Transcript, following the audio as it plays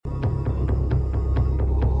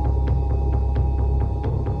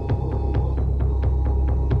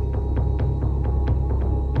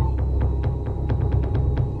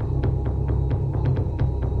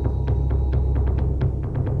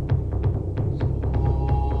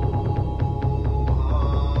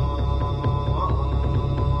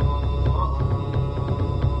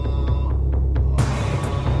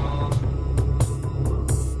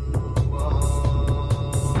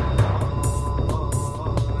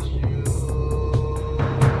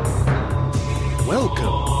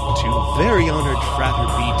Welcome to Very Honored Frater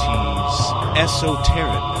BT's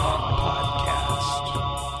Esoteric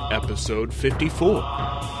Podcast, episode 54,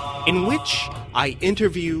 in which I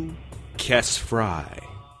interview Kes Fry.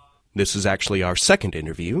 This is actually our second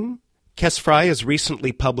interview. Kes Fry has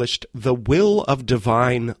recently published The Will of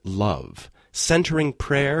Divine Love, Centering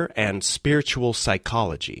Prayer and Spiritual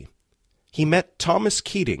Psychology. He met Thomas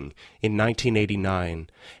Keating in 1989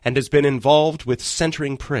 and has been involved with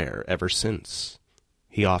centering prayer ever since.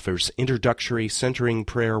 He offers introductory centering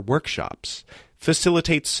prayer workshops,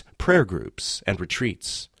 facilitates prayer groups and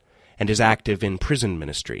retreats, and is active in prison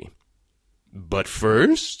ministry. But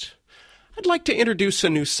first, I'd like to introduce a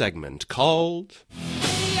new segment called...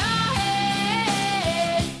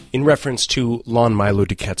 In reference to Lon Milo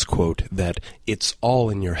DuQuette's quote that it's all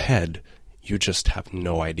in your head, you just have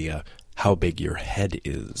no idea how big your head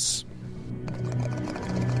is.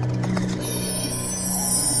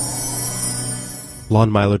 Lon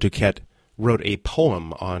Milo DuQuette wrote a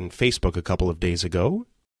poem on Facebook a couple of days ago.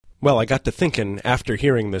 Well, I got to thinking after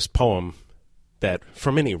hearing this poem that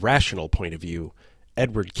from any rational point of view,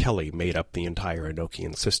 Edward Kelly made up the entire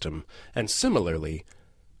Enochian system, and similarly,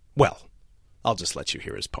 well, I'll just let you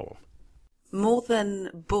hear his poem. More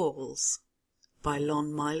Than Balls by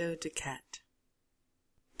Lon Milo DuQuette.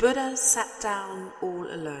 Buddha sat down all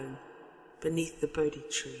alone beneath the Bodhi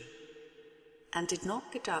tree and did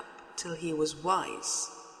not get up till he was wise,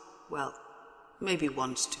 well, maybe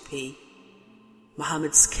once to pee.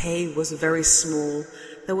 Muhammad's cave was very small,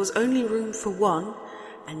 there was only room for one,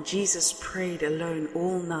 and Jesus prayed alone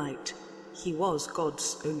all night, he was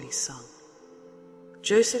God's only son.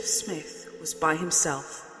 Joseph Smith was by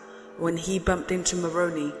himself when he bumped into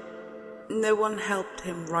Moroni. No one helped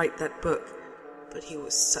him write that book, but he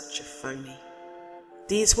was such a phony.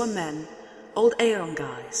 These were men, old Aeon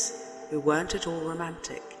guys, who weren't at all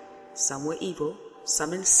romantic. Some were evil,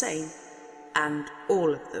 some insane, and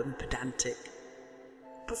all of them pedantic.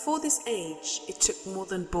 Before this age, it took more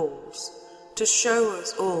than balls to show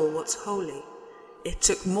us all what's holy. It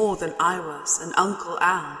took more than Iwas and Uncle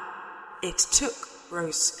Al. It took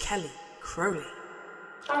Rose Kelly Crowley.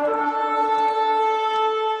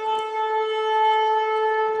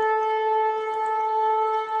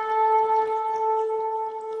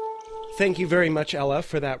 Thank you very much, Ella,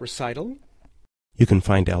 for that recital. You can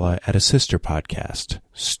find Ella at a sister podcast,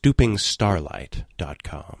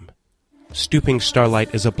 StoopingStarlight.com. Stooping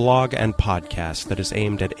Starlight is a blog and podcast that is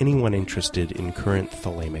aimed at anyone interested in current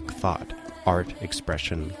thalamic thought, art,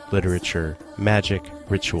 expression, literature, magic,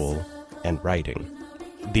 ritual, and writing.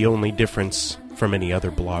 The only difference from any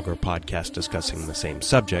other blog or podcast discussing the same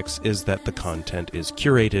subjects is that the content is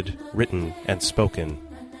curated, written, and spoken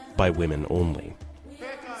by women only.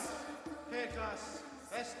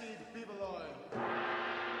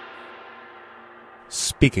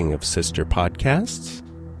 Speaking of sister podcasts,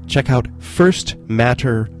 check out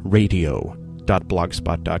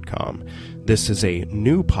firstmatterradio.blogspot.com. This is a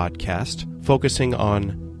new podcast focusing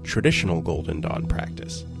on traditional Golden Dawn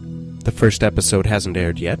practice. The first episode hasn't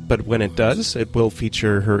aired yet, but when it does, it will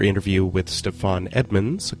feature her interview with Stefan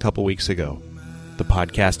Edmonds a couple weeks ago. The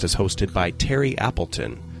podcast is hosted by Terry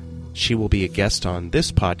Appleton. She will be a guest on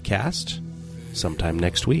this podcast sometime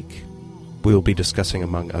next week. We will be discussing,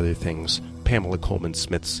 among other things, Pamela Coleman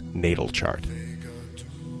Smith's natal chart.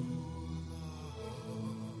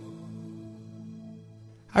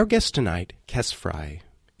 Our guest tonight, Kes Fry,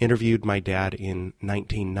 interviewed my dad in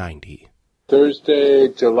 1990. Thursday,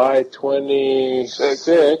 July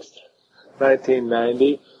 26th,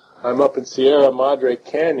 1990. I'm up in Sierra Madre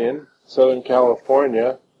Canyon, Southern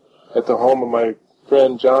California, at the home of my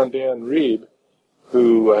friend John Dan Reeb,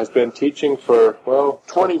 who has been teaching for,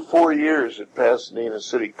 24 years at Pasadena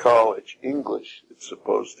City College. English, it's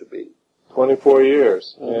supposed to be. 24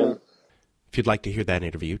 years. Mm-hmm. And if you'd like to hear that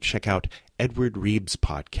interview, check out Edward Reeb's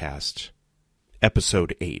podcast,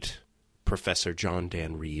 Episode 8, Professor John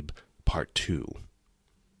Dan Reeb, Part 2.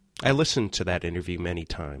 I listened to that interview many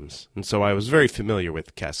times, and so I was very familiar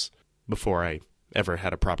with Kes before I ever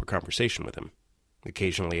had a proper conversation with him.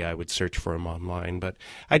 Occasionally I would search for him online, but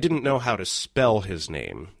I didn't know how to spell his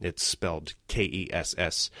name. It's spelled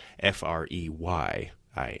Kessfrey.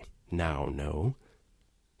 I now know.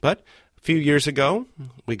 But a few years ago,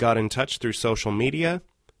 we got in touch through social media.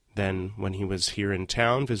 Then, when he was here in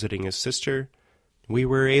town visiting his sister, we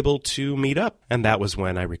were able to meet up, and that was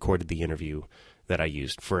when I recorded the interview that I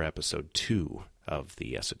used for episode 2 of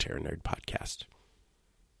the Esoteric Nerd podcast.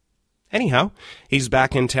 Anyhow, he's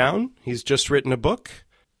back in town, he's just written a book,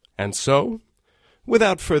 and so,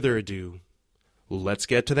 without further ado, let's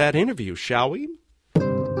get to that interview, shall we?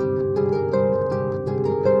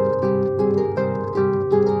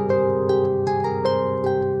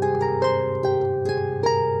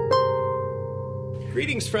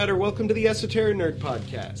 Greetings, Frater. Welcome to the Esoteric Nerd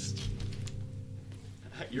Podcast.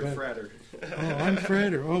 You're Frater. Oh, I'm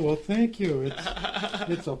Frater. Oh, well, thank you.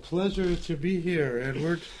 It's a pleasure to be here,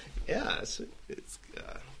 Edward. Yeah, it's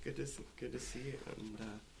good to see you. And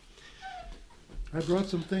I brought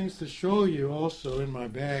some things to show you also in my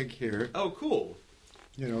bag here. oh, cool.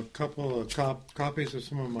 You know, a couple of copies of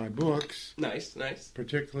some of my books, Nice.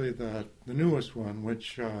 particularly the newest one,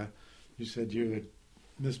 which you said you had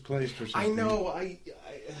misplaced or I something. know.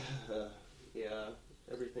 Yeah,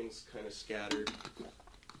 everything's kind of scattered.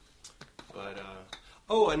 But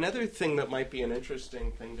another thing that might be an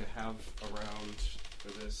interesting thing to have around for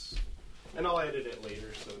this, and I'll edit it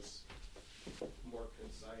later so it's more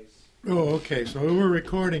concise. Oh, okay. So we're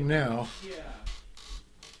recording now. Yeah,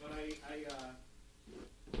 but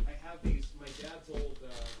I have these, my dad's old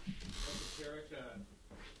Esoterica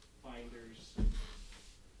binders.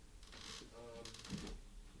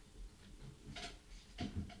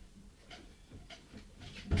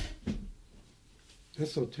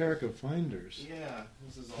 Esoterica Finders. Yeah,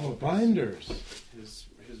 this is all Oh, binders. his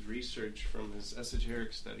research from his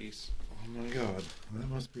esoteric studies. Oh, my God. That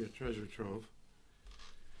must be a treasure trove.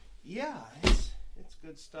 Yeah, it's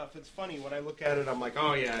good stuff. It's funny when I look at it, I'm like,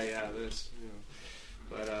 oh yeah, this,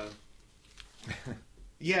 But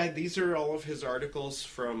yeah, these are all of his articles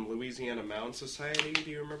from Louisiana Mound Society. Do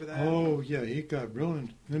you remember that? Oh, yeah. He got real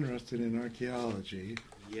interested in archaeology.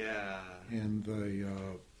 Yeah. And the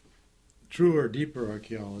truer, deeper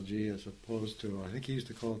archaeology, as opposed to, I think he used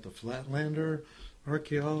to call it the Flatlander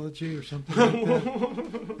archaeology or something like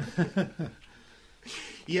that.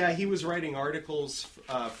 Yeah, he was writing articles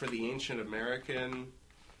for the Ancient American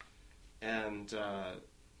and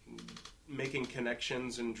making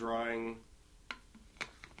connections and drawing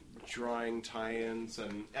tie-ins,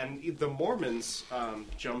 and the Mormons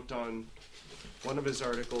jumped on one of his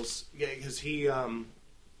articles, because he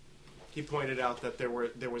pointed out that there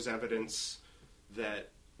was evidence that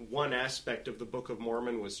one aspect of the Book of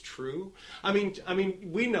Mormon was true. I mean,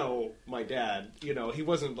 we know my dad. You know, he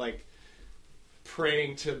wasn't like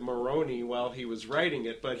praying to Moroni while he was writing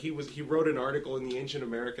it, but he wrote an article in the Ancient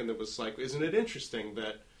American that was like, isn't it interesting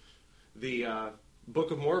that the Book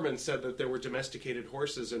of Mormon said that there were domesticated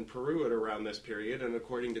horses in Peru at around this period, and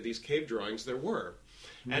according to these cave drawings, there were.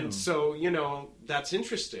 And so, that's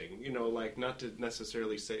interesting, like, not to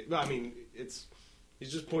necessarily say, I mean, he's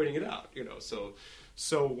just pointing it out,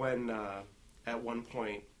 So when, at one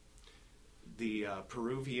point, the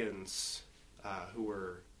Peruvians who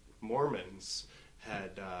were Mormons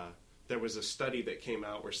had, there was a study that came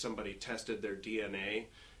out where somebody tested their DNA,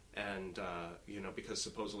 and, because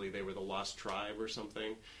supposedly they were the lost tribe or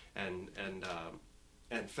something, and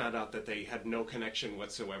found out that they had no connection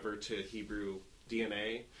whatsoever to Hebrew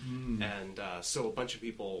DNA, and so a bunch of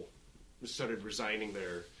people started resigning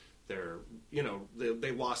their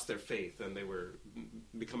they lost their faith, and they were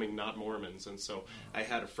becoming not Mormons. And so I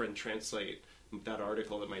had a friend translate that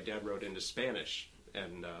article that my dad wrote into Spanish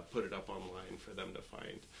and put it up online for them to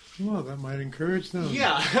find. Well, that might encourage them.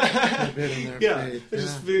 Yeah. A bit in their faith.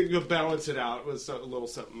 Just balance it out with a little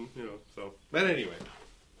something, so. But anyway,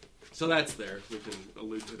 so that's there. We can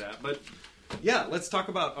allude to that. But yeah, let's talk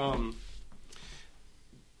about,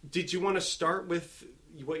 did you want to start with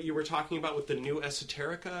what you were talking about with the new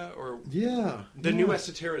esoterica, or new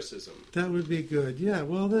esotericism? That would be good. Yeah.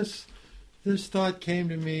 Well, this thought came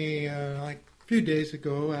to me like a few days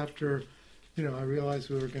ago after, I realized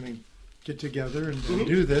we were going to get together and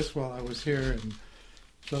do this while I was here in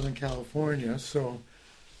Southern California. So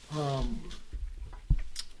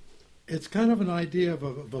it's kind of an idea of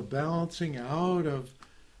a balancing out of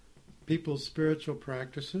people's spiritual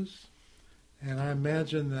practices. And I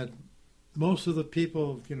imagine that most of the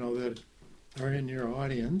people, that are in your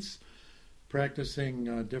audience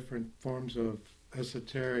practicing different forms of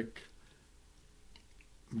esoteric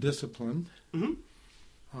discipline,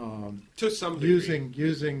 to some degree.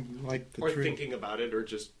 using like the or tree, thinking about it, or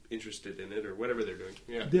just interested in it, or whatever they're doing.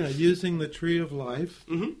 Yeah, using the tree of life,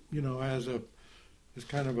 as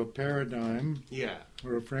kind of a paradigm,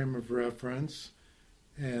 or a frame of reference,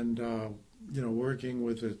 and working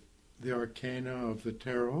with the arcana of the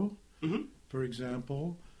tarot, for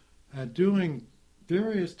example, doing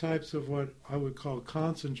various types of what I would call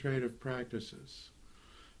concentrative practices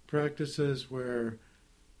where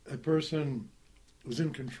a person is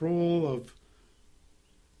in control of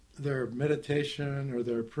their meditation or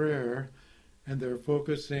their prayer, and they're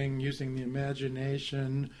focusing, using the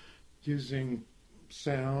imagination, using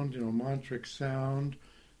sound, mantric sound,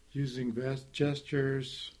 using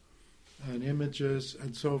gestures and images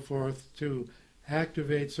and so forth to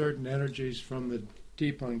activate certain energies from the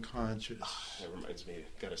deep unconscious. That reminds me,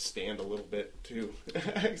 got to stand a little bit too.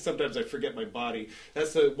 Sometimes I forget my body.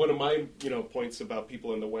 That's one of my points about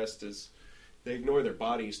people in the West is they ignore their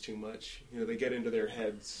bodies too much. They get into their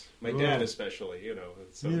heads. My dad especially,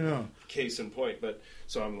 it's a case in point. But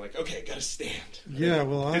so I'm like, okay, got to stand. Yeah,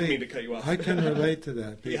 well, I didn't mean to cut you off. I can relate to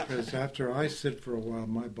that because after I sit for a while,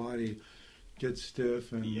 my body gets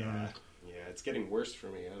stiff and. Yeah, it's getting worse for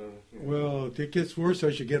me. I don't know. Well, it gets worse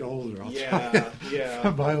as you get older. Yeah.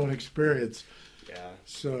 From my own experience. Yeah.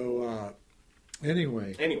 So,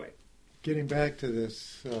 anyway, getting back to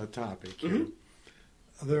this topic here,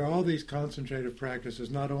 there are all these concentrative practices,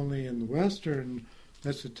 not only in Western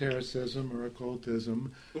esotericism or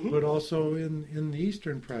occultism, but also in the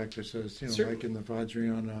Eastern practices, like in the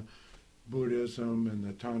Vajrayana Buddhism and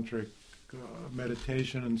the Tantric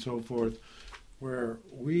meditation and so forth, where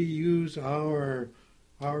we use our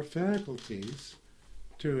faculties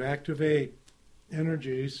to activate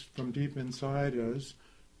energies from deep inside us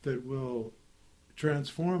that will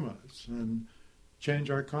transform us and change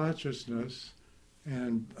our consciousness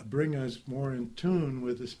and bring us more in tune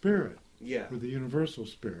with the spirit, with the universal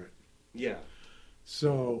spirit. Yeah.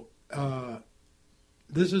 So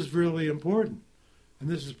this is really important. And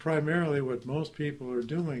this is primarily what most people are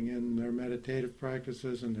doing in their meditative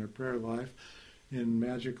practices and their prayer life, in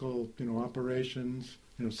magical, operations,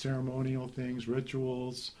 ceremonial things,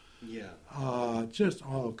 rituals. Yeah. Just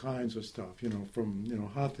all kinds of stuff,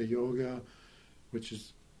 from, Hatha Yoga, which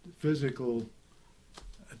is physical,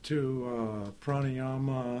 to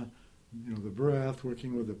pranayama, the breath,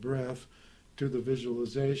 working with the breath, to the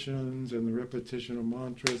visualizations and the repetition of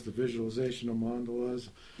mantras, the visualization of mandalas,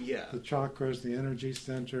 the chakras, the energy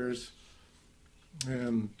centers,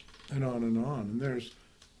 and on and on. And there's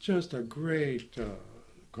just a great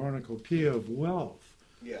cornucopia of wealth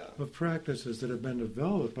of practices that have been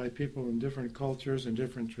developed by people in different cultures and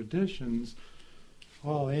different traditions,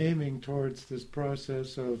 all aiming towards this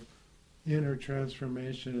process of inner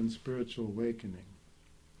transformation and spiritual awakening.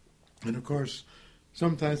 And of course,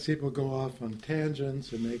 sometimes people go off on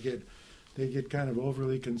tangents and they get kind of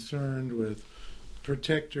overly concerned with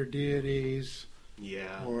protector deities,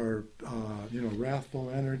 or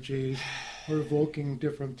wrathful energies, or evoking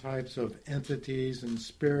different types of entities and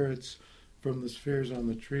spirits from the spheres on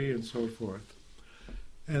the tree and so forth.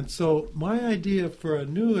 And so my idea for a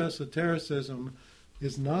new esotericism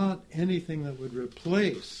is not anything that would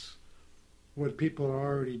replace what people are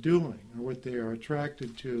already doing or what they are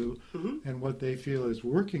attracted to and what they feel is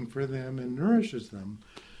working for them and nourishes them.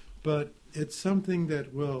 But it's something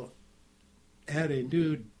that will add a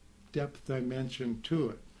new depth dimension to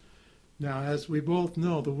it. Now, as we both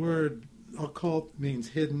know, the word occult means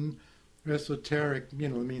hidden, esoteric,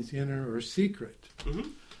 means inner or secret.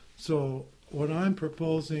 So what I'm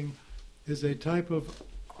proposing is a type of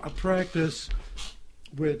a practice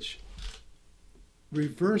which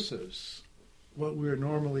reverses what we're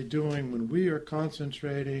normally doing when we are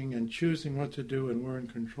concentrating and choosing what to do and we're in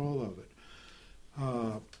control of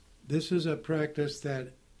it. This is a practice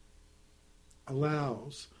that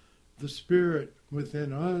allows the spirit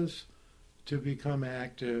within us to become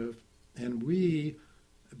active, and we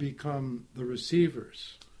become the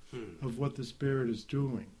receivers of what the spirit is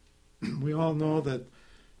doing. We all know that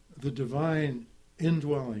the divine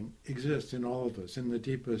indwelling exists in all of us, in the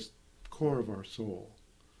deepest core of our soul.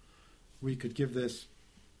 We could give this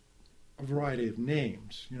a variety of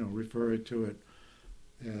names, refer to it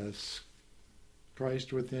as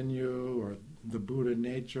Christ within you, or the Buddha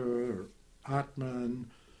nature, or Atman,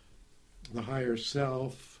 the higher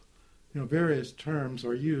self. Various terms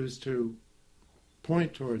are used to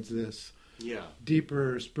point towards this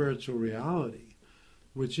deeper spiritual reality,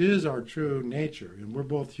 which is our true nature. And we're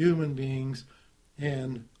both human beings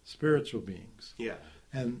and spiritual beings. Yeah.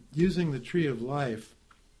 And using the tree of life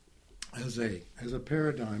as a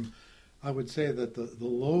paradigm, I would say that the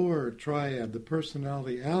lower triad, the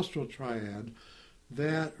personality astral triad,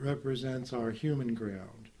 that represents our human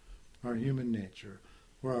ground, our human nature,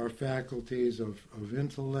 where our faculties of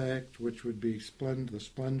intellect, which would be the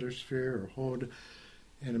splendor sphere or Hod,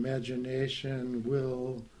 and imagination,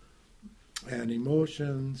 will, and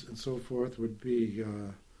emotions, and so forth, would be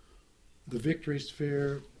the victory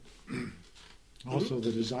sphere, also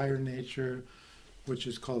the desire nature, which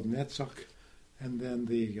is called Netzach, and then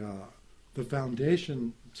the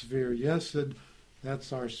foundation sphere, Yesod,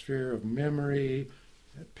 that's our sphere of memory,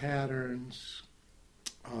 patterns,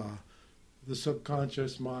 the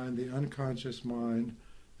subconscious mind, the unconscious mind,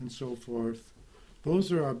 and so forth.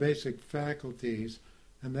 Those are our basic faculties,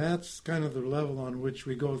 and that's kind of the level on which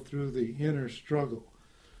we go through the inner struggle,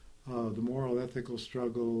 the moral, ethical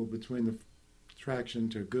struggle between the abstraction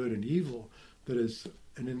to good and evil that is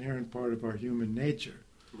an inherent part of our human nature.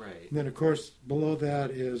 Right. And then, of course, below that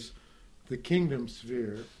is the kingdom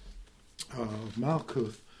sphere of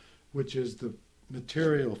Malkuth, which is the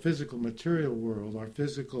physical material world, our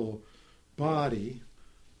physical body,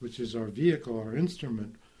 which is our vehicle, our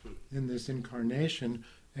instrument in this incarnation,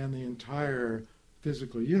 and the entire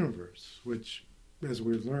physical universe, which, as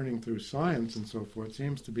we're learning through science and so forth,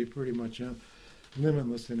 seems to be pretty much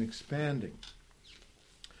limitless and expanding.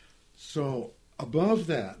 So above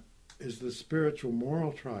that is the spiritual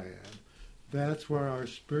moral triad. That's where our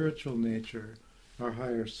spiritual nature, our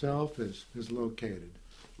higher self, is located.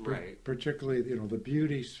 Right. Particularly, the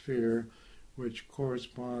beauty sphere, which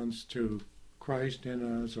corresponds to Christ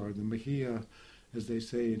in us, or the Mahia, as they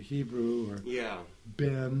say in Hebrew, or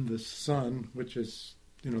Ben, the Son, which is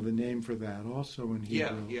the name for that also in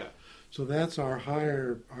Hebrew. Yeah. So that's our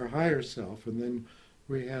higher self, and then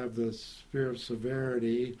we have the sphere of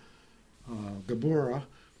severity, Gabura,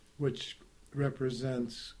 which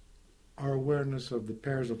represents our awareness of the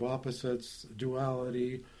pairs of opposites,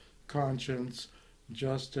 duality, conscience,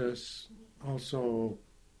 justice, also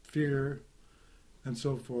fear, and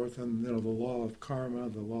so forth, and the law of karma,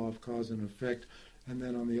 the law of cause and effect. And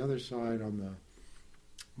then on the other side, on the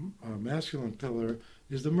masculine pillar,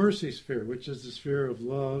 is the mercy sphere, which is the sphere of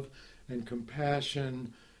love and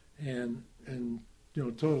compassion and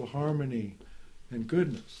total harmony and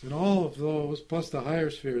goodness. And all of those, plus the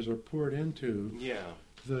higher spheres, are poured into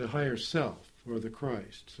the higher self, or the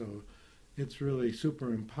Christ. So it's really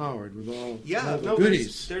super empowered with all the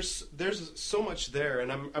goodies. There's so much there,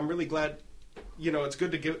 and I'm really glad. It's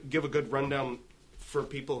good to give a good rundown for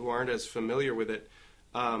people who aren't as familiar with it.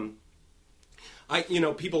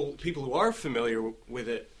 People who are familiar with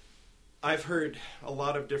it, I've heard a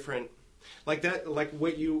lot of different, like that, like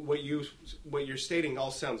what you're stating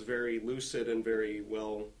all sounds very lucid and very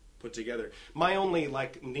well put together. My only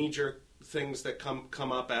knee-jerk things that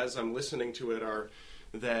come up as I'm listening to it are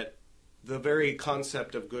that the very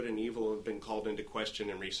concept of good and evil have been called into question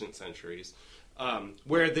in recent centuries.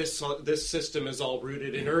 Where this system is all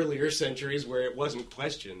rooted in earlier centuries where it wasn't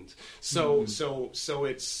questioned. So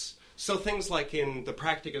things like in the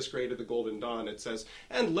Practicus Great of the Golden Dawn, it says,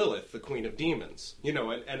 and Lilith, the queen of demons,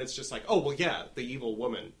 and it's just like, oh, well, yeah, the evil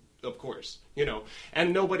woman, of course,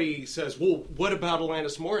 and nobody says, well, what about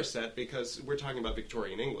Alanis Morissette? Because we're talking about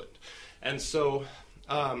Victorian England. And so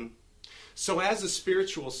as a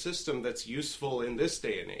spiritual system that's useful in this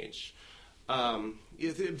day and age,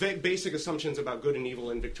 basic assumptions about good and evil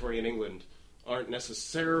in Victorian England aren't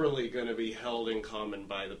necessarily going to be held in common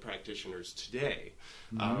by the practitioners today.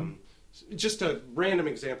 Mm-hmm. Just a random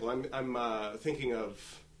example. I'm thinking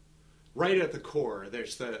of right at the core.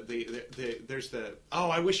 There's the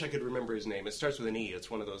I wish I could remember his name. It starts with an E.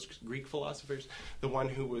 It's one of those Greek philosophers. The one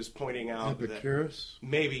who was pointing out Epicurus? That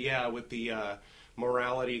maybe with the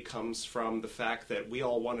morality comes from the fact that we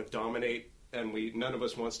all want to dominate. And none of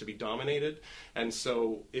us wants to be dominated. And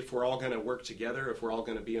so if we're all going to work together, if we're all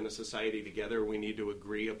going to be in a society together, we need to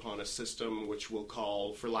agree upon a system which we'll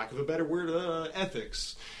call, for lack of a better word,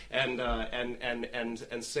 ethics. And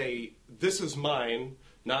say, this is mine,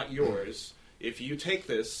 not yours. If you take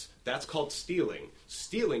this, that's called stealing.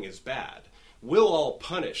 Stealing is bad. We'll all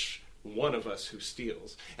punish one of us who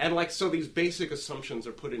steals. And so these basic assumptions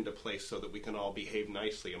are put into place so that we can all behave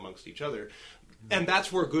nicely amongst each other. And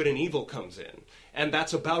that's where good and evil comes in. And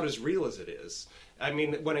that's about as real as it is. I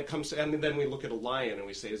mean, when it comes to, and then we look at a lion and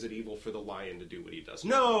we say, is it evil for the lion to do what he does?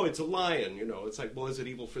 No, it's a lion. It's like, well, is it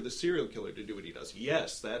evil for the serial killer to do what he does?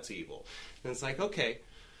 Yes, that's evil. And it's like, okay.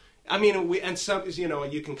 I mean, and some,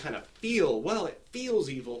 you can kind of feel, well, it feels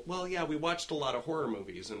evil. Well, yeah, we watched a lot of horror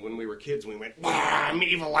movies, and when we were kids, we went, I'm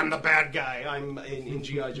evil, I'm the bad guy, I'm in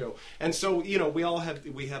G.I. Joe. And so, we all have,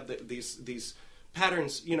 these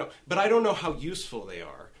patterns, but I don't know how useful they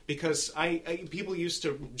are, because people used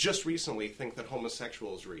to just recently think that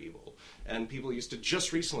homosexuals were evil, and people used to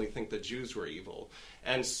just recently think that Jews were evil,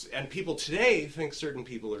 and people today think certain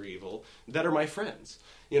people are evil that are my friends.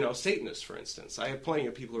 Satanists, for instance. I have plenty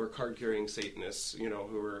of people who are card-carrying Satanists,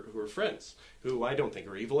 who are friends, who I don't think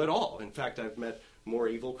are evil at all. In fact, I've met more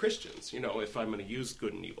evil Christians, if I'm going to use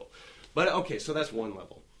good and evil. But okay, so that's one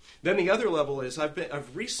level. Then the other level is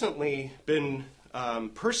I've recently been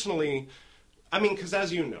personally, because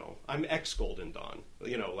as you know, I'm ex-Golden Dawn.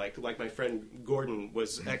 Like my friend Gordon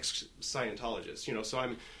was ex-Scientologist.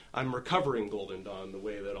 So I'm recovering Golden Dawn the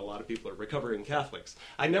way that a lot of people are recovering Catholics.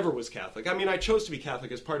 I never was Catholic. I chose to be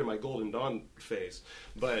Catholic as part of my Golden Dawn phase,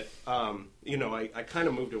 but I kind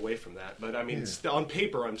of moved away from that. But on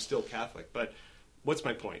paper, I'm still Catholic. But what's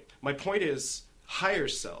my point? My point is higher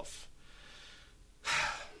self.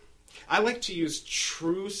 I like to use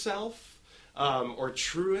true self or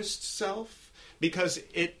truest self because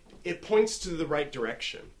it points to the right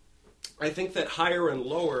direction. I think that higher and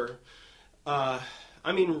lower,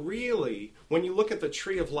 really, when you look at the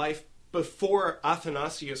tree of life, before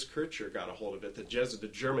Athanasius Kircher got a hold of it, the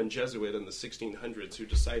German Jesuit in the 1600s who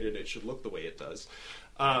decided it should look the way it does,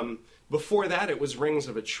 before that it was rings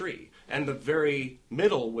of a tree, and the very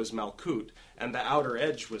middle was Malkut, and the outer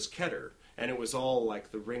edge was Keter, and it was all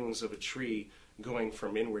like the rings of a tree going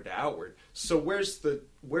from inward to outward. So where's the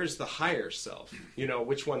higher self?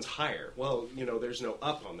 Which one's higher? Well, there's no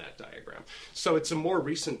up on that diagram. So it's a more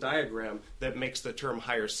recent diagram that makes the term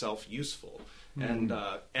higher self useful. Mm-hmm.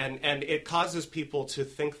 And it causes people to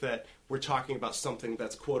think that we're talking about something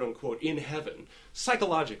that's quote unquote in heaven.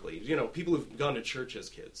 Psychologically, people who've gone to church as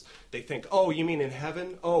kids, they think, oh, you mean in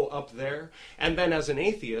heaven? Oh, up there? And then as an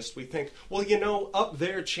atheist, we think, well, up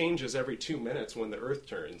there changes every 2 minutes when the earth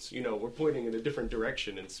turns. We're pointing in a different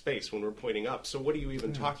direction in space when we're pointing up. So what are you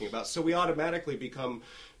even talking about? So we automatically become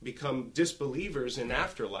disbelievers in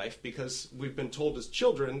afterlife because we've been told as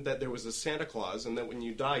children that there was a Santa Claus and that when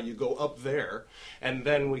you die you go up there, and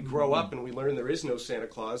then we grow up and we learn there is no Santa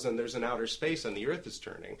Claus and there's an outer space and the earth is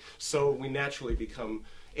turning. So we naturally become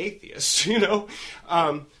atheists,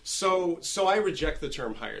 So I reject the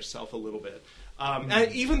term higher self a little bit.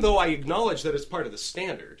 And even though I acknowledge that it's part of the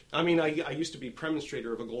standard. I used to be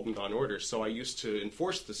premonstrator of a Golden Dawn order, so I used to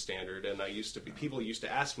enforce the standard, and people used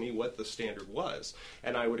to ask me what the standard was,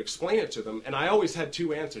 and I would explain it to them, and I always had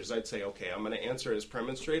two answers. I'd say, okay, I'm going to answer as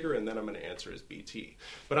premonstrator, and then I'm going to answer as BT.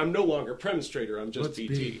 But I'm no longer premonstrator, I'm just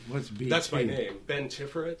BT. What's BT? That's my name, Ben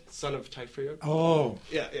Tiferet, son of Typhriot. Oh.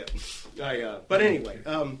 Yeah. But anyway,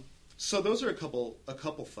 so those are a couple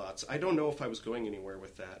thoughts. I don't know if I was going anywhere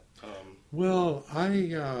with that. Well,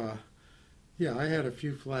 I had a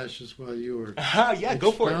few flashes while you were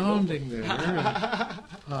go for it. Expounding there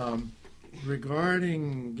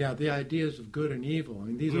regarding the ideas of good and evil.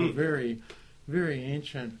 These are very, very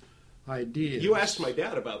ancient ideas. You asked my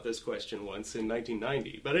dad about this question once in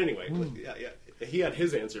 1990, but anyway, he had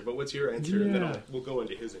his answer. But what's your answer? And then we'll go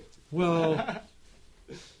into his answer. Well.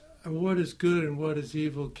 What is good and what is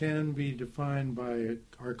evil can be defined by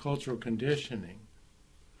our cultural conditioning.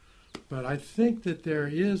 But I think that there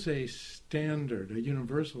is a standard, a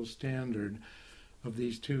universal standard of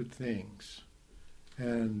these two things.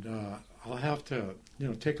 And I'll have to,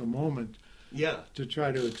 take a moment to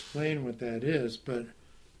try to explain what that is. But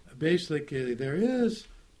basically, there is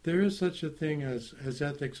such a thing as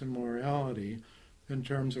ethics and morality in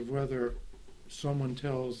terms of whether someone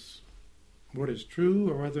tells what is true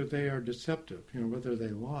or whether they are deceptive, whether they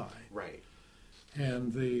lie. Right.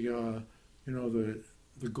 And the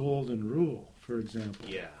golden rule, for example,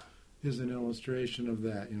 is an illustration of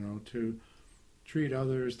that, to treat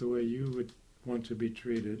others the way you would want to be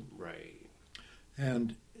treated. Right.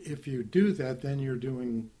 And if you do that, then you're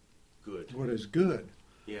doing good. What is good.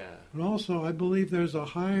 Yeah. But also, I believe there's a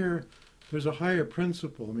higher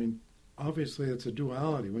principle. Obviously, it's a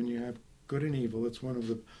duality. When you have good and evil, it's one of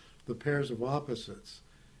the pairs of opposites.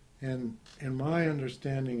 And in my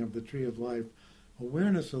understanding of the Tree of Life,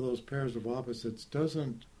 awareness of those pairs of opposites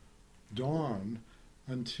doesn't dawn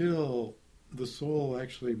until the soul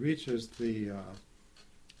actually reaches the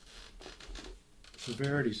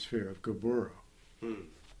severity sphere of Gebura.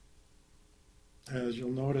 As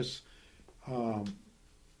you'll notice, I'm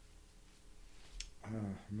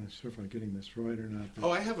not sure if I'm getting this right or not.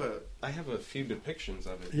 Oh, I have a few depictions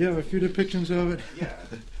of it. You have a few depictions of it? Yeah.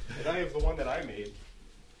 And I have the one that I made.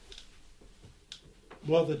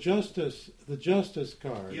 Well, the justice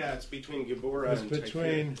card. Yeah, it's between Gebura and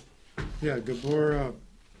between, Gebura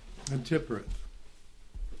and Tiprit.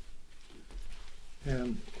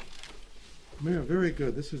 And very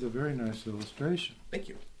good. This is a very nice illustration. Thank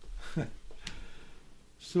you.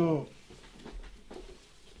 So,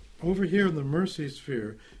 over here in the mercy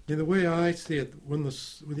sphere, in the way I see it, when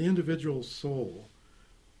the individual soul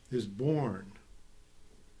is born,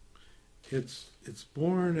 it's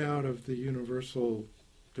born out of the universal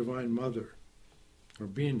Divine Mother, or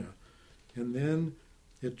Bina, and then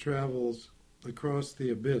it travels across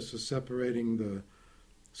the abyss, separating the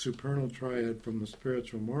supernal triad from the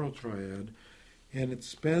spiritual moral triad, and it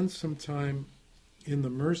spends some time in the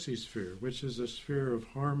mercy sphere, which is a sphere of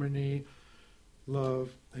harmony,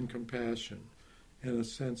 love, and compassion, and a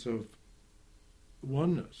sense of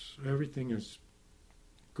oneness. Everything is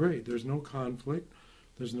great. There's no conflict.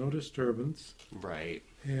 There's no disturbance. Right.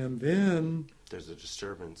 And then there's a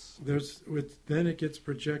disturbance. Then it gets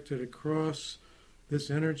projected across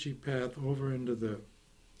this energy path over into the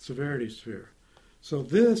severity sphere. So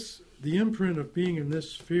this the imprint of being in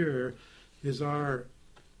this sphere is our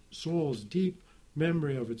soul's deep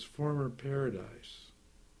memory of its former paradise,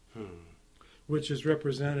 which is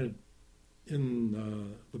represented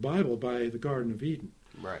in the Bible by the Garden of Eden.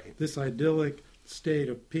 Right. This idyllic state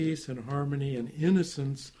of peace and harmony and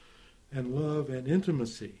innocence and love and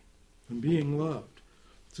intimacy and being loved.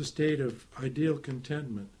 It's a state of ideal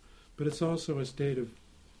contentment, but it's also a state of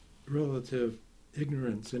relative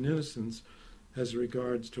ignorance and innocence as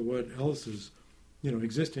regards to what else is,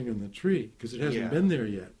 existing in the tree, because it hasn't been there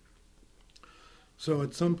yet. So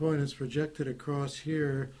at some point it's projected across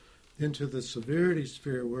here into the severity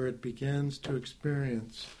sphere where it begins to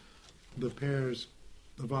experience the pairs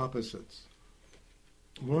of opposites,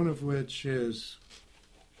 one of which is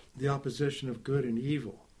the opposition of good and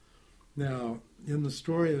evil. Now, in the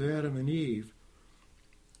story of Adam and Eve,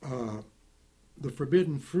 the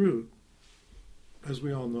forbidden fruit, as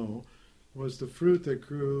we all know, was the fruit that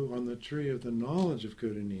grew on the tree of the knowledge of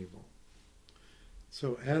good and evil.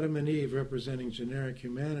 So Adam and Eve, representing generic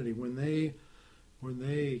humanity, when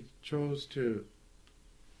they chose to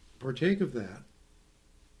partake of that,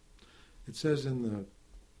 it says in the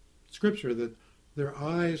scripture that their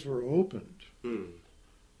eyes were opened.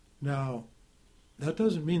 Now, that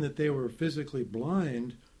doesn't mean that they were physically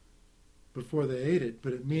blind before they ate it,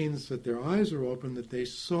 but it means that their eyes were open, that they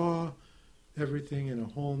saw everything in a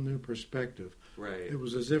whole new perspective. Right. It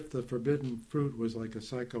was as if the forbidden fruit was like a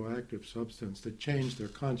psychoactive substance that changed their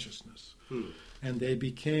consciousness. And they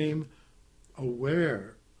became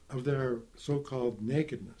aware of their so-called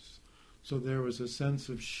nakedness. So there was a sense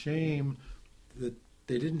of shame that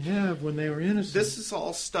they didn't have when they were innocent. This is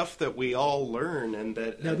all stuff that we all learn, and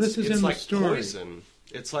that this is it's in like the story. Poison.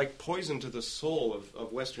 It's like poison to the soul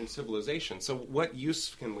of Western civilization. So what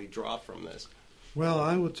use can we draw from this? Well,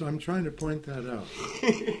 I'm trying to point that out.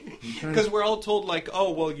 Because we're all told, like,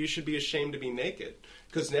 oh, well, you should be ashamed to be naked.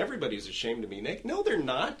 Because everybody's ashamed to be naked. No, they're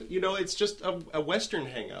not. It's just a Western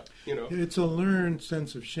hang-up, It's a learned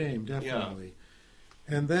sense of shame, definitely. Yeah.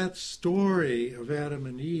 And that story of Adam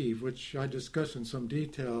and Eve, which I discuss in some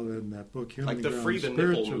detail in that book, Human Like the Ground, Free the Nipple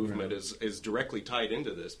Spiritual movement Ground. is directly tied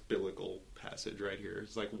into this biblical passage right here.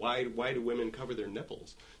 It's like, why do women cover their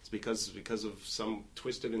nipples? It's because of some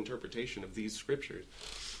twisted interpretation of these scriptures.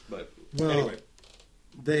 But anyway.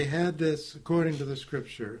 They had this, according to the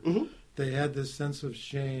scripture, they had this sense of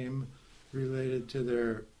shame related to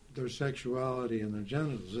their sexuality and their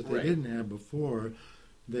genitals that they didn't have before.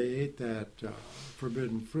 They ate that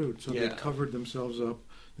forbidden fruit, so they covered themselves up.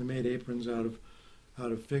 They made aprons out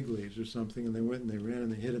of fig leaves or something, and they went and they ran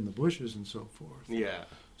and they hid in the bushes and so forth. Yeah.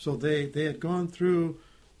 So they had gone through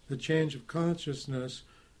the change of consciousness,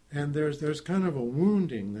 and there's kind of a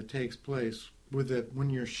wounding that takes place with it when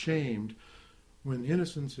you're shamed. When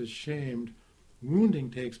innocence is shamed, wounding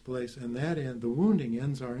takes place, and the wounding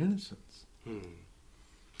ends our innocence.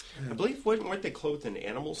 I believe weren't they clothed in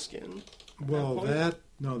animal skin? Well,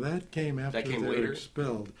 that came after they were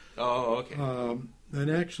expelled. Oh, okay. And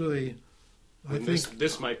actually, I think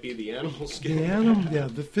this might be the animal skin.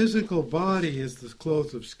 The physical body is the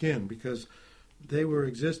clothes of skin because they were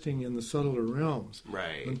existing in the subtler realms.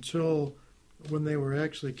 Right. Until when they were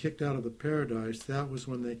actually kicked out of the paradise, that was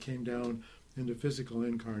when they came down into physical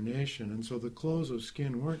incarnation. And so the clothes of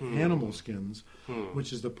skin weren't animal skins,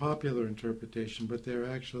 which is the popular interpretation, but they're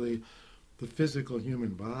actually the physical human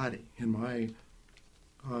body, in my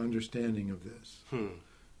understanding of this.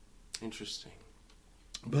 Interesting.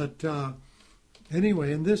 But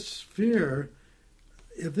anyway, in this sphere,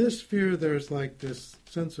 there's like this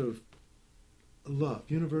sense of love,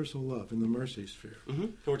 universal love in the mercy sphere.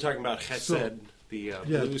 We're talking about Chesed, the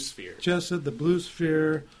blue sphere. Chesed, the blue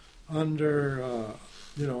sphere, under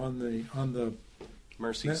on the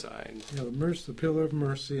mercy side. The pillar of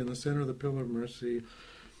mercy, in the center of the pillar of mercy,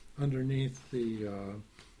 underneath the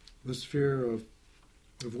sphere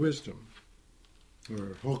of wisdom,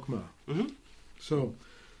 or Chokmah. So,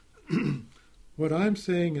 what I'm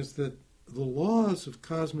saying is that the laws of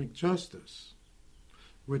cosmic justice,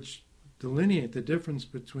 which delineate the difference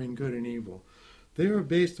between good and evil, they are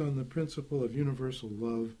based on the principle of universal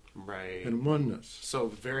love and oneness. So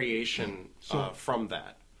variation from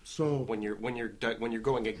that. So when you're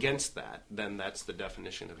going against that, then that's the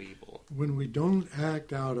definition of evil. When we don't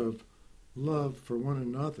act out of love for one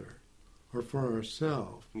another, or for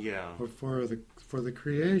ourselves, or for the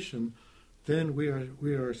creation, then we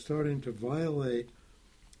are starting to violate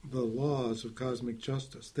the laws of cosmic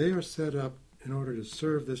justice. They are set up in order to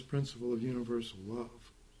serve this principle of universal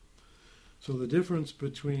love. So the difference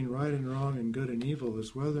between right and wrong and good and evil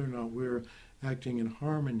is whether or not we're acting in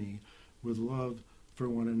harmony with love for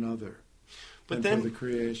one another. But and then, for the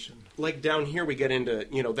creation. Like down here, we get into,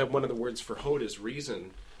 that one of the words for Hod is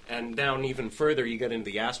reason. And down even further, you get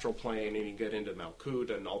into the astral plane and you get into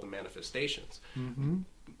Malkut and all the manifestations. Mm-hmm.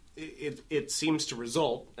 It seems to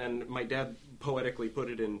result, and my dad poetically put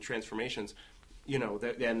it in Transformations,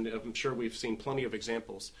 and I'm sure we've seen plenty of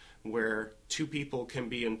examples where two people can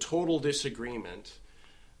be in total disagreement,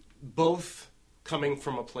 both coming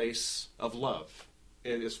from a place of love,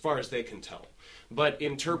 as far as they can tell, but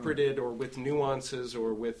interpreted or with nuances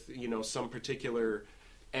or with, some particular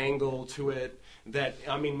angle to it that,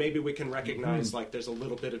 maybe we can recognize like there's a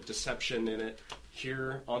little bit of deception in it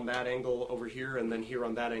here on that angle over here and then here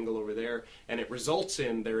on that angle over there, and it results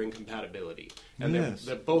in their incompatibility. And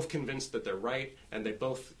they're both convinced that they're right, and they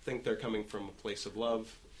both think they're coming from a place of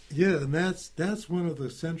love. Yeah, and that's one of the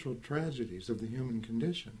central tragedies of the human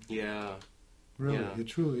condition. Yeah. Really, Yeah. it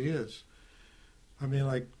truly is.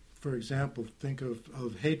 Like, for example, think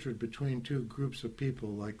of hatred between two groups of people,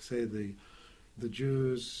 like, say, the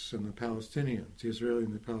Jews and the Palestinians, the Israeli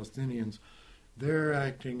and the Palestinians. They're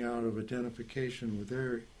acting out of identification with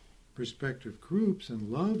their respective groups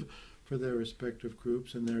and love for their respective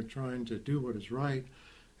groups, and they're trying to do what is right,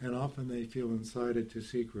 and often they feel incited to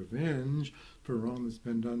seek revenge for wrong that's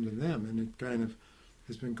been done to them, and it kind of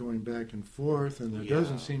has been going back and forth, and there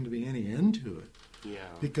doesn't seem to be any end to it. Yeah.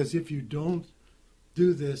 Because if you don't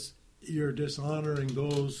do this, you're dishonoring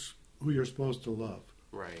those who you're supposed to love.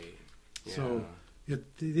 Right. Yeah. So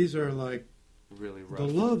these are like really rough. The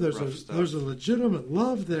love, there's stuff. a legitimate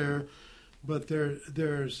love there, but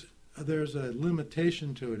there's a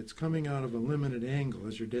limitation to it. It's coming out of a limited angle,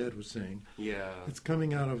 as your dad was saying. Yeah. It's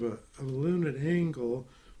coming out of a limited angle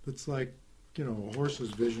that's like, a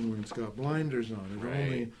horse's vision when it's got blinders on. It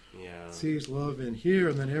only sees love in here,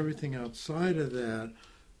 and then everything outside of that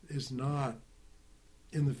is not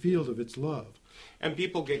in the field of its love. And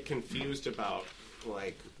people get confused about, for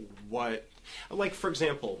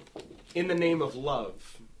example, in the name of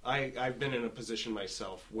love, I've been in a position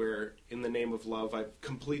myself where in the name of love I've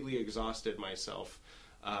completely exhausted myself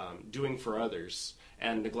doing for others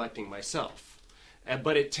and neglecting myself.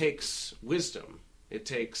 But it takes wisdom. It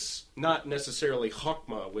takes not necessarily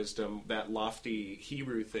chokmah wisdom, that lofty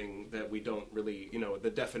Hebrew thing that we don't really, the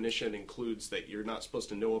definition includes that you're not supposed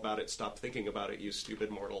to know about it, stop thinking about it, you stupid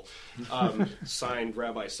mortal. Signed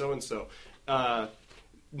Rabbi so-and-so.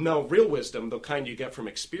 No, real wisdom, the kind you get from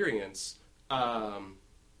experience,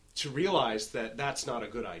 to realize that that's not a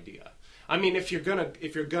good idea. If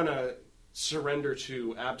you're gonna surrender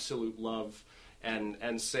to absolute love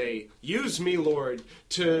and say, use me, Lord,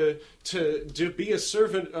 to be a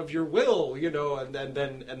servant of your will,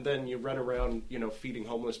 and then you run around, feeding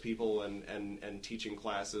homeless people and teaching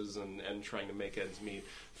classes and trying to make ends meet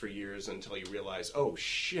for years until you realize, oh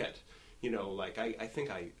shit, I think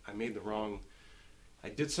I made I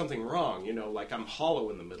did something wrong, I'm hollow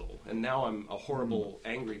in the middle, and now I'm a horrible,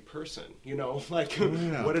 angry person,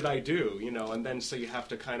 what did I do, and then so you have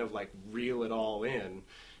to kind of reel it all in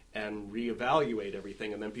and reevaluate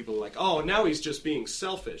everything, and then people are like, oh, now he's just being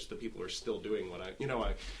selfish. The people are still doing what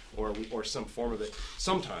or some form of it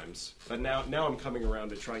sometimes, but now I'm coming around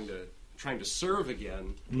to trying to serve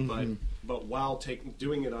again, but while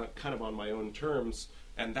doing it kind of on my own terms.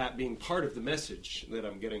 And that being part of the message that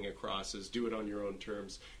I'm getting across is do it on your own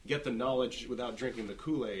terms, get the knowledge without drinking the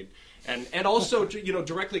Kool-Aid, and also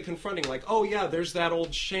directly confronting oh yeah, there's that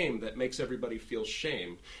old shame that makes everybody feel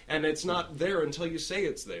shame, and it's not there until you say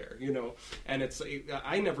it's there, and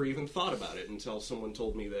I never even thought about it until someone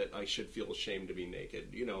told me that I should feel ashamed to be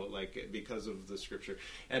naked, because of the scripture.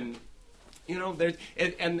 And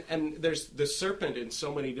there's the serpent in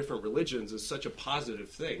so many different religions is such a positive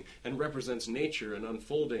thing and represents nature and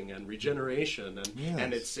unfolding and regeneration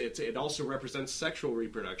and it also represents sexual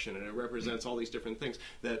reproduction, and it represents all these different things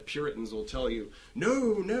that Puritans will tell you,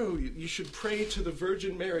 no, you should pray to the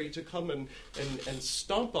Virgin Mary to come and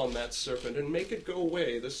stomp on that serpent and make it go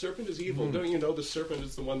away. The serpent is evil. Don't you know the serpent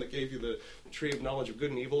is the one that gave you the tree of knowledge of good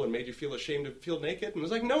and evil and made you feel ashamed to feel naked? And it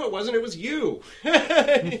was like, no, it wasn't. It was you.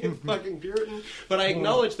 You fucking Puritan. But I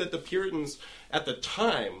acknowledge that the Puritans at the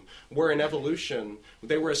time were an evolution.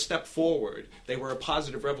 They were a step forward. They were a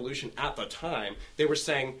positive revolution at the time. They were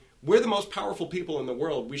saying, we're the most powerful people in the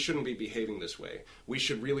world. We shouldn't be behaving this way. We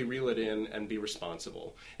should really reel it in and be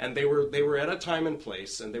responsible. And they were at a time and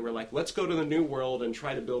place, and they were like, let's go to the New World and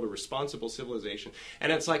try to build a responsible civilization.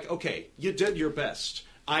 And it's like, okay, you did your best.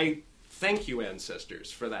 Thank you,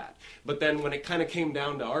 ancestors, for that. But then when it kind of came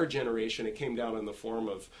down to our generation, it came down in the form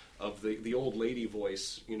of the old lady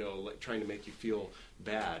voice, trying to make you feel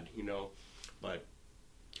bad, But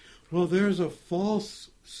well, there's a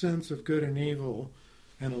false sense of good and evil,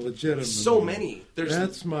 and a legitimate So movie. many. There's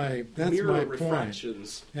that's my mirror point.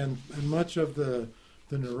 refractions. And much of the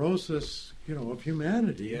neurosis, of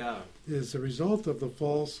humanity is a result of the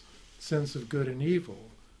false sense of good and evil.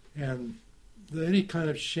 And any kind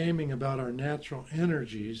of shaming about our natural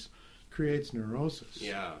energies creates neurosis.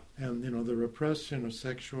 Yeah. And, the repression of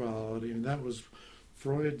sexuality, and that was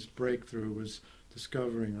Freud's breakthrough, was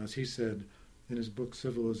discovering, as he said in his book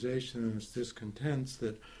Civilization and Its Discontents,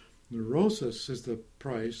 that neurosis is the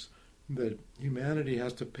price that humanity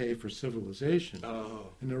has to pay for civilization. Oh.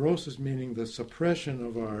 And neurosis meaning the suppression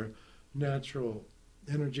of our natural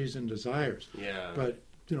energies and desires. Yeah. But,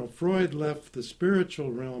 Freud left the spiritual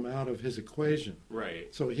realm out of his equation. Right.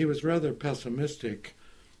 So he was rather pessimistic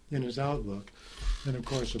in his outlook. And, of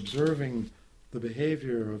course, observing the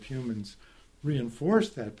behavior of humans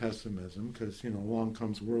reinforced that pessimism because, along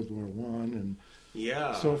comes World War I and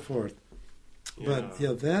so forth. Yeah.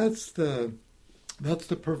 But, that's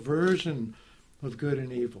the perversion of good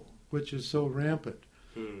and evil, which is so rampant.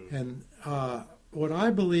 And what I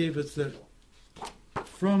believe is that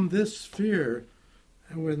from this sphere,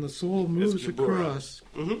 when the soul moves across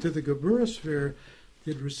to the Geburah sphere,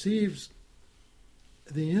 it receives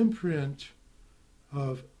the imprint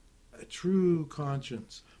of a true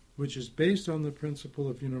conscience, which is based on the principle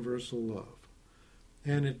of universal love.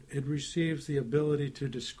 And it receives the ability to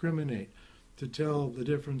discriminate, to tell the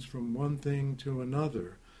difference from one thing to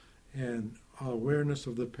another, and awareness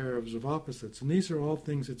of the pairs of opposites. And these are all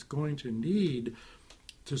things it's going to need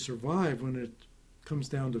to survive when it comes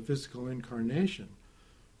down to physical incarnation.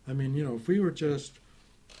 I mean, if we were just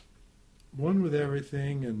one with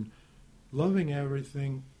everything and loving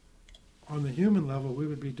everything on the human level, we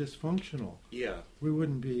would be dysfunctional. Yeah. We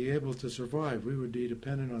wouldn't be able to survive. We would be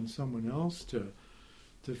dependent on someone else to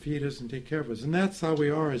feed us and take care of us. And that's how we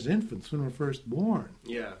are as infants when we're first born.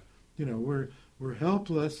 Yeah. We're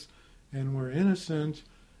helpless and we're innocent,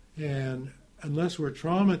 and unless we're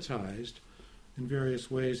traumatized in various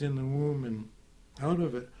ways in the womb and out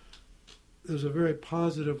of it, there's a very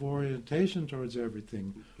positive orientation towards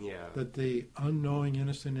everything that the unknowing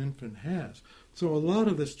innocent infant has. So a lot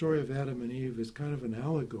of the story of Adam and Eve is kind of an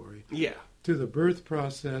allegory to the birth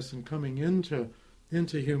process and coming into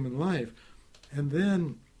human life. And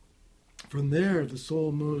then from there, the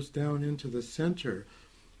soul moves down into the center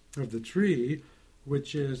of the tree,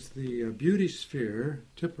 which is the beauty sphere,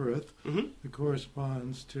 Tiphereth, that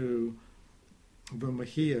corresponds to the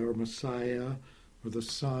Mahia or Messiah or the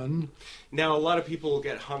sun. Now, a lot of people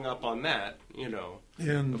get hung up on that,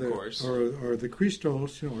 and of course. Or the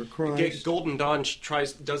Christos, or Christ. Golden Dawn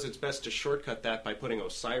does its best to shortcut that by putting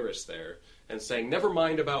Osiris there and saying, never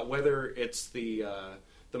mind about whether it's the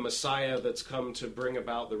Messiah that's come to bring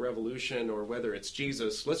about the revolution or whether it's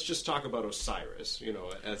Jesus. Let's just talk about Osiris,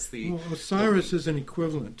 as the... Well, Osiris is an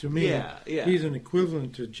equivalent to me. Yeah. He's an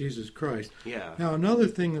equivalent to Jesus Christ. Yeah. Now, another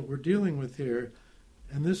thing that we're dealing with here,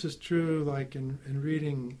 and this is true like in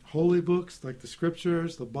reading holy books, like the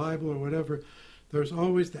scriptures, the Bible, or whatever, there's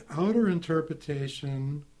always the outer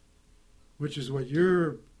interpretation, which is what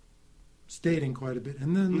you're stating quite a bit,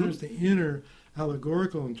 and then there's the inner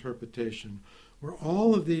allegorical interpretation, where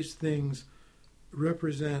all of these things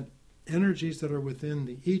represent energies that are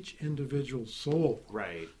within each individual soul.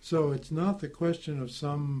 Right. So it's not the question of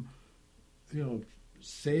some,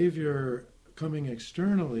 savior coming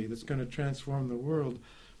externally that's going to transform the world,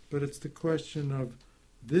 but it's the question of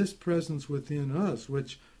this presence within us,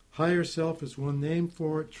 which higher self is one name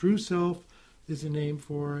for it, true self is a name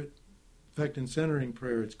for it. In fact, in centering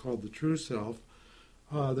prayer, it's called the true self.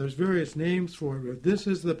 There's various names for it, but this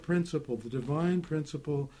is the principle, the divine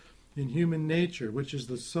principle in human nature, which is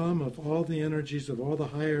the sum of all the energies of all the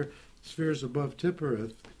higher spheres above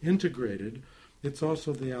Tiphereth integrated. It's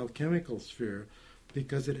also the alchemical sphere,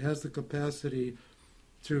 because it has the capacity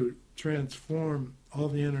to transform all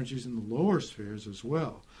the energies in the lower spheres as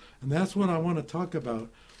well. And that's what I want to talk about.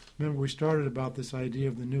 Remember, we started about this idea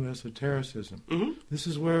of the new esotericism. This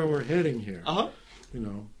is where we're heading here.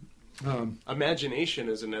 Imagination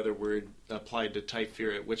is another word applied to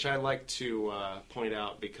Typhira, which I like to point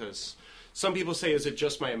out because some people say, is it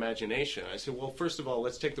just my imagination? I say, well, first of all,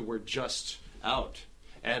 let's take the word just out.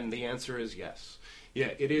 And the answer is yes.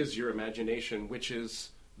 Yeah, it is your imagination, which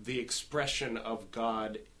is the expression of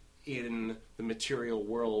God in the material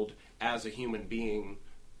world as a human being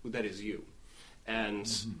that is you. And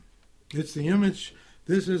it's the image,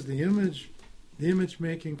 this is the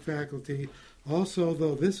image-making faculty. Also,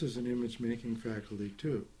 though, this is an image-making faculty,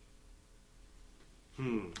 too.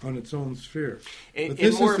 on its own sphere. And, but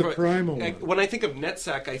this more is the of primal one. When I think of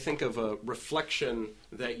Netzach, I think of a reflection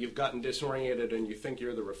that you've gotten disoriented and you think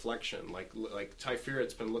you're the reflection. Like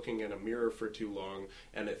Typhoerit's been looking in a mirror for too long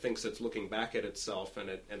and it thinks it's looking back at itself and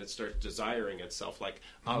it starts desiring itself. Like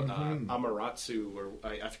Amaterasu, or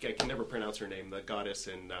I can never pronounce her name, the goddess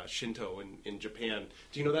in Shinto in Japan.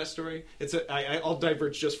 Do you know that story? I'll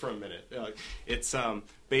diverge just for a minute. It's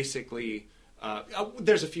basically...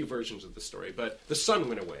 there's a few versions of the story, but the sun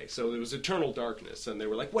went away, so there was eternal darkness, and they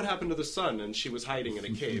were like, "What happened to the sun?" And she was hiding in a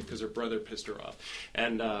cave because her brother pissed her off,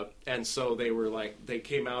 and so they were like, they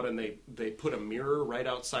came out and they put a mirror right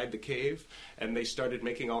outside the cave, and they started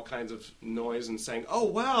making all kinds of noise and saying, "Oh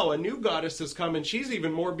wow, a new goddess has come, and she's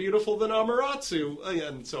even more beautiful than Amaterasu."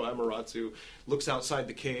 And so Amaterasu looks outside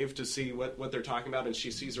the cave to see what they're talking about, and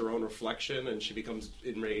she sees her own reflection, and she becomes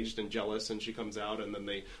enraged and jealous, and she comes out, and then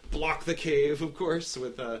they block the cave, of course,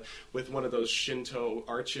 with one of those Shinto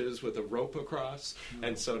arches with a rope across,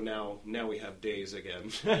 and so now we have days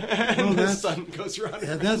again, and the sun goes around.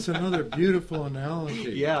 Yeah, that's another beautiful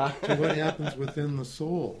analogy to what happens within the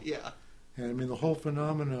soul. Yeah. And I mean, the whole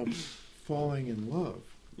phenomena of falling in love.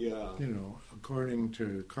 Yeah. According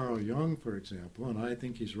to Carl Jung, for example, and I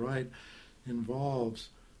think he's right, involves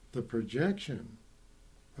the projection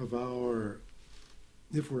of our,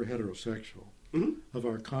 if we're heterosexual, of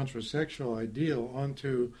our contrasexual ideal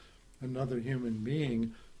onto another human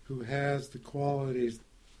being who has the qualities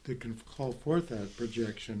that can call forth that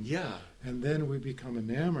projection. Yeah. And then we become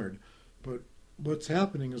enamored. But what's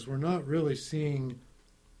happening is we're not really seeing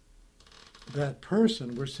that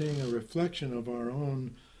person. We're seeing a reflection of our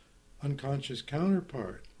own unconscious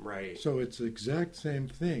counterpart. Right. So it's the exact same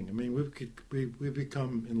thing. I mean, we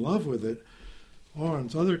become in love with it, or in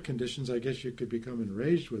other conditions, I guess you could become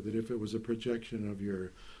enraged with it if it was a projection of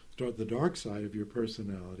the dark side of your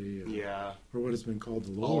personality. Or what has been called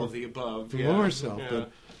the lower. All of the above. The lower self. Yeah.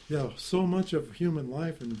 But so much of human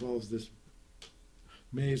life involves this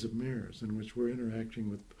maze of mirrors in which we're interacting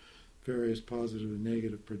with various positive and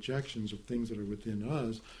negative projections of things that are within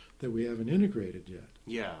us that we haven't integrated yet.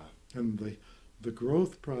 Yeah. And the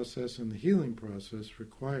growth process and the healing process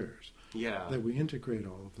requires that we integrate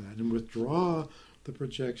all of that and withdraw the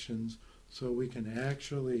projections so we can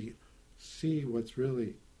actually see what's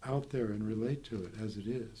really out there and relate to it as it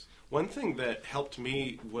is. One thing that helped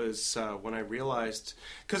me was when I realized,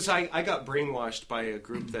 because I got brainwashed by a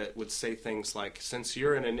group that would say things like, since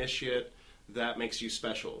you're an initiate, that makes you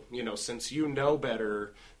special. Since you know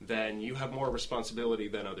better, then you have more responsibility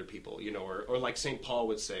than other people. Or like St. Paul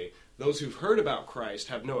would say, those who've heard about Christ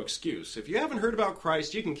have no excuse. If you haven't heard about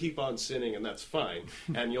Christ, you can keep on sinning, and that's fine,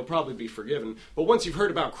 and you'll probably be forgiven. But once you've heard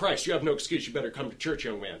about Christ, you have no excuse. You better come to church,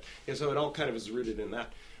 young man. And so it all kind of is rooted in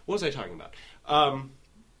that. What was I talking about?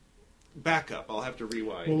 Back up. I'll have to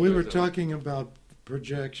rewind. Well, we were talking about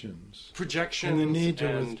projections. Projections. And the need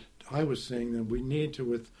to, I was saying that we need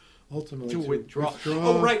to ultimately withdraw.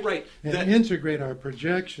 Oh, right. And integrate our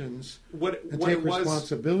projections and take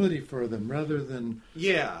responsibility for them rather than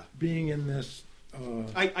being in this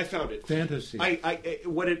I found it. Fantasy.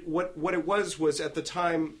 What it was at the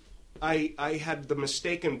time, I had the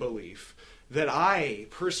mistaken belief that I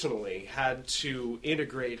personally had to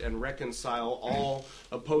integrate and reconcile all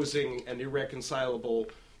opposing and irreconcilable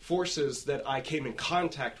forces that I came in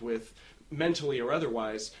contact with, mentally or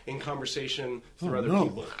otherwise, in conversation through other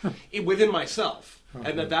people, within myself.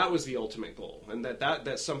 And that was the ultimate goal. And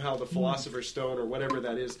that somehow the Philosopher's Stone or whatever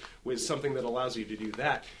that is was something that allows you to do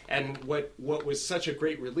that. And what was such a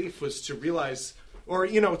great relief was to realize, or,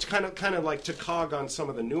 to kind of like to cog on some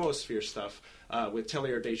of the noosphere stuff, with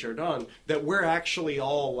Teilhard de Chardin, that we're actually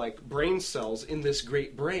all like brain cells in this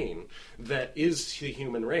great brain that is the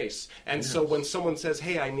human race. And so when someone says,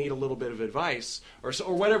 hey, I need a little bit of advice, or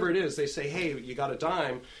whatever it is, they say, hey, you got a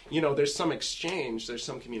dime, there's some exchange, there's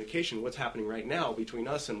some communication. What's happening right now between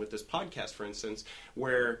us and with this podcast, for instance,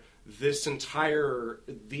 where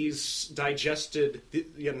these digested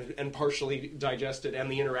and partially digested, and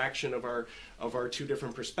the interaction of our two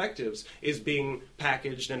different perspectives is being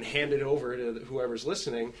packaged and handed over to whoever's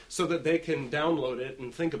listening so that they can download it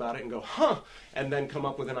and think about it and go, and then come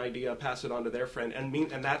up with an idea, pass it on to their friend,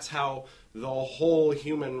 and that's how the whole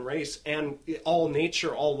human race and all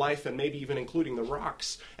nature, all life, and maybe even including the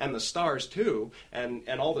rocks and the stars too, and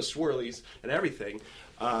all the swirlies and everything,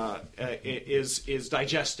 is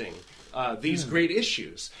digesting these great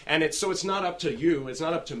issues. And it's not up to you, it's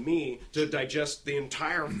not up to me to digest the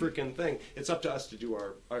entire freaking thing. It's up to us to do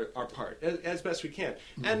our part as best we can.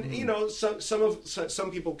 And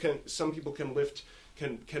some people can lift,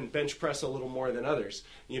 can bench press a little more than others,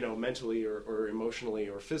 mentally or emotionally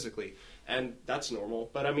or physically. And that's normal.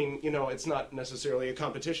 But I mean, it's not necessarily a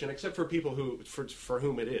competition, except for people for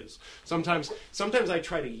whom it is. Sometimes I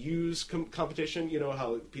try to use competition. You know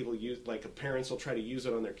how people use, like parents will try to use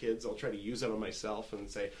it on their kids. I'll try to use it on myself and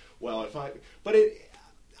say, well,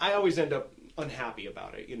 I always end up unhappy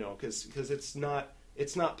about it, because it's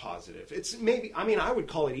not positive. It's maybe, I would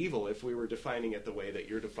call it evil if we were defining it the way that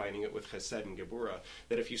you're defining it with Chesed and Geburah.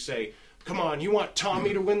 That if you say, come on, you want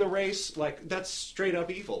Tommy to win the race? Like, that's straight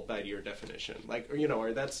up evil by your definition. Like,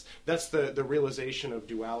 or that's the realization of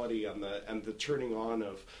duality and the turning on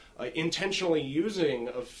of intentionally using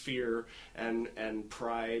of fear and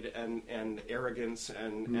pride and arrogance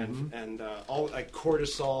and all, like,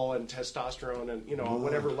 cortisol and testosterone and on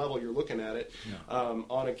whatever level you're looking at it,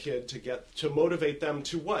 on a kid to motivate them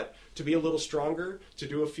to what? To be a little stronger, to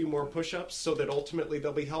do a few more push-ups so that ultimately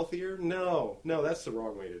they'll be healthier? No, that's the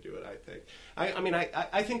wrong way to do it, I think.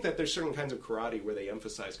 I think that there's certain kinds of karate where they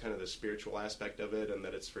emphasize kind of the spiritual aspect of it, and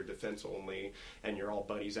that it's for defense only, and you're all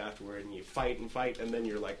buddies afterward, and you fight, and then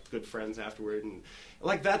you're like good friends afterward, and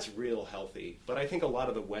like that's real healthy. But I think a lot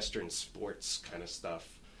of the Western sports kind of stuff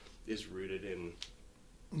is rooted in...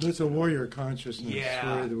 There's a warrior consciousness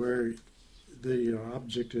where the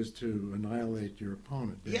object is to annihilate your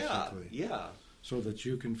opponent, basically. Yeah. So that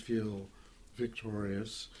you can feel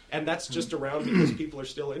victorious. And that's just around because people are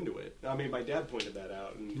still into it. I mean, my dad pointed that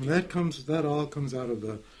out. And that all comes out of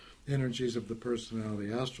the energies of the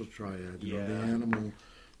personality astral triad.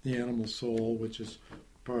 The animal soul, which is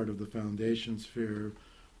part of the foundation sphere,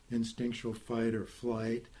 instinctual fight or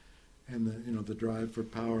flight, and the drive for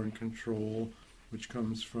power and control, which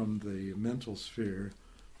comes from the mental sphere.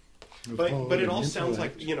 But it all sounds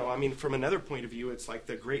like, from another point of view, it's like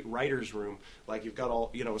the great writer's room. Like you've got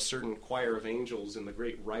all, a certain choir of angels in the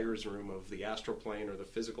great writer's room of the astral plane or the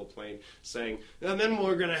physical plane saying, and then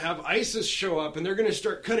we're going to have ISIS show up and they're going to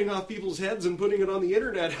start cutting off people's heads and putting it on the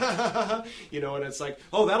internet. And it's like,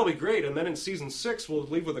 oh, that'll be great. And then in season 6, we'll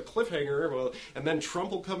leave with a cliffhanger. And then Trump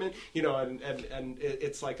will come in, and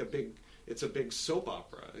it's like it's a big soap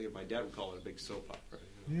opera. My dad would call it a big soap opera.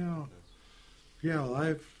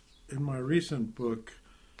 Yeah, in my recent book,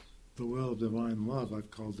 The Will of Divine Love, I've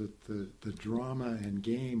called it the drama and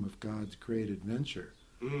game of God's great adventure.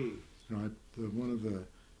 One of the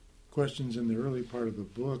questions in the early part of the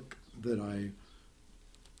book that I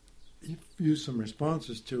use some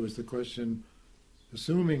responses to is the question,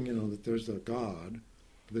 assuming that there's a God,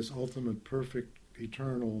 this ultimate, perfect,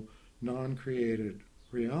 eternal, non-created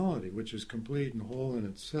reality, which is complete and whole in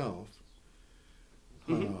itself.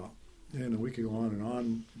 We could go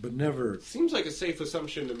on, but never... Seems like a safe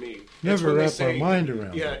assumption to me. Never wrap our mind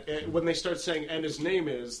around it. Yeah, when they start saying, and his name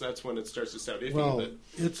is, that's when it starts to sound iffy. Well,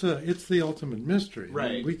 it's the ultimate mystery. Right.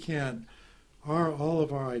 I mean, we can't... all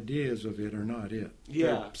of our ideas of it are not it. Yeah.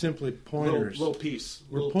 They're simply pointers. Little piece.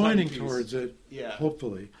 We're pointing towards it, yeah.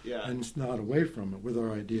 Hopefully, yeah. and it's not away from it with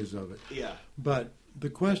our ideas of it. Yeah. But the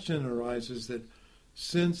question arises that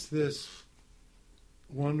since this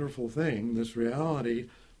wonderful thing, this reality...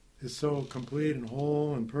 is so complete and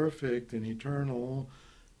whole and perfect and eternal,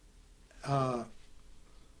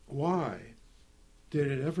 why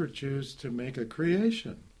did it ever choose to make a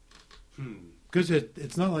creation? Because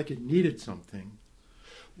it's not like it needed something.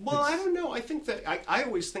 Well, I don't know. I think that I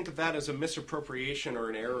always think of that as a misappropriation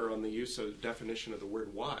or an error on the use of definition of the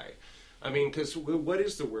word why. I mean, because what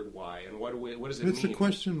is the word why, and what does it mean? It's the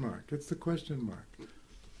question mark. It's the question mark.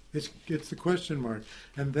 It's the question mark,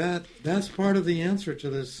 and that's part of the answer to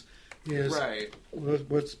this. Is right.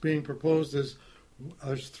 What's being proposed is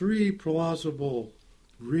there's 3 plausible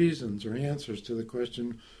reasons or answers to the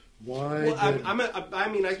question why. Well,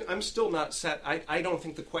 I'm still not set. I don't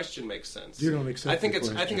think the question makes sense. You don't accept. I think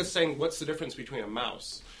it's saying what's the difference between a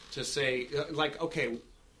mouse to say okay.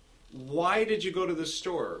 Why did you go to the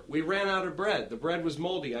store? We ran out of bread. The bread was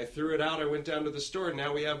moldy. I threw it out. I went down to the store.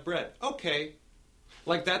 Now we have bread. Okay,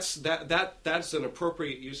 like that's an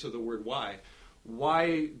appropriate use of the word why.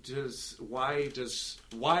 Why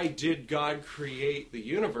did God create the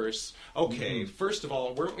universe? Okay, First of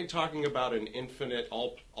all, weren't we talking about an infinite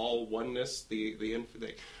all oneness? The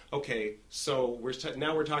infinite. Okay, so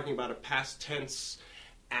now we're talking about a past tense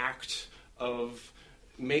act of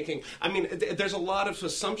making. I mean, there's a lot of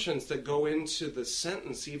assumptions that go into the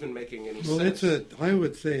sentence even making any sense. Well, I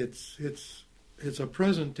would say it's a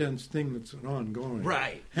present tense thing that's an ongoing.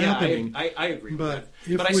 Right. Happening. Yeah, I agree but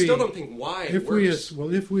with that. But I still don't think why it works.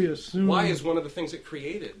 If we assume... Why is one of the things it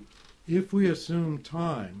created. If we assume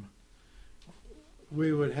time,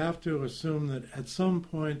 we would have to assume that at some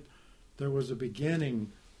point there was a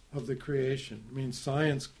beginning of the creation. I mean,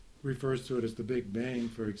 science refers to it as the Big Bang,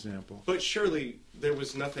 for example. But surely there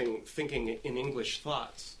was nothing thinking in English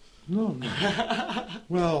thoughts. No.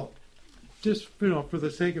 Well, just for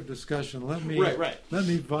the sake of discussion, let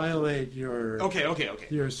me violate your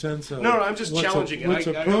your sense of no. I'm just challenging it.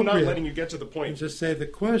 I'm not letting you get to the point. And just say the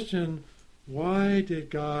question: why did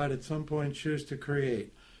God at some point choose to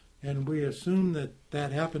create? And we assume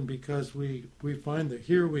that happened because we find that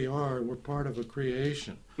here we are, we're part of a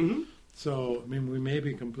creation. Mm-hmm. So, I mean, we may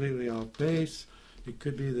be completely off base. It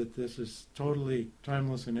could be that this is totally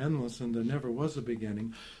timeless and endless and there never was a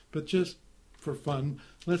beginning. But just for fun,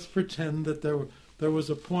 let's pretend that there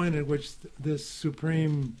was a point at which this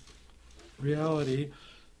supreme reality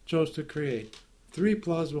chose to create. 3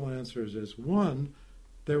 plausible answers is, 1,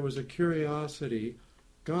 there was a curiosity.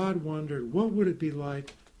 God wondered, what would it be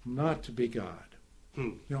like not to be God?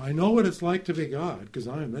 You know, I know what it's like to be God, because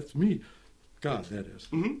that's me. God, that is.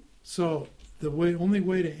 Mm-hmm. So the only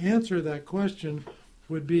way to answer that question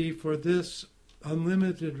would be for this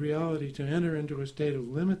unlimited reality to enter into a state of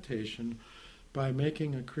limitation by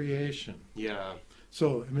making a creation. Yeah.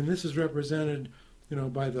 So, I mean, this is represented,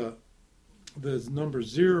 by the number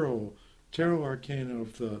 0 tarot arcana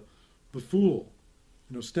of the Fool,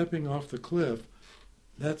 stepping off the cliff.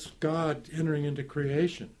 That's God entering into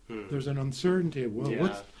creation. There's an uncertainty of,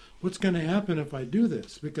 what's going to happen if I do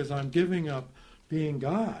this? Because I'm giving up being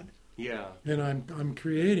God. Yeah. And I'm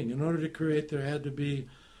creating. In order to create, there had to be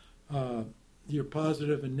your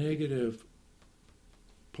positive and negative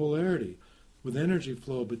polarity with energy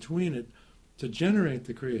flow between it to generate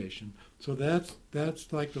the creation. So that's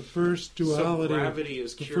like the first duality. So gravity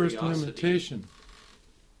is the curiosity. First limitation.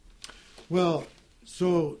 Well,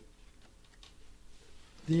 so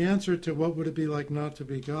the answer to what would it be like not to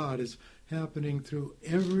be God is happening through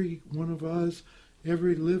every one of us,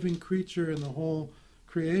 every living creature in the whole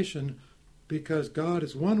creation, because God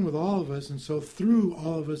is one with all of us, and so through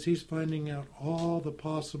all of us, He's finding out all the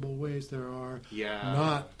possible ways there are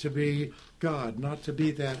not to be God, not to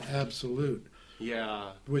be that absolute,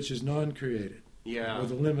 which is non-created, or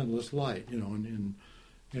the limitless light, in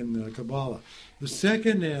the Kabbalah. The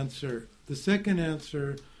second answer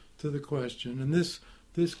to the question, and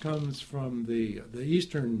this comes from the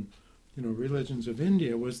Eastern, religions of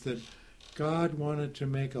India, was that God wanted to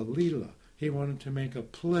make a Leela. He wanted to make a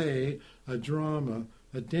play, a drama,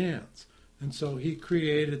 a dance. And so he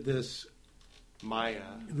created this Maya.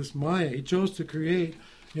 He chose to create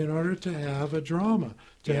in order to have a drama,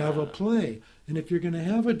 to have a play. And if you're going to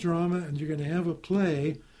have a drama and you're going to have a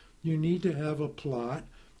play, you need to have a plot.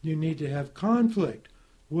 You need to have conflict.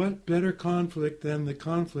 What better conflict than the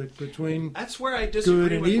conflict between That's where I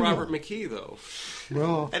disagree with evil. Robert McKee, though.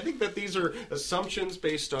 Well, I think that these are assumptions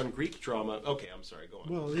based on Greek drama. Okay, I'm sorry, go on.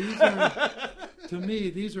 Well, these are, to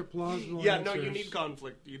me, these are plausible answers. No, you need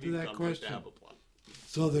conflict. You need conflict question. to have a plot.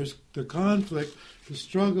 So there's the conflict, the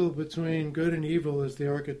struggle between good and evil is the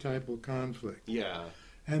archetypal conflict. Yeah.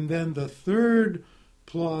 And then the third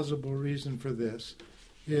plausible reason for this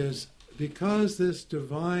is because this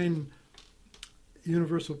divine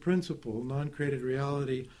universal principle, non-created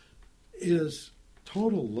reality, is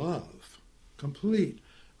total love, complete,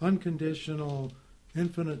 unconditional,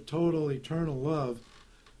 infinite, total, eternal love.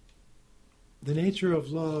 The nature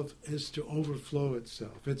of love is to overflow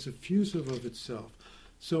itself. It's effusive of itself.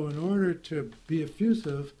 So in order to be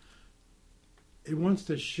effusive, it wants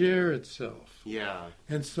to share itself. Yeah.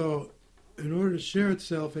 And so in order to share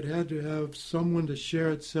itself, it had to have someone to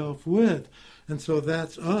share itself with. And so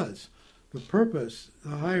that's us. The purpose,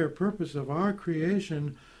 the higher purpose of our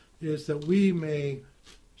creation is that we may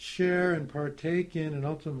share and partake in and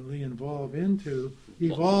ultimately evolve into the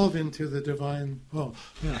divine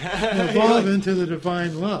into the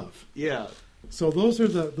divine love. Yeah. So those are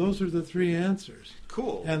the 3 answers.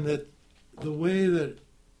 Cool. And that the way that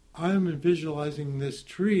I'm visualizing this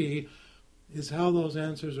tree is how those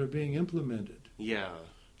answers are being implemented. Yeah.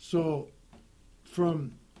 So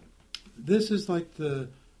this is like the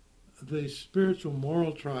spiritual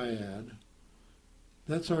moral triad.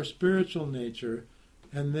 That's our spiritual nature.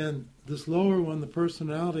 And then this lower one, the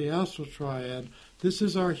personality astral triad, this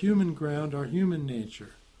is our human ground, our human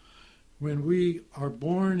nature. When we are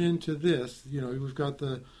born into this, we've got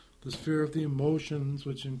the sphere of the emotions,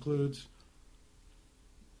 which includes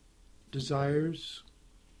desires,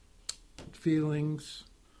 feelings,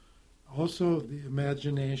 also the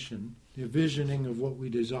imagination, the visioning of what we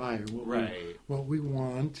desire, what we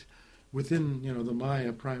want, within the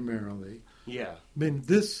Maya primarily. Yeah. I mean,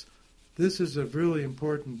 this is a really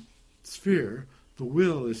important sphere. The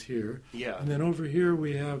will is here. Yeah. And then over here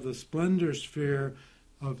we have the splendor sphere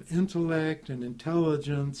of intellect and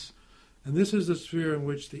intelligence And this is the sphere in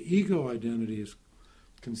which the ego identity is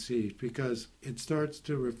conceived, because it starts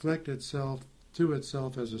to reflect itself to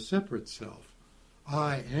itself as a separate self.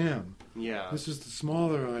 I am. Yeah. This is the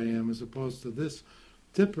smaller I am, as opposed to this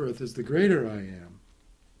Tippereth is the greater I am.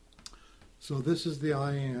 So this is the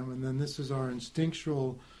I am, and then this is our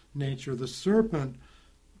instinctual nature. The serpent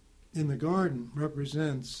in the garden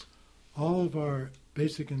represents all of our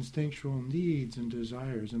basic instinctual needs and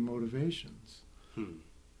desires and motivations.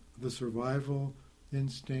 The survival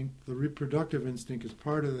instinct, the reproductive instinct is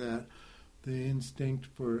part of that. The instinct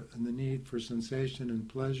for and the need for sensation and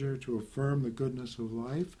pleasure to affirm the goodness of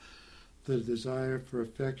life. The desire for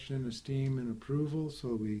affection, esteem, and approval,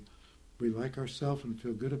 so we like ourselves and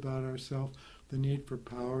feel good about ourselves. The need for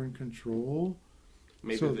power and control.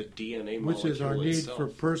 Maybe so, the DNA molecule which is our need itself. for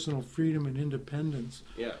personal freedom and independence.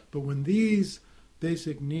 Yeah. But when these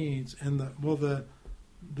basic needs and the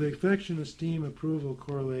affection, esteem, approval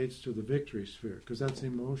correlates to the victory sphere, because that's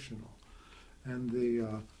emotional, and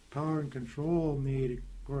the power and control need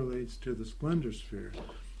correlates to the splendor sphere,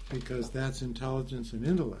 because that's intelligence and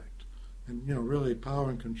intellect. And really, power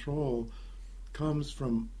and control comes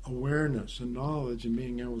from awareness and knowledge and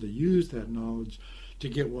being able to use that knowledge to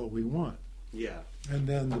get what we want. Yeah. And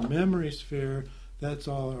then the memory sphere, that's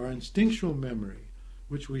all our instinctual memory,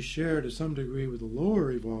 which we share to some degree with the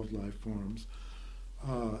lower evolved life forms,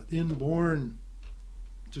 inborn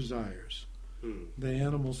desires, the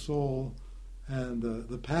animal soul, and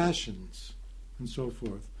the passions, and so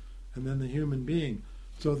forth. And then the human being.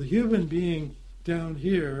 So the human being down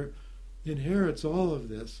here inherits all of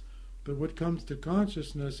this, but what comes to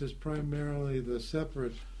consciousness is primarily the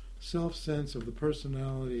separate self-sense of the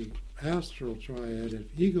personality astral triad of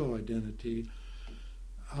ego identity.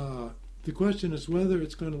 The question is whether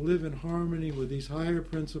it's going to live in harmony with these higher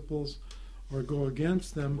principles or go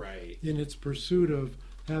against them in its pursuit of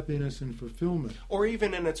happiness and fulfillment. Or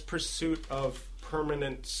even in its pursuit of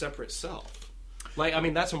permanent separate self.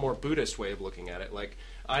 That's a more Buddhist way of looking at it.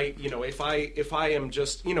 If I am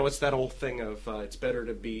just, it's that old thing of it's better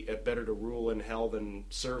to rule in hell than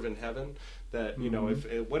serve in heaven. That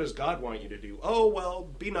if what does God want you to do? Oh well,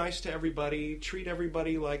 be nice to everybody, treat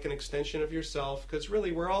everybody like an extension of yourself, because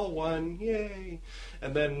really we're all one, yay.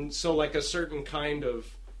 And then so like a certain kind of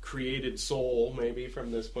created soul, maybe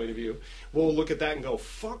from this point of view, we'll look at that and go,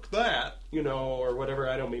 fuck that, or whatever.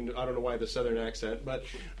 I don't know why the southern accent, but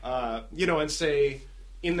and say,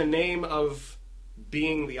 in the name of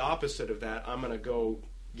being the opposite of that, I'm going to go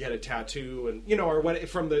get a tattoo, and or what,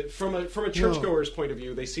 from a churchgoer's point of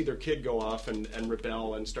view, they see their kid go off and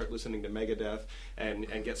rebel and start listening to Megadeth and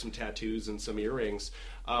get some tattoos and some earrings,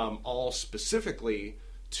 all specifically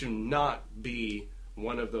to not be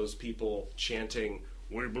one of those people chanting,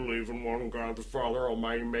 "We believe in one God, the Father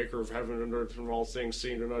Almighty, Maker of heaven and earth, and all things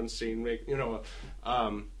seen and unseen."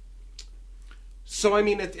 So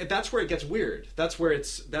that's where it gets weird. That's where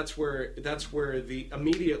the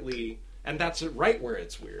immediately, and that's right where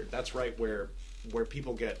it's weird. That's right where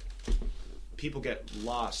people get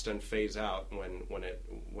lost and phase out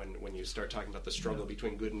when you start talking about the struggle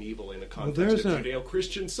between good and evil in a context of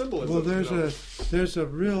Judeo-Christian symbolism. Well, there's a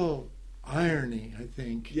real irony, I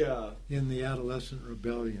think, in the adolescent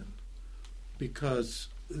rebellion, because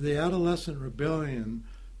the adolescent rebellion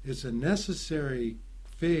is a necessary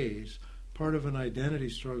phase, part of an identity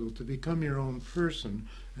struggle to become your own person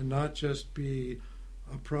and not just be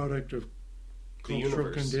a product of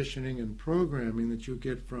cultural conditioning and programming that you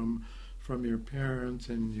get from your parents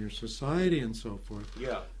and your society and so forth.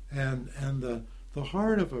 Yeah. And the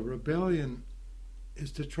heart of a rebellion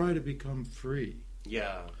is to try to become free.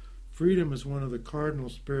 Yeah. Freedom is one of the cardinal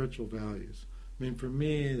spiritual values. For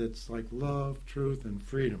me, that's like love, truth, and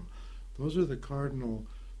freedom. Those are the cardinal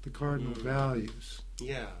values.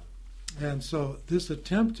 Yeah. And so this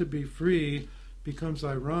attempt to be free becomes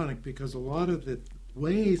ironic, because a lot of the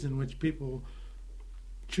ways in which people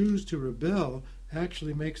choose to rebel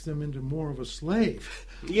actually makes them into more of a slave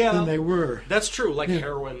than they were. That's true, like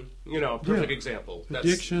heroin, perfect example.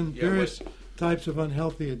 Addiction, various types of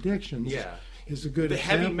unhealthy addictions. Yeah. Is a good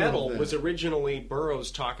example. The heavy metal was originally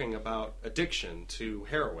Burroughs talking about addiction to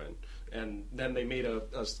heroin, and then they made a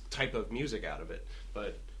type of music out of it.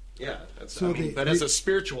 But yeah, but as a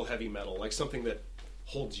spiritual heavy metal, like something that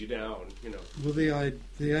holds you down, Well,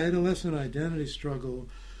 the adolescent identity struggle,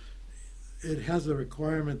 it has a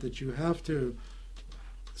requirement that you have to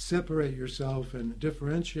separate yourself and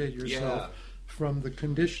differentiate yourself from the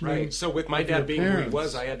conditioning. Right. So with my dad being who he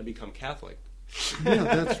was, I had to become Catholic. Yeah,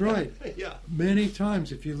 that's right. Yeah. Many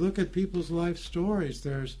times, if you look at people's life stories,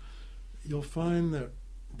 you'll find that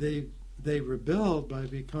they they rebelled by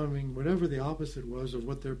becoming whatever the opposite was of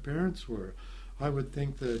what their parents were. I would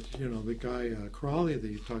think that, the guy Crawley that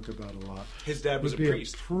you talk about a lot, his dad was would be a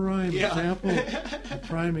priest. a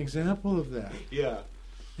prime example of that. Yeah.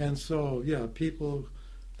 And so, people,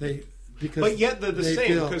 because but yet they're the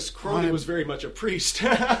same, because Crowley was very much a priest.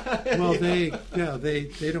 Well, they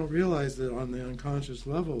don't realize that on the unconscious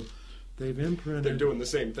level, they've imprinted. They're doing the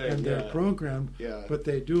same thing, and they're programmed. Yeah. But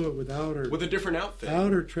they do it with a different outfit,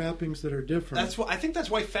 outer trappings that are different. I think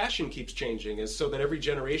that's why fashion keeps changing, is so that every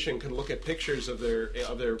generation can look at pictures of their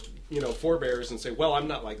forebears and say, well, I'm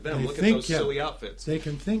not like them. Look at those silly outfits. They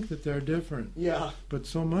can think that they're different. Yeah. But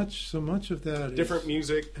so much of that different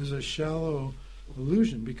music is a shallow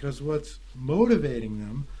illusion, because what's motivating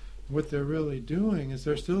them, what they're really doing, is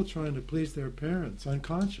they're still trying to please their parents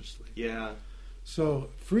unconsciously. Yeah. So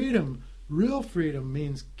real freedom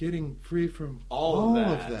means getting free from all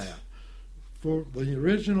of that. For the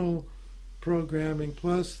original programming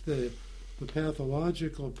plus the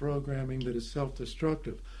pathological programming that is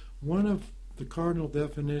self-destructive. One of the cardinal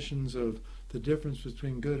definitions of the difference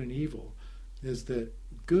between good and evil is that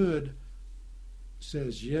good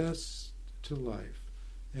says yes to life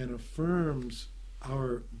and affirms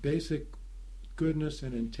our basic goodness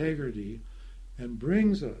and integrity and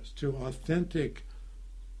brings us to authentic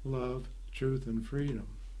love, truth, and freedom.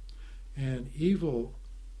 And evil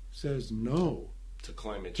says no to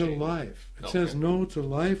climate change, to life. It says no to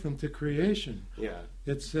life and to creation. Yeah.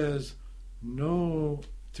 It says no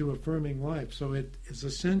to affirming life. So it is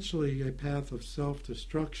essentially a path of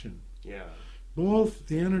self-destruction. Yeah. Both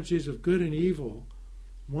the energies of good and evil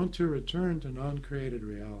want to return to non-created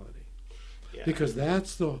reality. Yeah. Because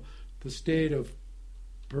that's the state of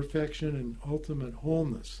perfection and ultimate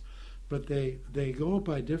wholeness. But they go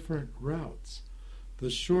by different routes. The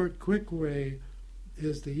short, quick way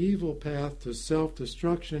is the evil path to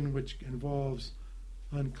self-destruction, which involves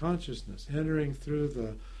unconsciousness, entering through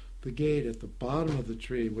the gate at the bottom of the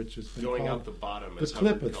tree, which has been going called out the bottom, the is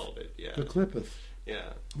clippeth, how we called it. Yeah. The clippeth.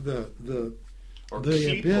 Yeah. The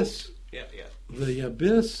keep abyss. Yeah. The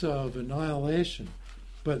abyss of annihilation.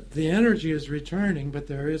 But the energy is returning, but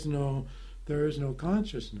there is no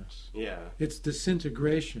consciousness. Yeah. It's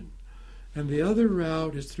disintegration. And the other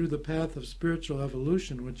route is through the path of spiritual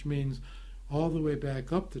evolution, which means all the way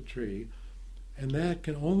back up the tree. And that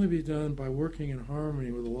can only be done by working in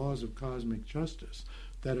harmony with the laws of cosmic justice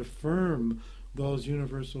that affirm those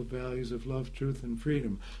universal values of love, truth, and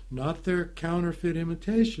freedom. Not their counterfeit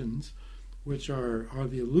imitations, which are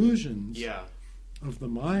the illusions of the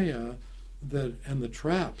Maya and the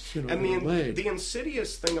traps, and the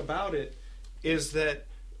insidious thing about it is that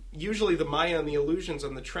usually the Maya and the illusions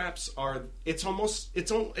and the traps are it's almost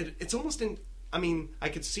in, I mean, I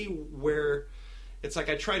could see where it's like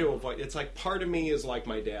I try to avoid. It's like part of me is like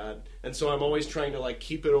my dad, and so I'm always trying to like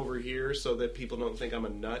keep it over here so that people don't think I'm a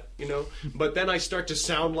nut, But then I start to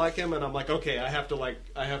sound like him, and I'm like, okay, I have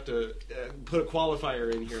to put a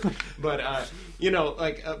qualifier in here. But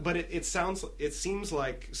but it seems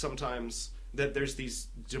like sometimes that there's these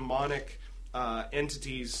demonic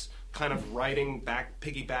entities kind of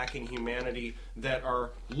piggybacking humanity that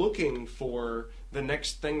are looking for the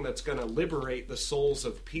next thing that's going to liberate the souls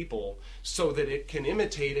of people so that it can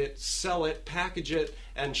imitate it, sell it, package it,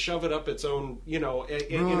 and shove it up its own, in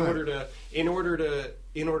order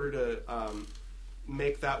to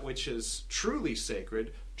make that which is truly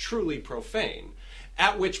sacred, truly profane.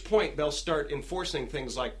 At which point they'll start enforcing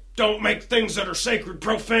things like, don't make things that are sacred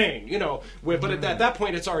profane, But at that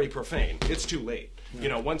point it's already profane. It's too late.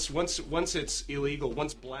 Yeah. Once it's illegal,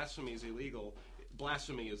 once blasphemy is illegal,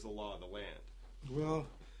 blasphemy is the law of the land. Well,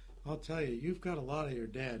 I'll tell you, you've got a lot of your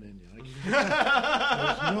dad in you.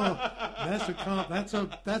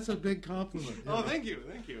 That's a big compliment. Oh, thank you.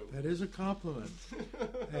 That is a compliment.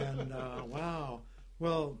 And wow.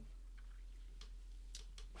 Well,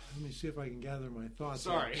 let me see if I can gather my thoughts.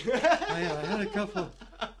 Sorry, I had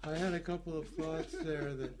a couple of thoughts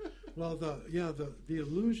there. The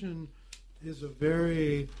illusion is a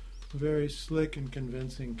very, very slick and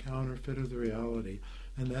convincing counterfeit of the reality,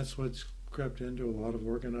 and that's what's crept into a lot of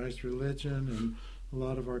organized religion and a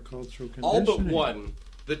lot of our cultural conditioning. All but one.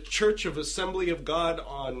 The Church of Assembly of God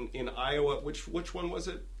in Iowa, which one was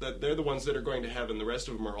it? That they're the ones that are going to heaven. The rest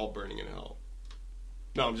of them are all burning in hell.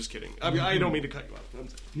 No, I'm just kidding. I mean, I don't mean to cut you off.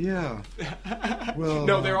 Yeah. Well,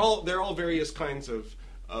 no, they're all various kinds of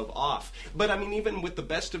off. But I mean, even with the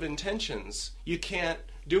best of intentions, you can't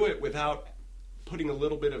do it without putting a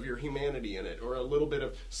little bit of your humanity in it, or a little bit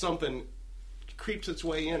of something creeps its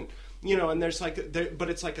way in. And there's but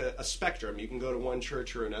it's like a spectrum. You can go to one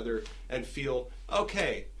church or another and feel,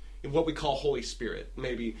 okay, what we call Holy Spirit,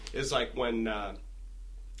 maybe, is like when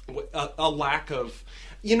a lack of,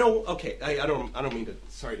 okay, I don't mean to,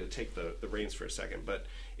 sorry to take the reins for a second, but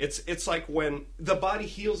it's like when the body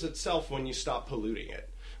heals itself when you stop polluting it,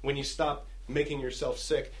 when you stop making yourself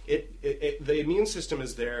sick, the immune system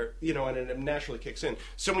is there, and it naturally kicks in.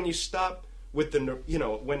 So when you stop with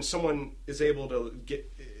when someone is able to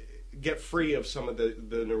get free of some of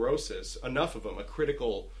the neurosis, enough of them, a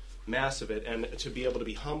critical mass of it, and to be able to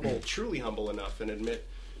be humble, truly humble enough, and admit,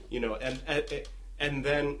 and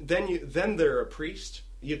then they're a priest.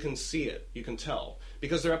 You can see it, you can tell,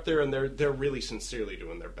 because they're up there and they're really sincerely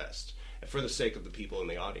doing their best for the sake of the people in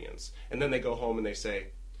the audience. And then they go home and they say,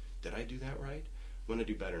 "Did I do that right? I'm going to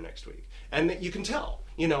do better next week." And you can tell,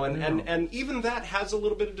 and even that has a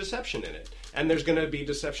little bit of deception in it. And there's going to be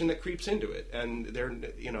deception that creeps into it, and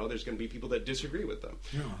there's going to be people that disagree with them.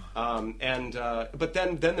 Yeah. But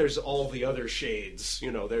then there's all the other shades.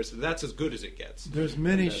 That's as good as it gets. There's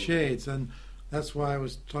many shades, and that's why I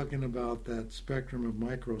was talking about that spectrum of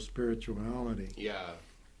micro-spirituality. Yeah.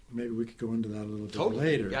 Maybe we could go into that a little bit totally.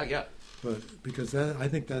 later. Yeah. But because I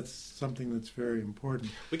think that's something that's very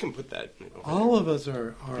important. We can put that. All of us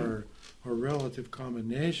are relative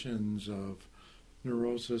combinations of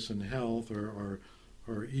neurosis and health, or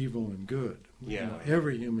evil and good. Yeah.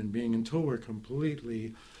 Every human being, until we're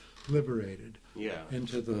completely liberated. Yeah.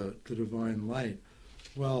 Into the divine light.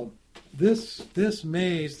 Well, this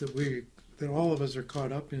maze that all of us are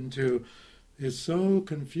caught up into is so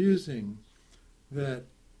confusing that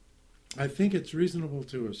I think it's reasonable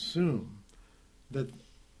to assume that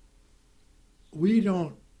we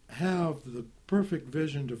don't have the perfect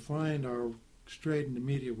vision to find our straight and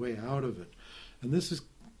immediate way out of it. And this is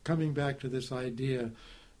coming back to this idea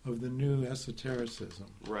of the new esotericism.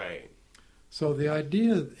 Right. So the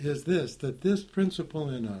idea is that this principle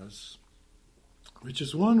in us, which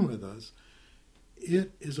is one with us,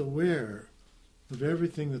 it is aware of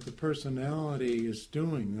everything that the personality is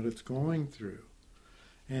doing, that it's going through.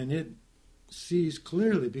 And it sees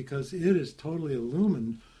clearly because it is totally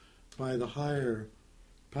illumined by the higher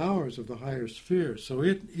powers of the higher spheres. So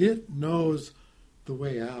it knows the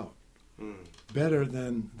way out better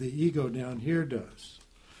than the ego down here does.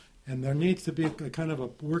 And there needs to be a kind of a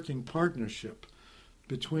working partnership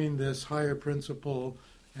between this higher principle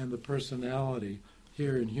and the personality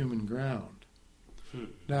here in human ground.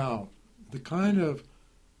 Now, the kind of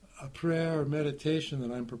a prayer or meditation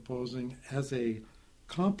that I'm proposing as a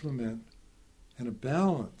complement and a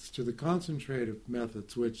balance to the concentrative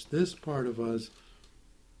methods, which this part of us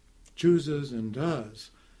chooses and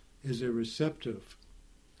does, is a receptive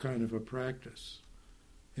kind of a practice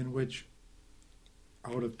in which,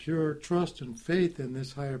 out of pure trust and faith in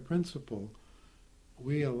this higher principle,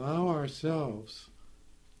 we allow ourselves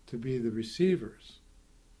to be the receivers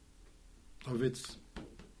of its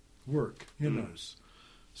work in us.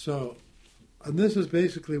 So, and this is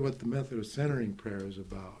basically what the method of centering prayer is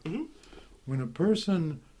about. Mm-hmm. When a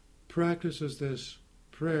person practices this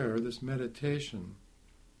prayer, this meditation,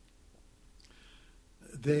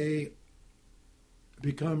 they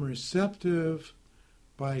become receptive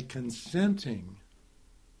by consenting.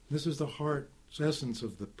 This is the heart's essence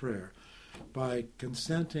of the prayer. By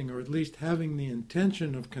consenting, or at least having the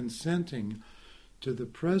intention of consenting to the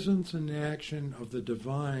presence and action of the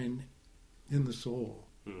divine in the soul.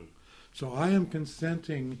 So I am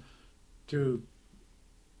consenting to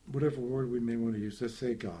whatever word we may want to use. Let's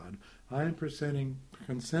say God. I am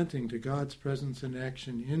consenting to God's presence and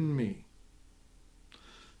action in me.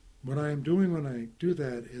 What I am doing when I do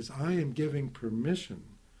that is I am giving permission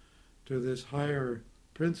to this higher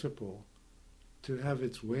principle to have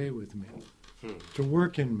its way with me, to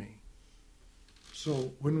work in me.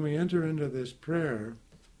 So when we enter into this prayer,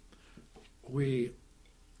 we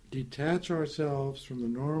detach ourselves from the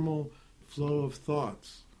normal flow of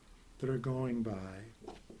thoughts that are going by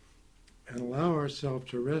and allow ourselves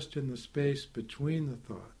to rest in the space between the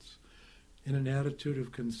thoughts in an attitude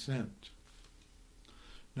of consent.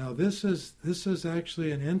 Now this is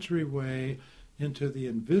actually an entryway into the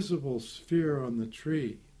invisible sphere on the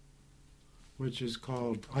tree, which is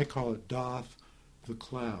called, I call it Doth the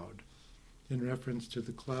Cloud, in reference to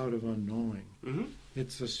the cloud of unknowing. Mm-hmm.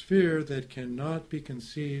 It's a sphere that cannot be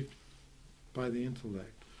conceived by the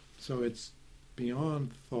intellect. So it's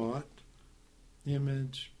beyond thought,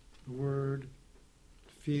 image, word,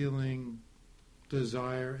 feeling,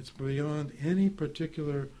 desire. It's beyond any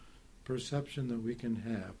particular perception that we can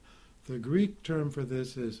have. The Greek term for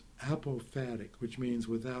this is apophatic, which means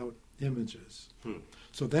without images.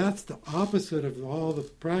 So that's the opposite of all the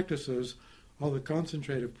practices, all the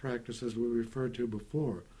concentrative practices we referred to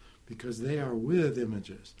before, because they are with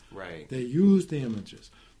images. Right. They use the images.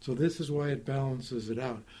 So this is why it balances it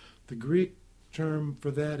out. The Greek term for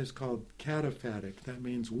that is called cataphatic. That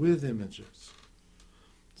means with images.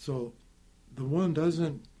 So the one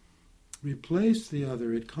doesn't replace the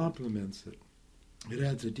other, it complements it. It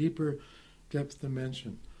adds a deeper depth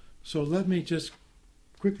dimension. So let me just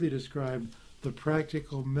quickly describe the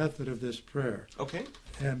practical method of this prayer. Okay.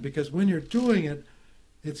 And because when you're doing it,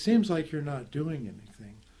 it seems like you're not doing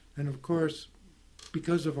anything. And of course,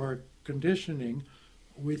 because of our conditioning,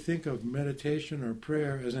 we think of meditation or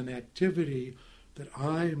prayer as an activity that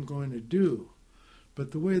I am going to do.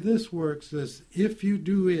 But the way this works is if you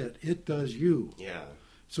do it, it does you. Yeah.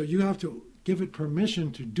 So you have to give it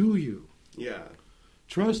permission to do you. Yeah.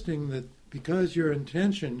 Trusting that because your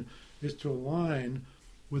intention is to align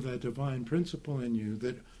with a divine principle in you,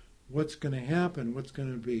 that what's going to happen, what's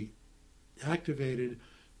going to be activated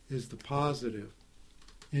is the positive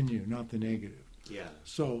in you, not the negative. Yeah.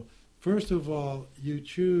 So, first of all, you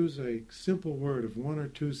choose a simple word of 1 or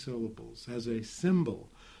 2 syllables as a symbol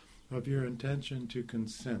of your intention to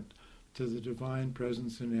consent to the divine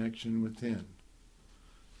presence and action within.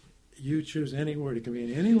 You choose any word. It can be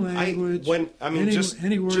in any language.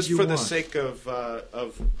 Any word just you for want. the sake of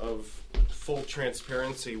full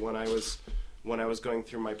transparency, when I was going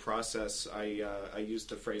through my process, I used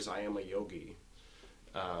the phrase "I am a yogi"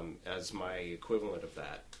 as my equivalent of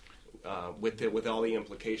that, with all the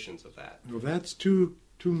implications of that. Well, that's too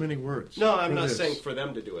many words. No, I'm not saying for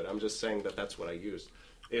them to do it. I'm just saying that that's what I used.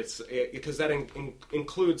 Because that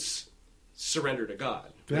includes surrender to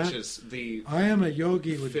God, which is the I am a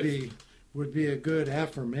yogi would be a good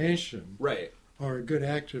affirmation, right, or a good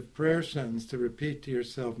active prayer sentence to repeat to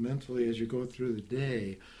yourself mentally as you go through the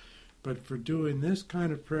day. But for doing this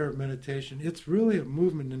kind of prayer meditation, it's really a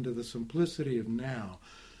movement into the simplicity of now.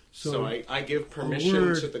 So I give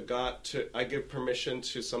permission to the God. I give permission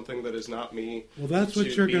to something that is not me. Well, that's what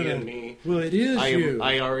you're going to. Me. Well, it is you.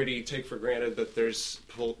 I already take for granted that there's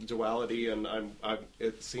duality, and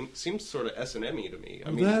it seems sort of S&M-y to me.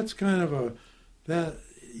 I mean, that's kind of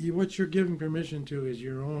what you're giving permission to is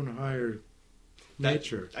your own higher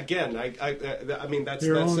nature. Again, I mean that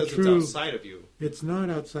your says it's outside of you. It's not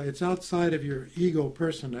outside. It's outside of your ego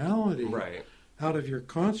personality. Right. Out of your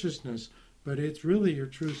consciousness. But it's really your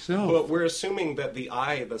true self. But we're assuming that the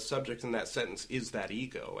I, the subject in that sentence, is that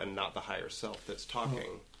ego and not the higher self that's talking.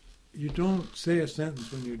 Well, you don't say a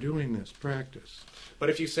sentence when you're doing this practice. But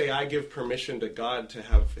if you say, I give permission to God to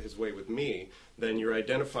have his way with me, then you're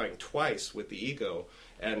identifying twice with the ego,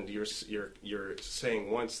 and you're saying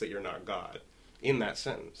once that you're not God in that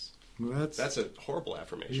sentence. Well, that's a horrible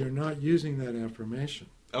affirmation. You're not using that affirmation.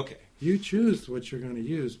 Okay. You choose what you're going to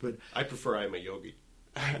use, but I prefer I am a yogi.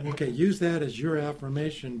 Okay, use that as your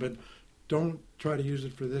affirmation, but don't try to use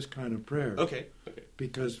it for this kind of prayer. Okay.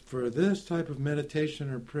 Because for this type of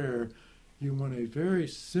meditation or prayer, you want a very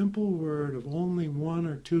simple word of only 1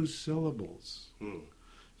 or 2 syllables.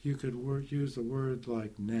 You could use a word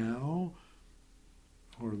like now,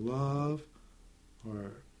 or love,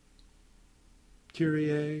 or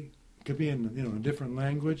Kyrie. It could be in a different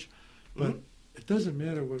language, but it doesn't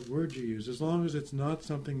matter what word you use, as long as it's not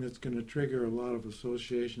something that's going to trigger a lot of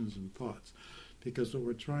associations and thoughts. Because what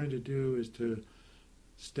we're trying to do is to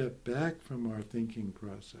step back from our thinking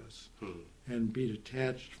process and be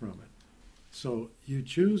detached from it. So you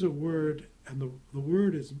choose a word, and the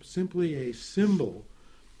word is simply a symbol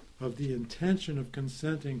of the intention of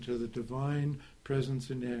consenting to the divine presence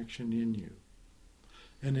in action in you.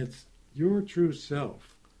 And it's your true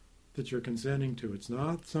self that you're consenting to. It's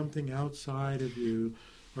not something outside of you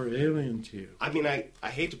or alien to you. I mean, I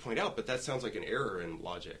hate to point out, but that sounds like an error in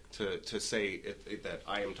logic to say that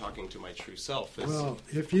I am talking to my true self. Well,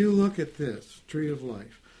 if you look at this tree of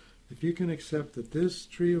life, if you can accept that this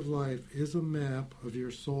tree of life is a map of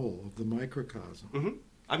your soul, of the microcosm.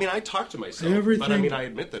 I mean, I talk to myself, but I mean, I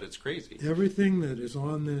admit that it's crazy. Everything that is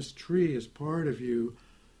on this tree is part of you,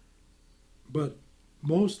 but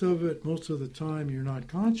most of the time, you're not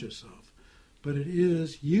conscious of. But it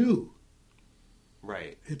is you.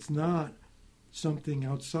 Right. It's not something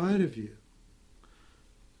outside of you.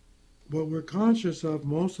 What we're conscious of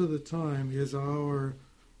most of the time is our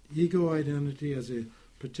ego identity as a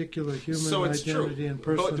particular human identity and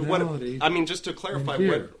personality. Just to clarify,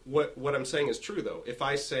 what I'm saying is true, though. If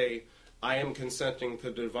I say, I am consenting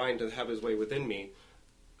to the divine to have his way within me,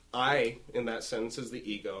 I, in that sense, is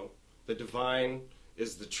the ego. The divine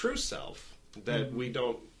is the true self that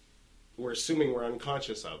we're assuming we're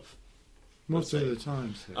unconscious of. Most of the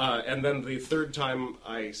time. And then the third time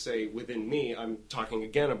I say within me, I'm talking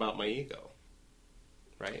again about my ego.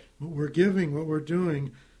 Right? What we're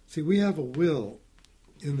doing, See, we have a will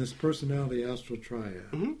in this personality astral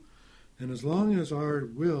triad. Mm-hmm. And as long as our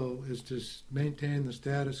will is to maintain the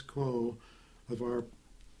status quo of our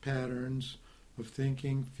patterns of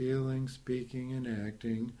thinking, feeling, speaking, and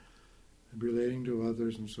acting, and relating to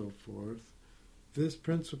others and so forth, this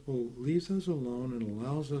principle leaves us alone and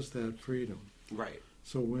allows us that freedom. Right.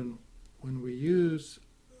 So when we use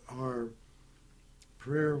our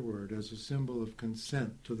prayer word as a symbol of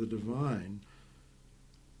consent to the divine,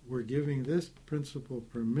 we're giving this principle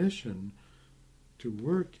permission to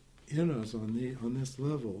work in us on this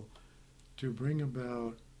level to bring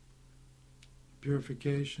about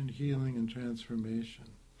purification, healing, and transformation.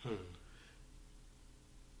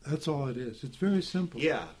 That's all it is. It's very simple.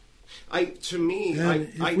 Yeah. If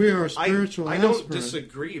we are spiritual I don't aspirant,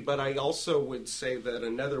 disagree, but I also would say that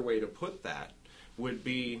another way to put that would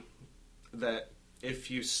be that if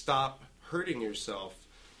you stop hurting yourself,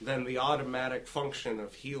 then the automatic function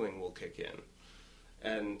of healing will kick in.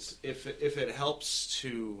 And if it helps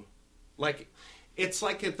to, it's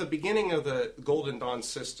like at the beginning of the Golden Dawn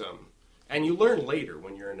system, and you learn later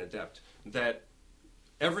when you're an adept, that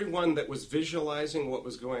everyone that was visualizing what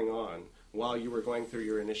was going on while you were going through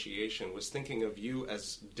your initiation was thinking of you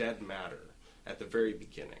as dead matter at the very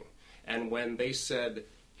beginning. And when they said,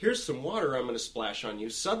 here's some water I'm going to splash on you,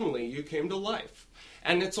 suddenly you came to life.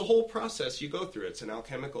 And it's a whole process you go through. It's an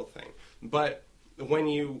alchemical thing. But when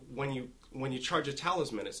you charge a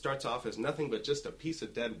talisman, it starts off as nothing but just a piece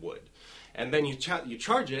of dead wood. And then you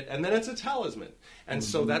charge it, and then it's a talisman. And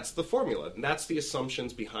so that's the formula. And that's the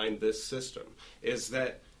assumptions behind this system, is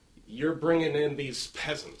that you're bringing in these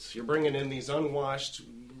peasants. You're bringing in these unwashed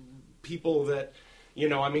people that,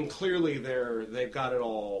 clearly they've got it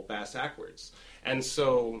all bass-ackwards. And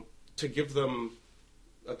so to give them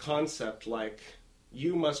a concept like,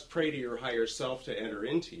 you must pray to your higher self to enter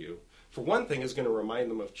into you, for one thing, is going to remind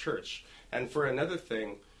them of church. And for another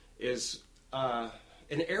thing is an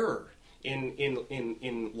error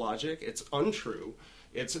in logic. It's untrue.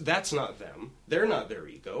 That's not them. They're not their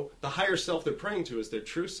ego. The higher self they're praying to is their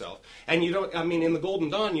true self. And in the Golden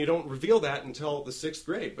Dawn, you don't reveal that until the 6th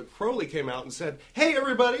grade. But Crowley came out and said, hey,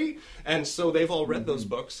 everybody! And so they've all read those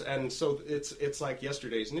books, and so it's like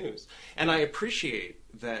yesterday's news. And I appreciate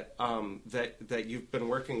that that you've been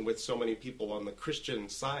working with so many people on the Christian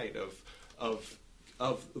side of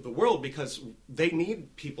the world, because they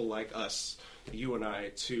need people like us, you and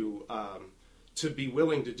I, to be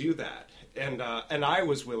willing to do that. And I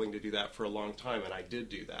was willing to do that for a long time, and I did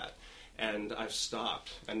do that, and I've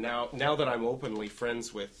stopped. And now that I'm openly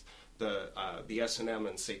friends with the S&M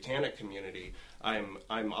and Satanic community, I'm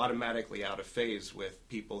automatically out of phase with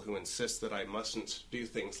people who insist that I mustn't do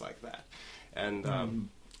things like that,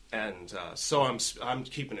 so I'm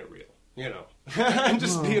keeping it real. I'm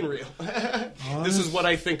just being real. This is what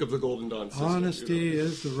I think of the Golden Dawn system. Honesty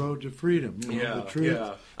is the road to freedom. The truth,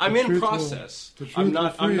 yeah. I'm in process. I'm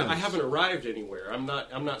not. I haven't us. arrived anywhere. I'm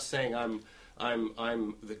not saying I'm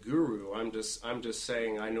the guru. I'm just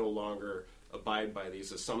saying I no longer abide by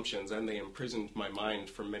these assumptions, and they imprisoned my mind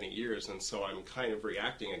for many years, and so I'm kind of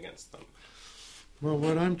reacting against them. Well,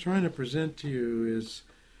 what I'm trying to present to you is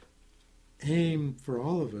aimed for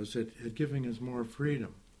all of us at giving us more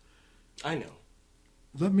freedom. I know.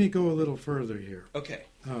 Let me go a little further here. Okay.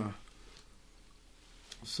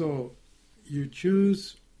 So you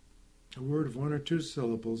choose a word of 1 or 2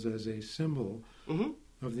 syllables as a symbol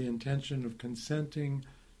of the intention of consenting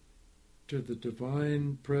to the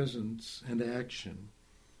divine presence and action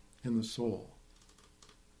in the soul.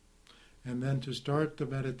 And then to start the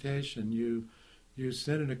meditation, you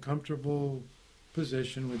sit in a comfortable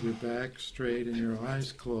position with your back straight and your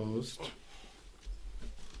eyes closed.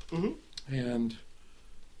 And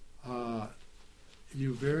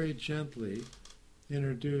you very gently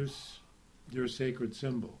introduce your sacred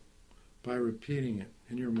symbol by repeating it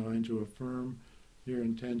in your mind to affirm your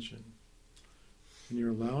intention. And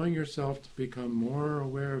you're allowing yourself to become more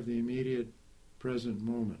aware of the immediate present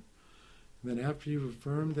moment. And then after you've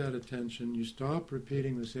affirmed that attention, you stop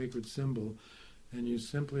repeating the sacred symbol and you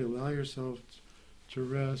simply allow yourself to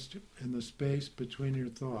rest in the space between your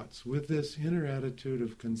thoughts with this inner attitude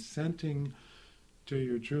of consenting to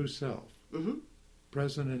your true self,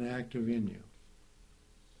 present and active in you.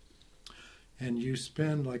 And you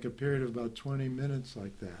spend like a period of about 20 minutes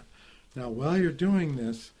like that. Now, while you're doing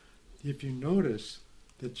this, if you notice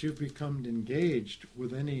that you've become engaged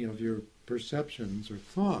with any of your perceptions or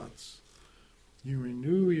thoughts, you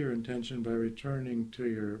renew your intention by returning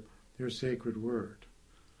to your sacred word.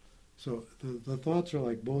 So the thoughts are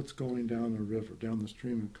like boats going down the river, down the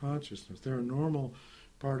stream of consciousness. They're a normal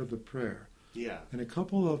part of the prayer. Yeah. And a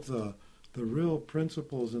couple of the the real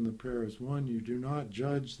principles in the prayer is, one, you do not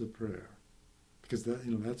judge the prayer, because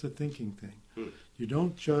that's a thinking thing. You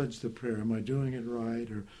don't judge the prayer. Am I doing it right?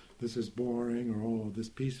 Or this is boring? Or, oh, this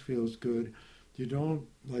piece feels good. You don't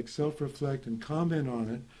self-reflect and comment on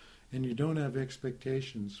it, and you don't have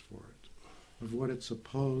expectations for it, of what it's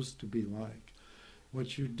supposed to be like.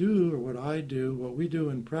 What you do, or what I do, what we do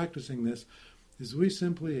in practicing this, is we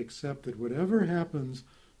simply accept that whatever happens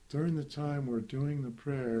during the time we're doing the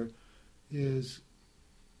prayer is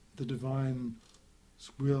the divine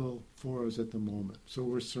will for us at the moment. So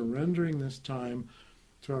we're surrendering this time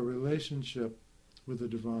to our relationship with the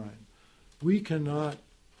divine. We cannot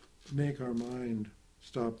make our mind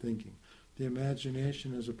stop thinking. The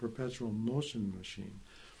imagination is a perpetual motion machine.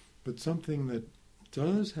 But something that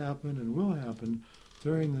does happen and will happen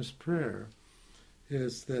during this prayer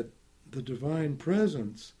is that the divine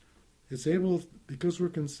presence is able, because we're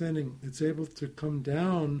consenting, it's able to come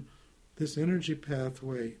down this energy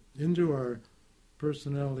pathway into our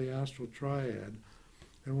personality astral triad.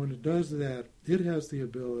 And when it does that, it has the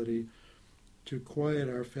ability to quiet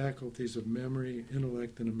our faculties of memory,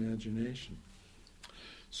 intellect, and imagination.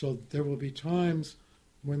 So there will be times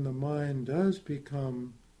when the mind does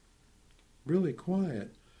become really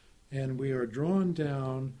quiet, and we are drawn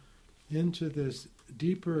down into this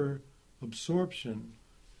deeper absorption,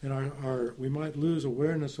 and we might lose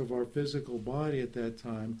awareness of our physical body at that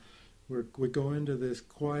time. We go into this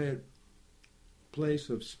quiet place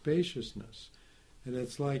of spaciousness, and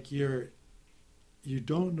it's like you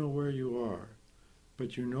don't know where you are,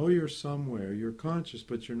 but you know you're somewhere. You're conscious,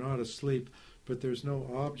 but you're not asleep, but there's no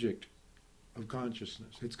object of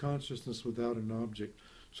consciousness. It's consciousness without an object.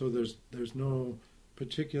 So there's no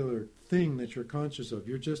particular thing that you're conscious of.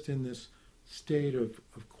 You're just in this state of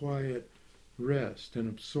quiet rest and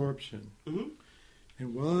absorption. Mm-hmm.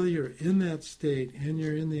 And while you're in that state and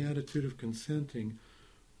you're in the attitude of consenting,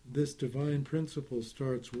 this divine principle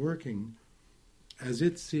starts working as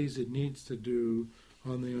it sees it needs to do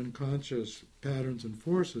on the unconscious patterns and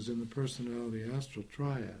forces in the personality astral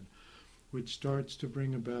triad, which starts to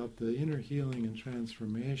bring about the inner healing and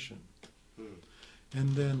transformation.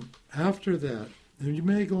 And then after that, and you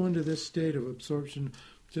may go into this state of absorption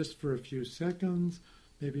just for a few seconds,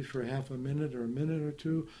 maybe for half a minute or a minute or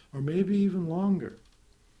two, or maybe even longer.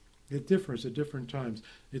 It differs at different times.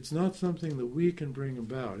 It's not something that we can bring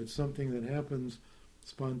about. It's something that happens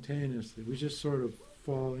spontaneously. We just sort of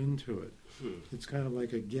fall into it. It's kind of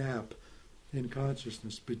like a gap in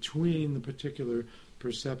consciousness between the particular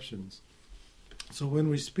perceptions. So when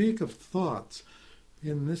we speak of thoughts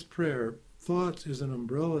in this prayer, thoughts is an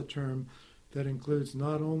umbrella term that includes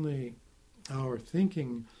not only our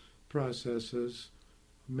thinking processes,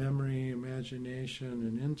 memory, imagination,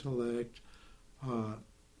 and intellect,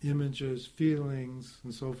 images, feelings,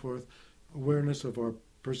 and so forth, awareness of our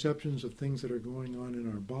perceptions of things that are going on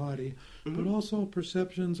in our body, but also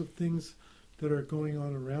perceptions of things that are going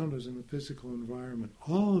on around us in the physical environment.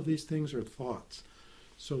 All of these things are thoughts.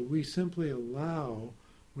 So we simply allow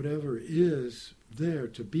whatever is there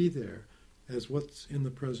to be there as what's in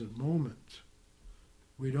the present moment.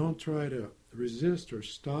 We don't try to resist or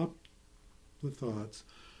stop the thoughts.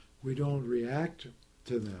 We don't react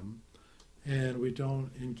to them. And we don't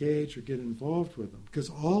engage or get involved with them. Because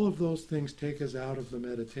all of those things take us out of the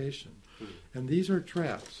meditation. And these are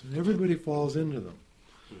traps. And everybody falls into them.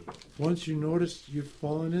 Once you notice you've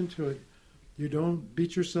fallen into it, you don't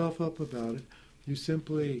beat yourself up about it. You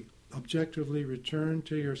simply objectively return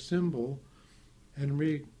to your symbol and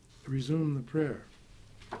resume the prayer.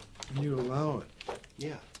 And you allow it.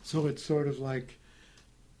 Yeah. So it's sort of like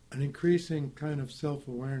an increasing kind of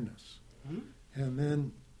self-awareness. And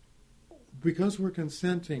then, because we're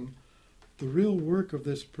consenting, the real work of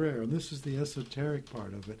this prayer, and this is the esoteric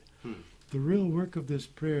part of it, the real work of this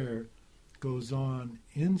prayer goes on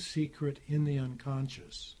in secret in the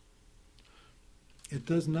unconscious. It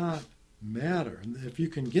does not matter. And if you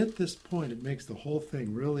can get this point, it makes the whole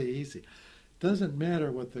thing really easy. It doesn't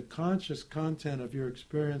matter what the conscious content of your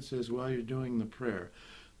experience is while you're doing the prayer.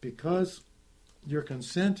 Because you're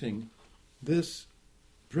consenting, this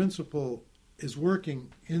principle is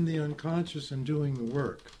working in the unconscious and doing the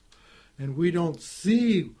work. And we don't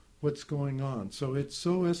see what's going on. So it's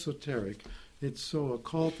so esoteric, it's so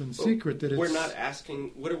occult and secret that we're not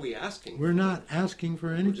asking, what are we asking? We're not asking for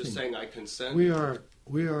anything. We're just saying, I consent. We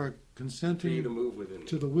are consenting to move within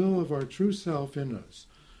to the will of our true self in us.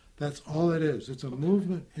 That's all it is. It's a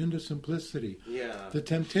movement into simplicity. Yeah. The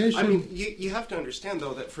temptation... I mean, you have to understand,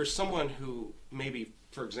 though, that for someone who maybe,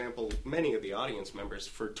 for example, many of the audience members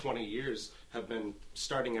for 20 years have been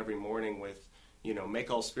starting every morning with,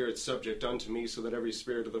 make all spirits subject unto me, so that every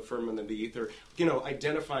spirit of the firmament of the ether,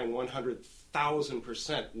 identifying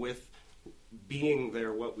 100,000% with being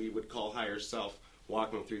there, what we would call higher self,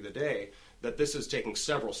 walking through the day, that this is taking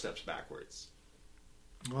several steps backwards.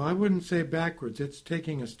 Well, I wouldn't say backwards. It's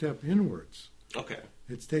taking a step inwards. Okay.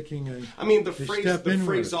 It's taking a the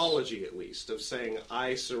phraseology, at least, of saying,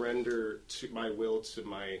 I surrender to my will to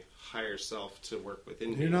my higher self to work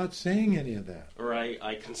within me. You're not saying any of that. Or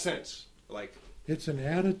I consent. It's an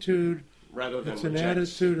attitude. Rather than It's reject. an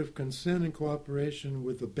attitude of consent and cooperation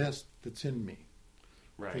with the best that's in me.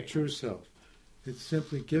 Right. The true self. It's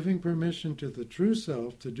simply giving permission to the true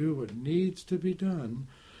self to do what needs to be done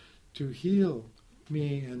to heal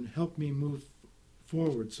me and help me move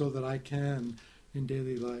forward, so that I can, in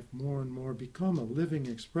daily life, more and more become a living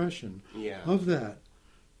expression of that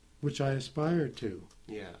which I aspire to.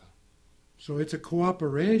 Yeah. So it's a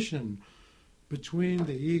cooperation between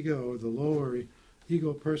the ego, the lower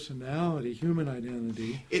ego personality, human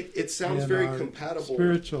identity. It sounds and very our compatible.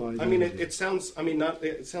 Spiritual identity. It sounds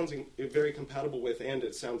very compatible with, and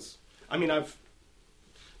it sounds. I've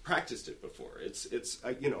practiced it before. And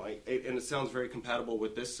it sounds very compatible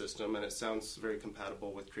with this system, and it sounds very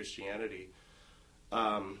compatible with Christianity.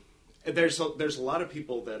 There's a lot of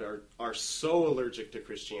people that are so allergic to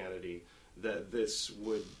Christianity that this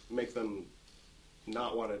would make them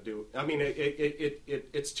not want to do.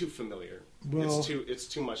 It's too familiar. Well, it's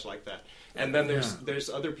too much like that. And then there's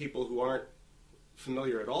other people who aren't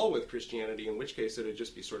familiar at all with Christianity, in which case it would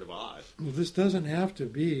just be sort of odd. Well, this doesn't have to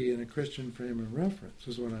be in a Christian frame of reference,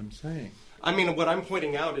 is what I'm saying. What I'm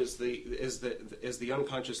pointing out is the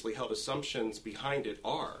unconsciously held assumptions behind it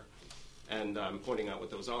are, and I'm pointing out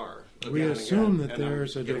what those are. We assume that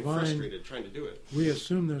there's a divine. Frustrated trying to do it. We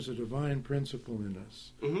assume there's a divine principle in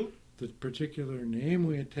us. Mm-hmm. The particular name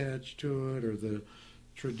we attach to it, or the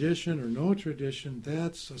tradition or no tradition,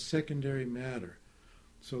 that's a secondary matter.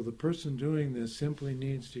 So the person doing this simply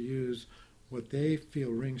needs to use what they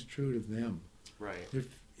feel rings true to them. Right.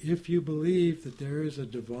 If you believe that there is a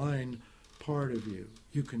divine part of you,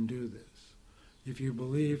 you can do this. If you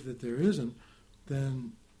believe that there isn't,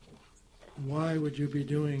 then why would you be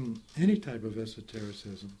doing any type of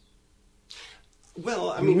esotericism?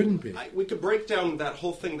 Well, wouldn't be. We could break down that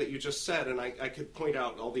whole thing that you just said, and I could point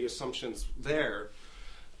out all the assumptions there.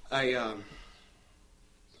 I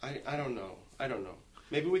don't know.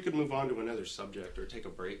 Maybe we could move on to another subject or take a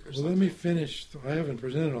break or something. Well, let me finish. I haven't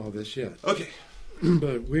presented all this yet. Okay.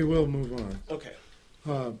 But we will move on. Okay.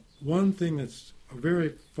 One thing that's a very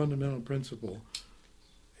fundamental principle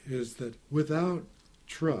is that without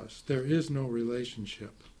trust, there is no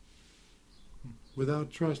relationship.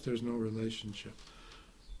 Without trust, there's no relationship.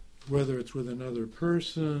 Whether it's with another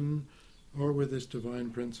person or with this divine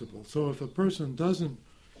principle. So if a person doesn't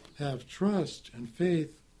have trust and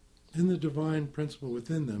faith in the divine principle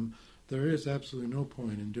within them, there is absolutely no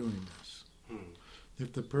point in doing this.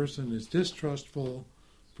 If the person is distrustful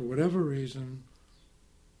for whatever reason,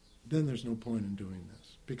 then there's no point in doing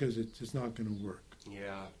this, because it's not going to work.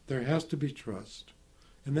 Yeah. There has to be trust.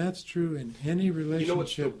 And that's true in any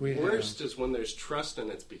relationship we have. The worst is when there's trust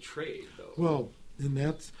and it's betrayed, though. Well, and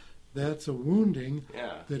that's a wounding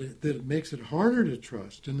that it makes it harder to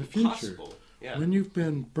trust in the future. Possible. Yeah. When you've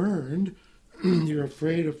been burned, you're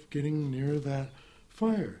afraid of getting near that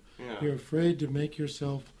fire. Yeah. You're afraid to make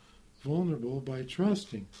yourself vulnerable by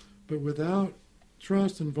trusting. But without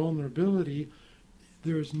trust and vulnerability,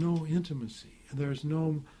 there is no intimacy. There's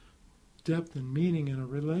no depth and meaning in a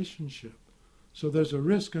relationship. So there's a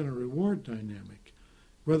risk and a reward dynamic.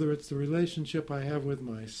 Whether it's the relationship I have with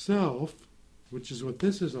myself, which is what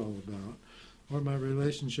this is all about, or my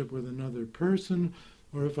relationship with another person,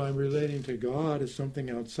 or if I'm relating to God as something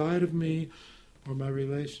outside of me, or my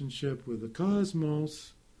relationship with the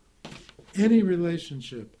cosmos, any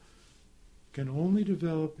relationship can only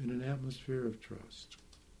develop in an atmosphere of trust.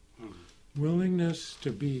 Willingness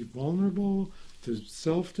to be vulnerable, to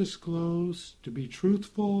self-disclose, to be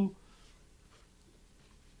truthful,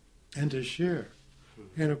 and to share.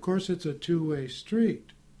 And of course it's a two-way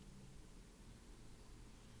street.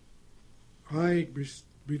 I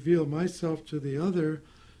reveal myself to the other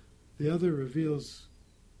reveals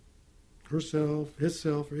herself,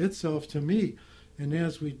 himself, or itself to me. And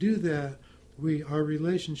as we do that, our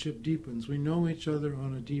relationship deepens. We know each other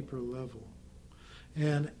on a deeper level.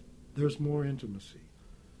 And there's more intimacy.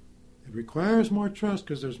 It requires more trust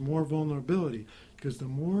because there's more vulnerability. Because the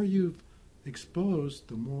more you've exposed,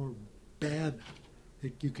 the more bad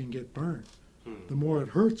you can get burned. The more it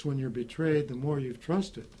hurts when you're betrayed, the more you've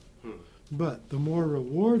trusted. But the more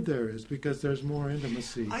reward there is because there's more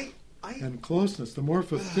intimacy and closeness, the more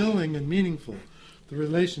fulfilling and meaningful the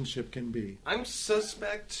relationship can be. I'm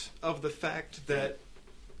suspect of the fact that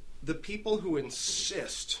the people who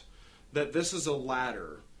insist that this is a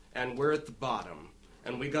ladder and we're at the bottom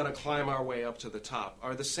and we got to climb our way up to the top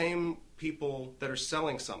are the same people that are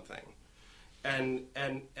selling something. And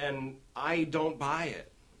I don't buy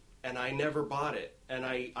it. And I never bought it. And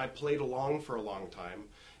I played along for a long time.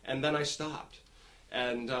 And then I stopped.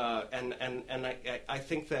 And I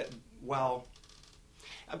think that, well,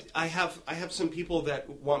 I have some people that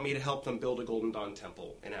want me to help them build a Golden Dawn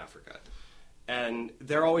temple in Africa. And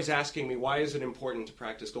they're always asking me, why is it important to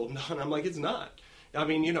practice Golden Dawn? I'm like, it's not. I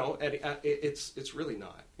mean, it's really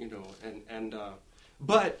not,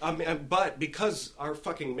 But because our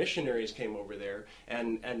fucking missionaries came over there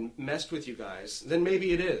and messed with you guys, then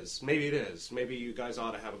maybe it is. Maybe it is. Maybe you guys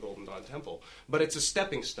ought to have a Golden Dawn temple. But it's a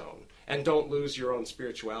stepping stone. And don't lose your own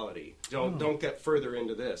spirituality. Don't get further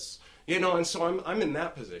into this. And so I'm in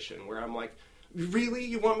that position where I'm like, really?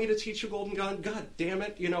 You want me to teach you Golden Dawn? God damn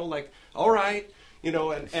it. All right.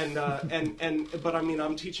 But I mean,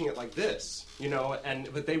 I'm teaching it like this,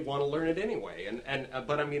 but they want to learn it anyway.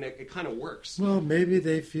 But I mean, it kind of works. Well, maybe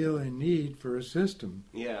they feel a need for a system.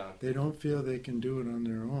 Yeah. They don't feel they can do it on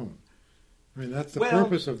their own. I mean, that's the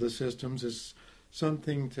purpose of the systems, is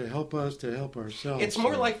something to help us to help ourselves. It's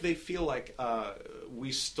more like they feel like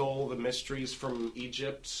we stole the mysteries from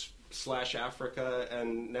Egypt / Africa,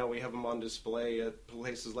 and now we have them on display at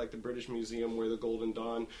places like the British Museum where the Golden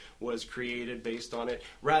Dawn was created based on it,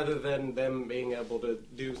 rather than them being able to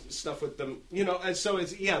do stuff with them, and so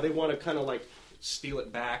it's, they want to kind of like steal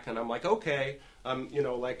it back, and I'm like, okay,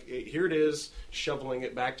 here it is, shoveling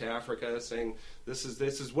it back to Africa, saying this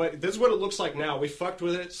is what it looks like now. We fucked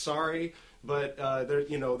with it, sorry. But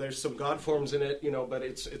there's some God forms in it, but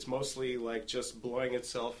it's mostly like just blowing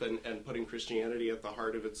itself and putting Christianity at the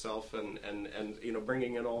heart of itself, and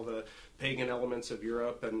bringing in all the pagan elements of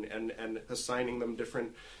Europe and assigning them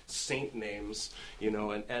different saint names,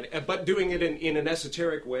 but doing it in an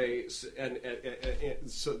esoteric way, and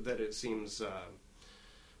so that it seems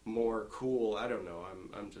more cool. I don't know.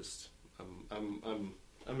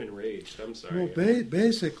 I'm enraged. I'm sorry. Well,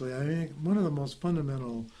 basically, I mean, one of the most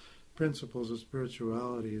fundamental principles of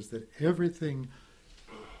spirituality is that everything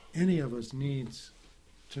any of us needs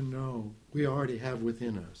to know, we already have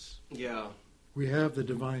within us. Yeah. We have the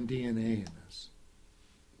divine DNA in us,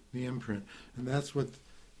 the imprint, and that's what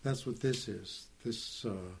this is. This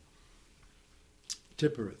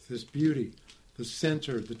Tiphereth, this beauty, the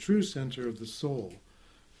center, the true center of the soul.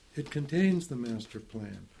 It contains the master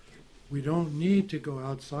plan. We don't need to go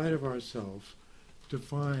outside of ourselves to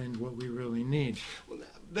find what we really need. Well,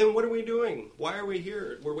 then what are we doing? Why are we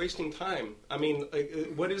here? We're wasting time. I mean,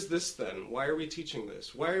 what is this then? Why are we teaching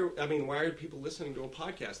this? Why are people listening to a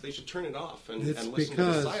podcast? They should turn it off and listen to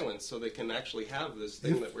the silence so they can actually have this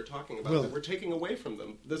thing that we're talking about, that we're taking away from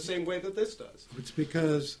them, the same way that this does. It's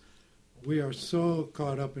because we are so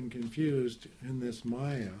caught up and confused in this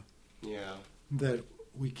Maya that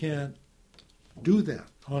we can't do that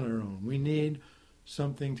on our own. We need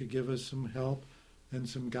something to give us some help and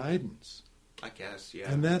some guidance. I guess,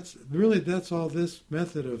 yeah. And that's all this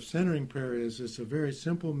method of centering prayer is. It's a very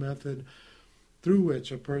simple method through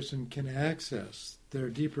which a person can access their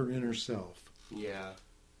deeper inner self. Yeah.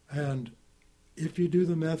 And if you do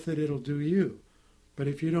the method, it'll do you. But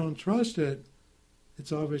if you don't trust it,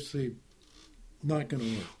 it's obviously not going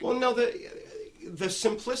to work. Well, no, the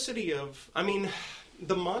simplicity of, I mean,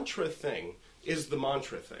 the mantra thing is the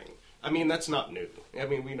mantra thing. I mean, that's not new. I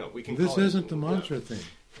mean, we know. We can This call isn't the mantra thing.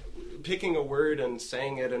 Picking a word and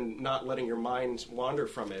saying it and not letting your mind wander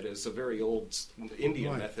from it is a very old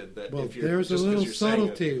Indian method. That well, if you're, there's just a little 'cause you're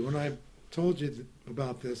subtlety. When I told you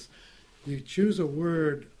about this, you choose a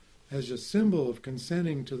word as a symbol of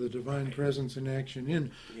consenting to the divine presence and action in,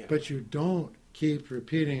 but you don't keep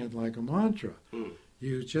repeating it like a mantra.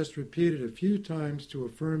 You just repeat it a few times to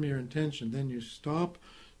affirm your intention. Then you stop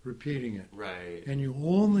repeating it. Right. And you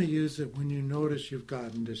only use it when you notice you've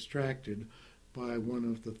gotten distracted by one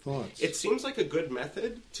of the thoughts. It seems like a good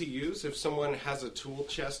method to use if someone has a tool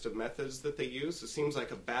chest of methods that they use. It seems like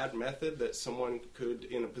a bad method that someone could,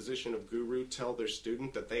 in a position of guru, tell their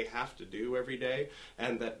student that they have to do every day,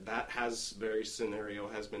 and that very scenario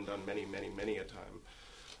has been done many, many, many a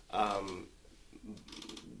time.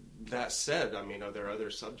 That said, I mean, are there other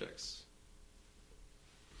subjects?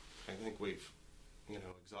 I think we've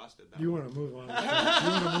exhausted that. You want to move on. You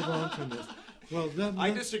want to move on from this. Well,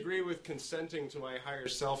 I disagree with consenting to my higher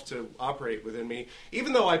self to operate within me,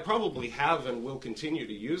 even though I probably have and will continue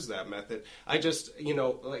to use that method. I just,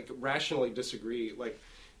 rationally disagree.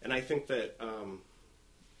 And I think that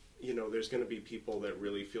there's going to be people that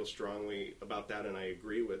really feel strongly about that, and I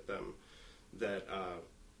agree with them, that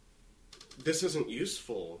this isn't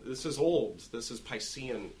useful. This is old. This is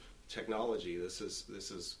Piscean technology. This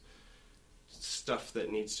is stuff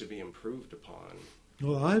that needs to be improved upon.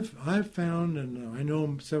 Well, I've found, and I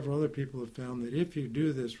know several other people have found, that if you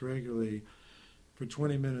do this regularly for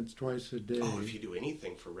 20 minutes twice a day, if you do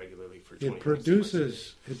anything for 20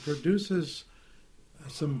 minutes it produces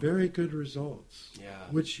some very good results. Yeah.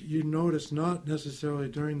 Which you notice not necessarily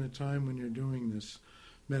during the time when you're doing this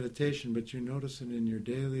meditation, but you notice it in your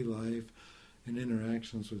daily life and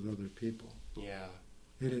interactions with other people. Yeah.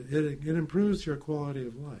 It improves your quality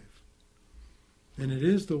of life. And it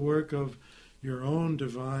is the work of your own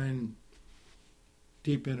divine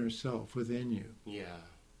deep inner self within you. Yeah.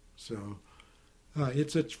 So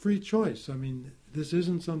it's a free choice. I mean, this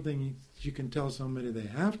isn't something you can tell somebody they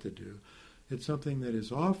have to do. It's something that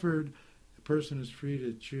is offered. The person is free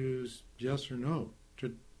to choose yes or no,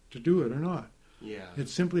 to do it or not. Yeah.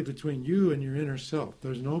 It's simply between you and your inner self.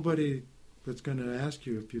 There's nobody that's going to ask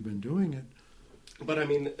you if you've been doing it. But I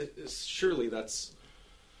mean, surely that's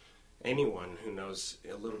anyone who knows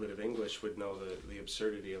a little bit of English would know the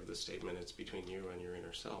absurdity of the statement. It's between you and your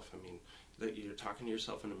inner self. I mean, that you're talking to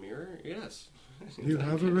yourself in a mirror? Yes. You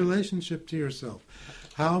have a relationship to yourself.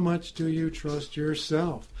 How much do you trust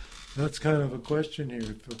yourself? That's kind of a question here.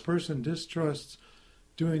 If a person distrusts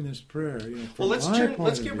doing this prayer, well, let's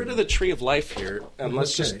get rid of the tree of life here, and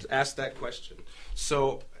let's just ask that question.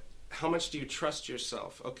 So, how much do you trust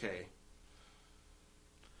yourself? Okay.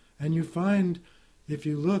 And you find, if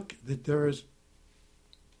you look, that there is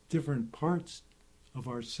different parts of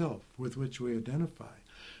ourself with which we identify.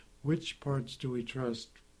 Which parts do we trust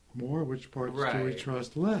more? Which parts do we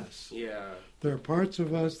trust less? Yeah. There are parts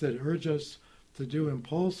of us that urge us to do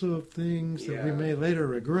impulsive things that we may later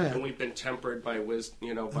regret. And we've been tempered by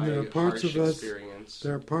wisdom, by there are parts harsh of us, experience.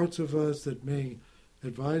 There are parts of us that may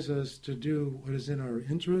advise us to do what is in our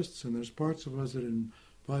interests, and there's parts of us that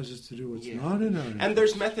advise us to do what's not in our interests. And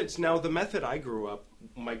there's methods. Now, the method I grew up,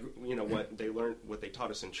 what they taught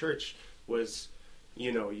us in church was,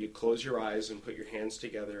 you close your eyes and put your hands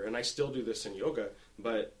together. And I still do this in yoga,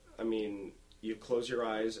 but, I mean, you close your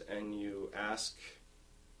eyes and you ask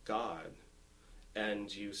God,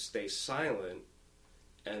 and you stay silent,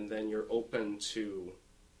 and then you're open to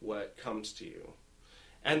what comes to you.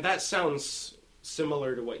 And that sounds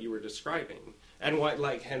similar to what you were describing, and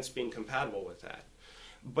hence being compatible with that.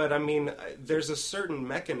 But I mean, there's a certain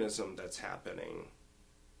mechanism that's happening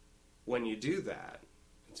when you do that.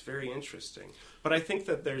 It's very interesting. But I think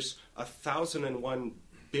that there's 1,001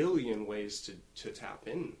 billion ways to tap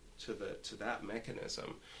into that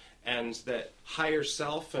mechanism. And that higher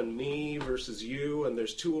self and me versus you, and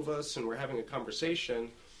there's two of us, and we're having a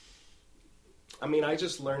conversation. I mean, I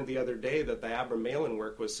just learned the other day that the Abramelin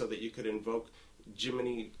work was so that you could invoke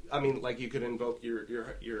Jiminy. I mean, like you could invoke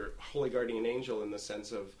your holy guardian angel in the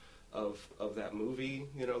sense of that movie,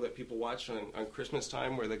 that people watch on Christmas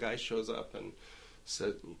time, where the guy shows up and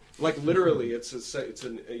said, like literally, it's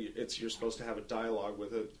you're supposed to have a dialogue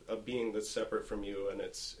with a being that's separate from you, and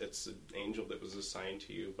it's an angel that was assigned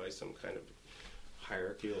to you by some kind of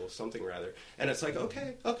hierarchical something rather. And it's like,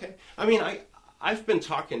 okay. I mean, I've been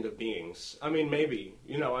talking to beings. I mean, maybe,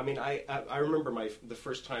 I remember the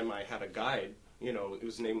first time I had a guide. It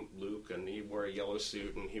was named Luke, and he wore a yellow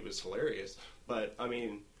suit, and he was hilarious. But I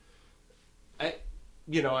mean, I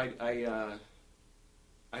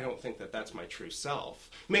don't think that that's my true self.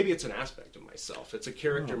 Maybe it's an aspect of myself. It's a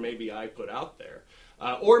character maybe I put out there.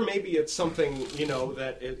 Or maybe it's something,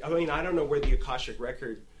 I don't know where the Akashic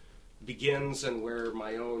record begins and where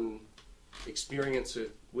my own experience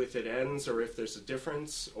with it ends, or if there's a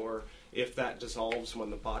difference, or if that dissolves when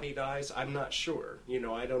the body dies. I'm not sure.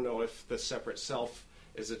 I don't know if the separate self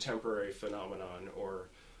is a temporary phenomenon or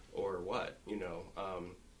what,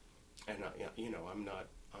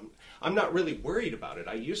 I'm not really worried about it.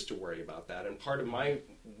 I used to worry about that, and part of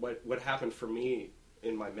what happened for me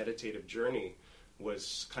in my meditative journey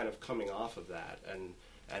was kind of coming off of that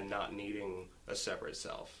and not needing a separate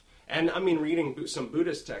self. And I mean, reading some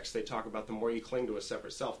Buddhist texts, they talk about the more you cling to a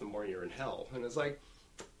separate self, the more you're in hell. And it's like,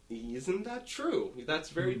 isn't that true? That's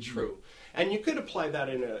very true. And you could apply that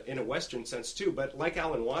in a Western sense too, but like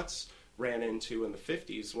Alan Watts ran into in the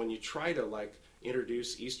 50s, when you try to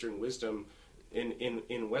introduce Eastern wisdom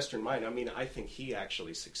in Western mind, I mean, I think he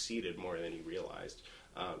actually succeeded more than he realized.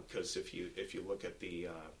 Because if you look at the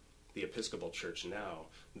Episcopal Church now,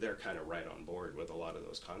 they're kind of right on board with a lot of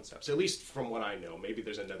those concepts. At least from what I know. Maybe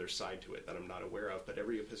there's another side to it that I'm not aware of, but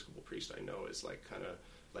every Episcopal priest I know is kind of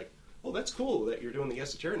like, oh, that's cool that you're doing the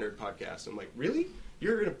Esoteric Nerd podcast. I'm like, really?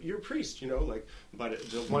 you're a priest,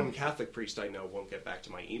 but the one Catholic priest I know won't get back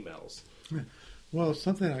to my emails. Well,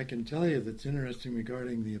 something I can tell you that's interesting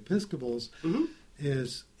regarding the Episcopals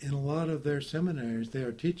is in a lot of their seminaries they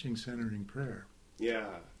are teaching centering prayer.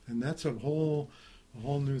 Yeah. And that's a whole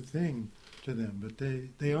new thing to them. But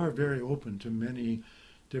they are very open to many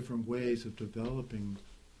different ways of developing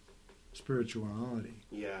spirituality.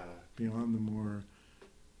 Yeah. Beyond the more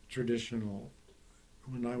traditional,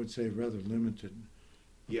 and I would say rather limited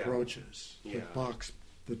approaches that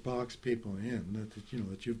box people in,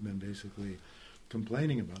 that you've been basically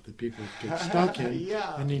complaining about, that people get stuck in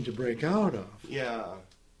and need to break out of. Yeah.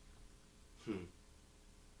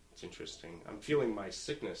 It's interesting. I'm feeling my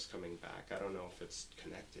sickness coming back. I don't know if it's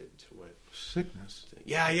connected to what... Sickness?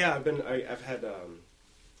 Yeah. I've had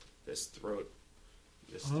this throat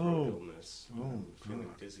illness. I'm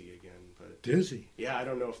feeling dizzy again. But dizzy? Yeah, I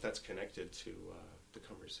don't know if that's connected to the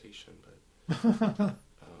conversation, but...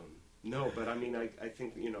 no, but I mean, I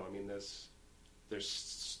think, there's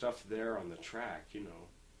stuff there on the track,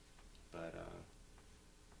 but what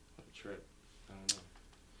a trip. I don't know.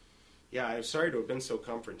 Yeah, I'm sorry to have been so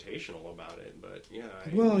confrontational about it, but yeah.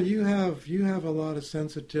 Well, you have a lot of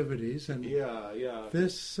sensitivities, and yeah.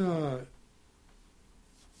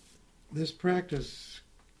 This practice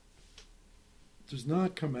does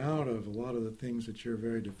not come out of a lot of the things that you're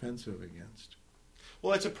very defensive against.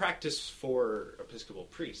 Well, it's a practice for Episcopal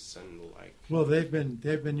priests, and Well, they've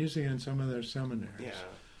been using it in some of their seminaries. Yeah.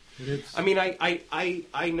 But it's, I mean,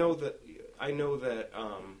 I know that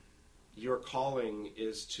your calling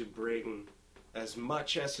is to bring as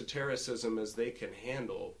much esotericism as they can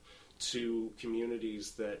handle to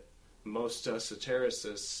communities that most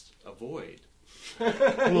esotericists avoid.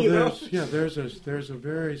 Well, there's a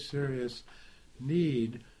very serious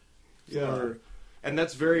need for and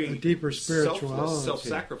that's very a deeper spirituality,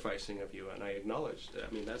 self-sacrificing of you, and I acknowledge that.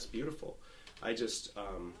 I mean, that's beautiful. I just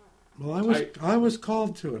I was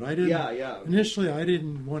called to it. I didn't. Yeah. Initially, I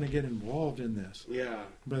didn't want to get involved in this. Yeah.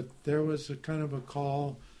 But there was a kind of a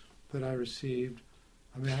call that I received.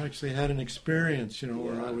 I mean, I actually had an experience,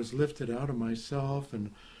 where I was lifted out of myself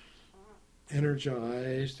and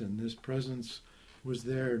energized, and this presence was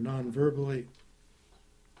there non-verbally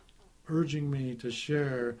urging me to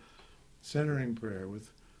share centering prayer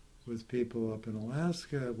with people up in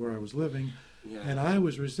Alaska where I was living. Yeah. And I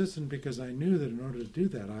was resistant because I knew that in order to do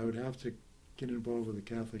that, I would have to get involved with the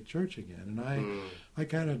Catholic Church again. And I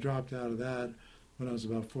kind of dropped out of that when I was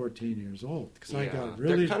about 14 years old. Because I got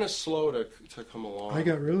really... They're kind of slow to come along. I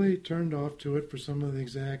got really turned off to it for some of the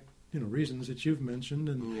exact reasons that you've mentioned,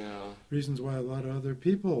 and reasons why a lot of other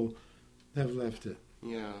people have left it.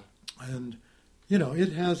 Yeah. And,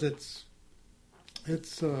 it has its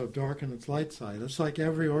dark and its light side. It's like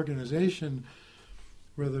every organization,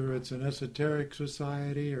 whether it's an esoteric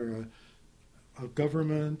society or a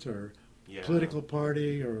government or political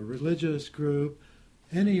party or a religious group,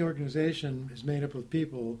 any organization is made up of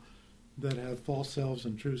people that have false selves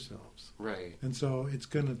and true selves. Right. And so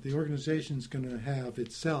the organization's going to have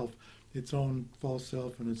itself, its own false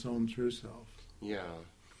self and its own true self. Yeah.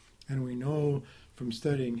 And we know from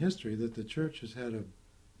studying history that the church has had a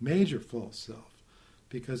major false self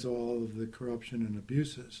because of all of the corruption and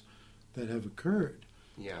abuses that have occurred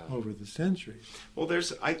over the centuries. Well, but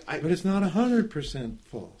it's not 100%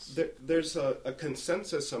 false. There's a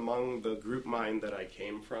consensus among the group mind that I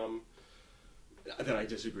came from that I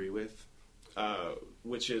disagree with,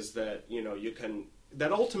 which is that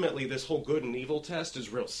that ultimately this whole good and evil test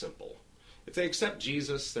is real simple. If they accept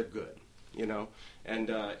Jesus, they're good, and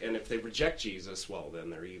if they reject Jesus, well, then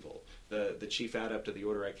they're evil. The chief adept of the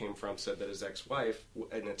order I came from said that his ex-wife,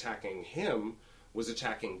 in attacking him, was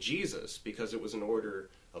attacking Jesus because it was an order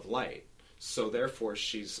of light. So therefore,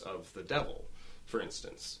 she's of the devil, for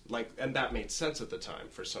instance. And that made sense at the time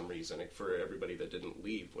for some reason, for everybody that didn't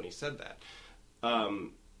leave when he said that.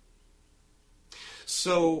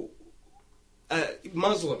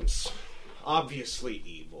 Muslims, obviously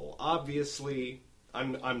evil. Obviously,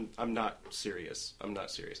 I'm not serious. I'm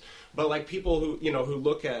not serious. But people who who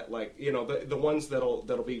look at the ones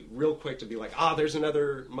that'll be real quick to be like, there's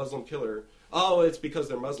another Muslim killer. Oh, it's because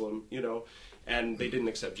they're Muslim, and they didn't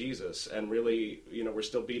accept Jesus. And really, we're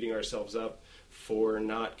still beating ourselves up for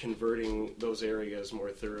not converting those areas more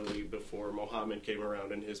thoroughly before Muhammad came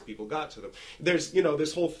around and his people got to them. There's,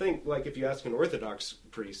 this whole thing, if you ask an Orthodox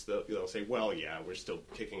priest, they'll say, well, yeah, we're still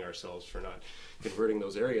kicking ourselves for not converting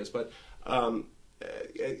those areas. But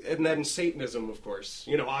and then Satanism, of course.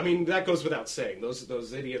 You know, I mean, that goes without saying.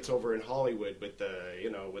 Those idiots over in Hollywood with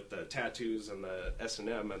the tattoos and the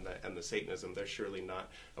S&M and the Satanism, they're surely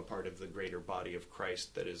not a part of the greater body of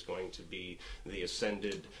Christ that is going to be the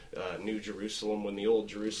ascended New Jerusalem, when the old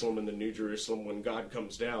Jerusalem and the New Jerusalem, when God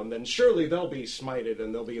comes down, then surely they'll be smited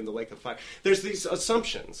and they'll be in the lake of fire. There's these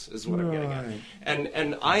assumptions, is what I'm getting at,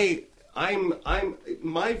 and I'm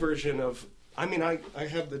my version of. I mean, I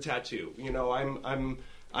have the tattoo. You know, I'm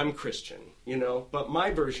Christian. You know, but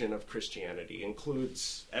my version of Christianity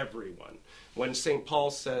includes everyone. When St.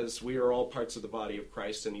 Paul says we are all parts of the body of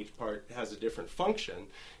Christ and each part has a different function,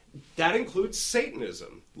 that includes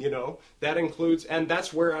Satanism. You know, that includes, and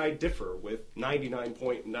that's where I differ with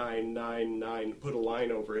 99.999. Put a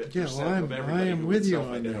line over it. Yeah, well, I am with you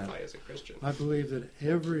on identify as a Christian. I believe that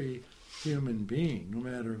every human being, no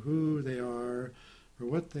matter who they are or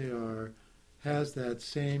what they are, has that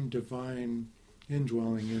same divine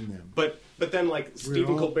indwelling in them. But then, like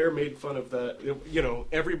Stephen Colbert made fun of the, you know,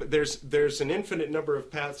 there's an infinite number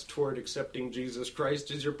of paths toward accepting Jesus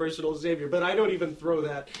Christ as your personal Savior. But I don't even throw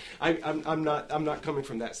that. I'm not coming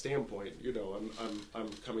from that standpoint. You know,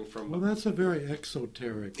 I'm coming from. Well, that's a very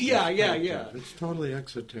exoteric. Yeah. It's totally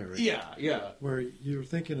exoteric. Yeah. Where you're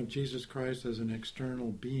thinking of Jesus Christ as an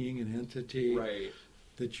external being, an entity, right,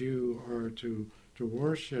 that you are to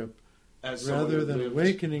worship. As rather than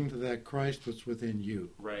awakening to that Christ that's within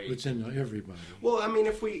you, right? It's in everybody. Well, I mean,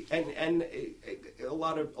 if we and a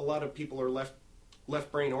lot of people are left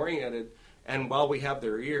brain oriented, and while we have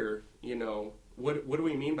their ear, you know, what do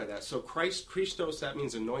we mean by that? So Christos, that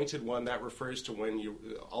means anointed one. That refers to when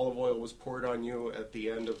olive oil was poured on you at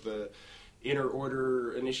the end of the inner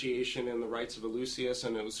order initiation in the Rites of Eleusis,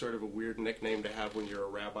 and it was sort of a weird nickname to have when you're a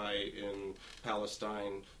rabbi in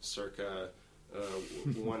Palestine, circa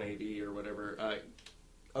 180 or whatever.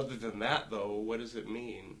 Other than that, though, what does it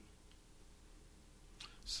mean?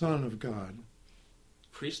 Son of God.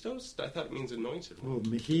 Christos? I thought it means anointed one. Well,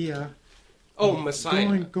 Messiah. Oh,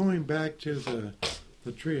 Messiah. Going back to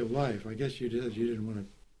the tree of life. I guess you didn't want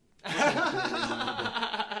to.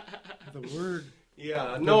 The word.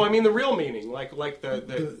 Yeah. No, I mean the real meaning, like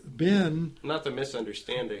the ben. Not the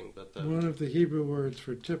misunderstanding, but the one of the Hebrew words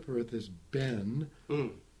for Tiphereth is ben,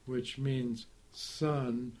 which means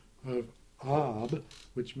son of Ab,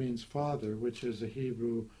 which means father, which is a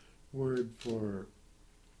Hebrew word for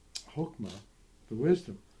Chokmah, the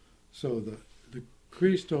wisdom. So the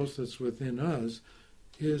Christos that's within us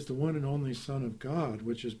is the one and only Son of God,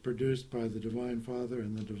 which is produced by the Divine Father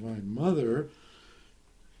and the Divine Mother,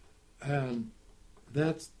 and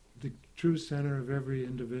that's the true center of every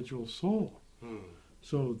individual soul.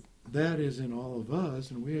 So that is in all of us,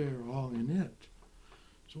 and we are all in it.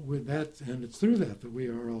 So with that, and it's through that we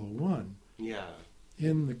are all one. Yeah.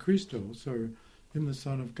 In the Christos, or in the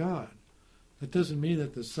Son of God. That doesn't mean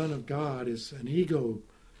that the Son of God is an ego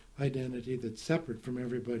identity that's separate from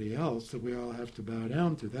everybody else that we all have to bow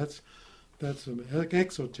down to. That's an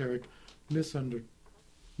exoteric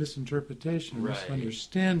misinterpretation, right,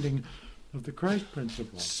 misunderstanding of the Christ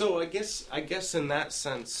principle. So I guess in that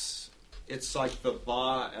sense, it's like the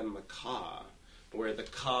Ba and the Ka, where the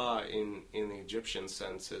Ka in the Egyptian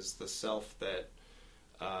sense is the self that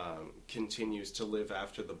continues to live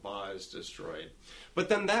after the Ba is destroyed. But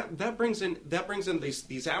then that brings in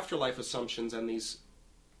these afterlife assumptions and these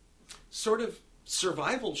sort of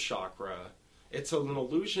survival chakra. It's an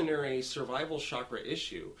illusionary survival chakra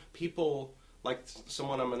issue. People, like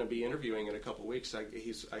someone I'm going to be interviewing in a couple of weeks, I've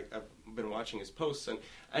been watching his posts,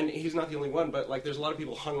 and he's not the only one, but like there's a lot of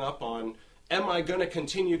people hung up on, am I going to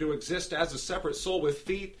continue to exist as a separate soul with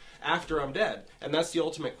feet after I'm dead? And that's the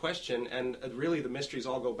ultimate question, and really the mysteries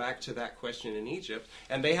all go back to that question in Egypt.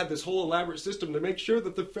 And they had this whole elaborate system to make sure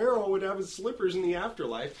that the pharaoh would have his slippers in the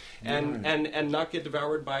afterlife and not get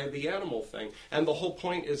devoured by the animal thing. And the whole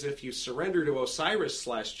point is if you surrender to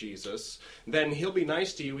Osiris/Jesus, then he'll be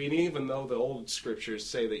nice to you, and even though the old scriptures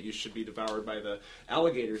say that you should be devoured by the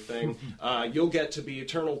alligator thing, you'll get to be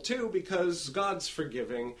eternal too because God's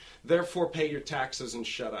forgiving. Therefore, pay your taxes and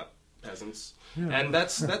shut up, peasants. Yeah. And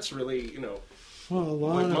that's really,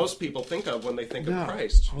 what most people think of when they think of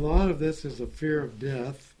Christ. A lot of this is a fear of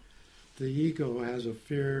death. The ego has a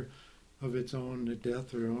fear of its own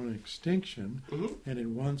death or own extinction, and it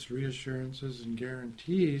wants reassurances and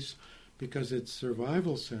guarantees because its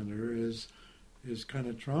survival center is kind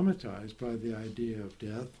of traumatized by the idea of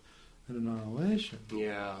death and annihilation.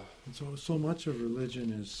 Yeah. And so much of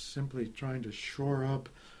religion is simply trying to shore up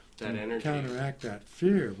that energy, counteract that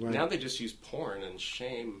fear. Right? Now they just use porn and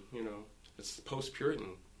shame. It's post-Puritan.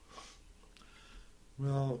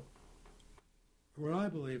 Well, what I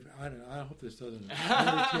believe, I hope this doesn't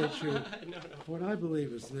irritate you. No. What I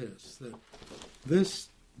believe is this, that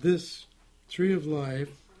this tree of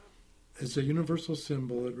life is a universal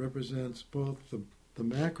symbol. It represents both the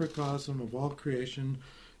macrocosm of all creation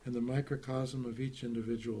and the microcosm of each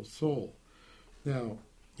individual soul. Now,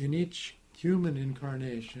 in each human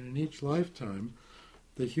incarnation, in each lifetime,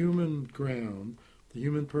 the human ground, the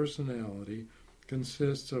human personality,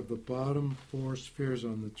 consists of the bottom four spheres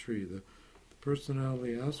on the tree, the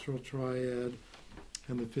personality, astral triad,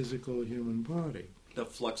 and the physical human body. The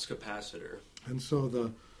flux capacitor. And so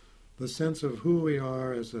the sense of who we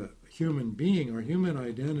are as a human being, our human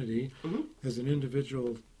identity, as an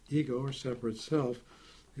individual ego or separate self,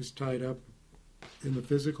 is tied up in the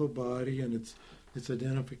physical body and its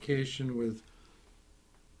identification with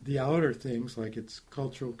the outer things, like its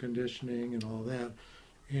cultural conditioning and all that,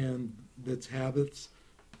 and its habits,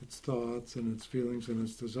 its thoughts, and its feelings and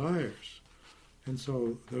its desires. And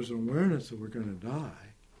so there's an awareness that we're going to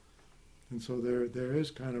die. And so there is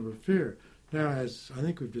kind of a fear. Now, as I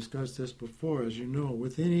think we've discussed this before, as you know,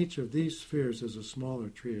 within each of these spheres is a smaller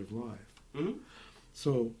tree of life. Mm-hmm.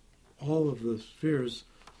 So all of the spheres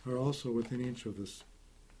are also within each of the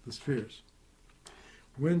spheres.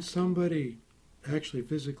 When somebody actually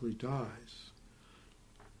physically dies,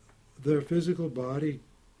 their physical body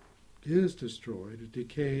is destroyed, it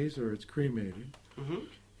decays or it's cremated,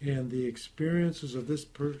 and the experiences of this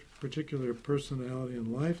particular personality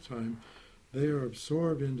in lifetime, they are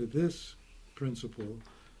absorbed into this principle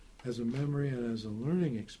as a memory and as a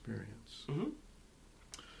learning experience.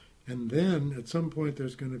 And then at some point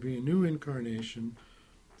there's going to be a new incarnation,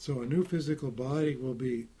 so a new physical body will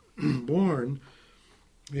be born,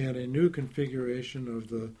 and a new configuration of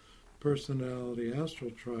the personality astral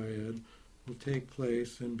triad will take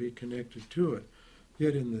place and be connected to it.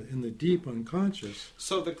 Yet in the deep unconscious,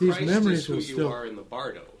 so the these Christ memories is who will you still are in the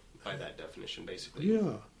bardo, by that definition, basically.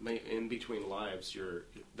 Yeah. In between lives, you're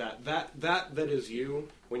that is you.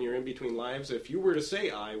 When you're in between lives, if you were to say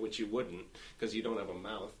I, which you wouldn't, because you don't have a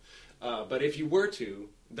mouth, but if you were to,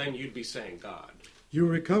 then you'd be saying God. You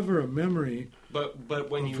recover a memory. But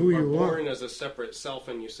when of you who are you born are as a separate self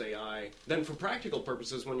and you say I, then for practical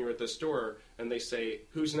purposes, when you're at the store and they say,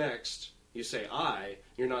 who's next? You say I,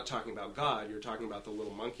 you're not talking about God, you're talking about the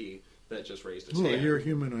little monkey that just raised its hand. Your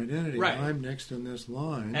human identity. Right. I'm next in this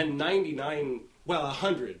line. And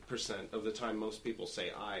 100% of the time most people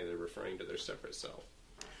say I, they're referring to their separate self.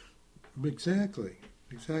 Exactly.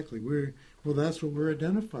 That's what we're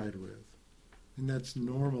identified with. And that's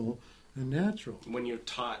normal and natural. When you're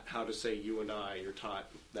taught how to say you and I, you're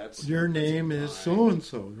taught that's... Your name is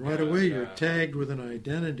so-and-so. Right away you're tagged with an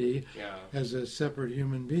identity Yeah. as a separate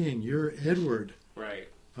human being. You're Edward. Right.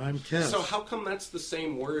 I'm Kes. So how come that's the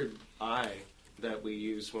same word, I, that we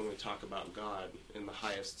use when we talk about God in the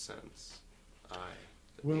highest sense? I.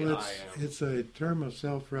 Well, it's a term of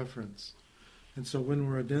self-reference. And so when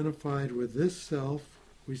we're identified with this self,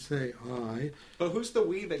 we say I. But who's the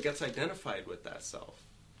we that gets identified with that self?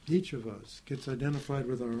 Each of us gets identified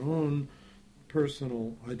with our own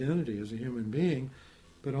personal identity as a human being,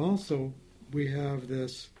 but also we have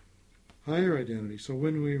this higher identity. So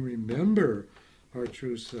when we remember our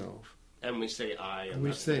true self, and we say I, and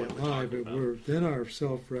we say I, but then our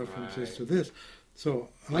self-reference is to this. So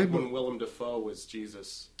when Willem Dafoe was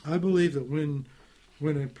Jesus. I believe that when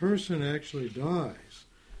a person actually dies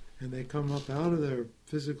and they come up out of their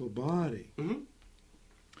physical body,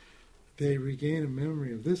 they regain a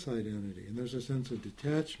memory of this identity, and there's a sense of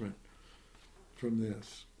detachment from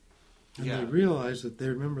this. And they realize that they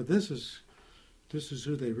remember this is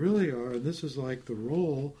who they really are, and this is like the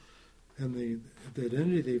role and the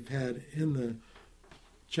identity they've had in the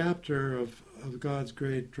chapter of God's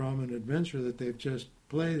great drama and adventure that they've just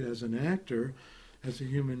played as an actor, as a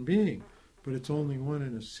human being. But it's only one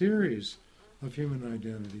in a series of human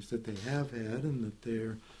identities that they have had and that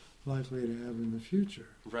they're likely to have in the future.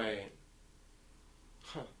 Right.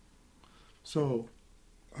 Huh. So,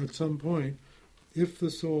 at some point, if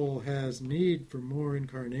the soul has need for more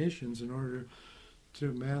incarnations in order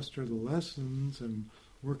to master the lessons and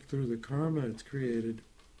work through the karma it's created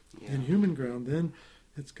in human ground, then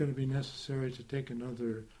it's going to be necessary to take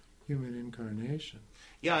another human incarnation.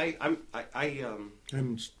 Yeah,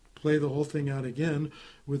 and play the whole thing out again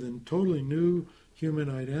with a totally new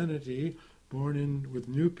human identity, born in with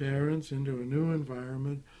new parents into a new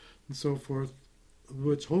environment and so forth,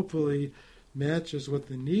 which hopefully matches what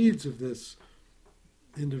the needs of this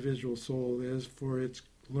individual soul is for its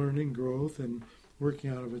learning, growth, and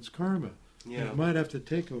working out of its karma. Yeah. It might have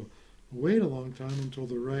to wait a long time until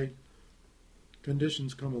the right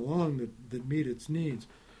conditions come along that meet its needs.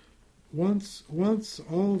 once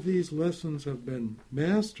all these lessons have been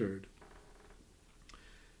mastered,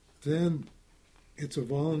 then it's a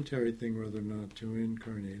voluntary thing whether or not to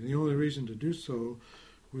incarnate. And the only reason to do so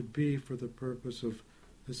would be for the purpose of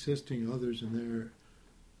assisting others in their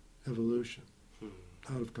evolution,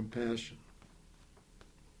 out of compassion.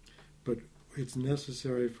 But it's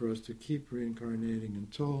necessary for us to keep reincarnating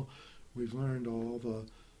until we've learned all the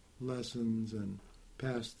lessons and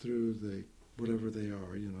passed through the whatever they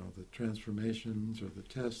are, the transformations or the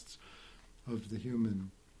tests of the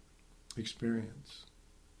human experience,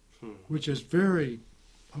 which is very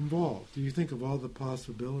involved. Do you think of all the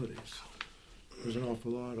possibilities? There's an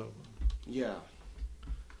awful lot of them. Yeah.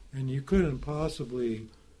 And you couldn't possibly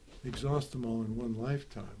exhaust them all in one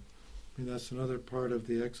lifetime. I mean, that's another part of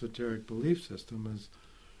the exoteric belief system, is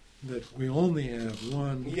that we only have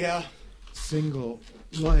one single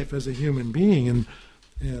life as a human being,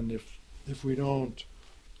 and if we don't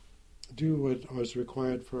do what was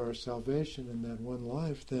required for our salvation in that one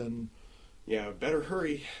life, then better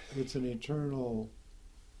hurry. It's an eternal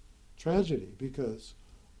tragedy, because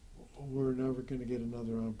we're never going to get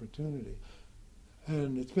another opportunity.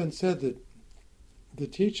 And it's been said that the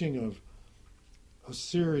teaching of a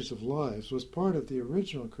series of lives was part of the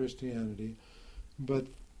original Christianity, but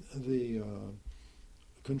the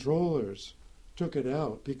controllers took it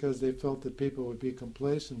out because they felt that people would be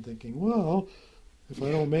complacent, thinking, well, if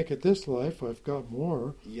I don't make it this life, I've got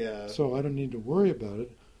more, so I don't need to worry about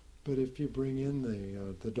it. But if you bring in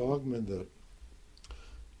the dogma that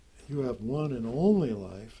you have one and only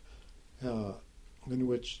life, in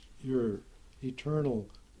which your eternal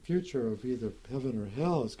future of either heaven or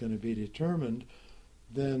hell is going to be determined,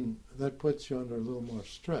 then that puts you under a little more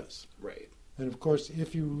stress. Right. And of course,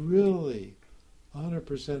 if you really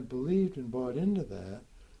 100% believed and bought into that,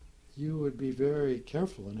 you would be very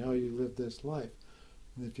careful in how you live this life.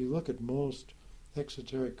 And if you look at most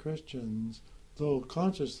exoteric Christians, though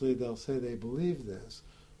consciously they'll say they believe this,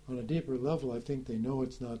 on a deeper level I think they know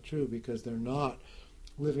it's not true, because they're not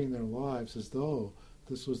living their lives as though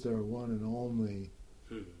this was their one and only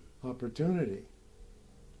opportunity.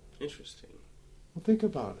 Interesting. Well, think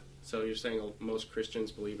about it. So you're saying most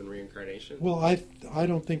Christians believe in reincarnation? Well, I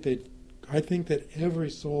don't think they... I think that every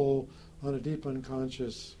soul on a deep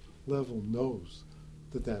unconscious level knows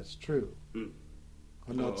that that's true.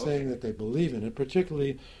 I'm not saying that they believe in it,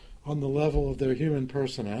 particularly on the level of their human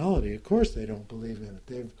personality. Of course they don't believe in it.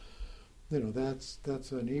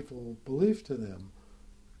 That's an evil belief to them.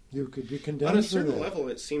 You could be condemned for that. On a certain level,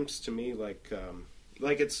 it seems to me like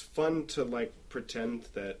it's fun to pretend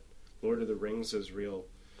that Lord of the Rings is real,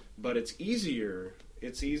 but it's easier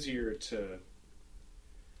to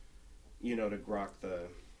to grok the,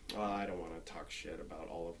 I don't want to talk shit about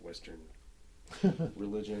all of Western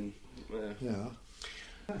religion. Yeah.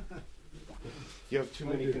 You have too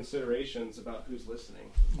many considerations about who's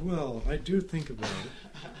listening. Well, I do think about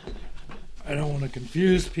it. I don't want to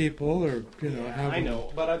confuse people or, have I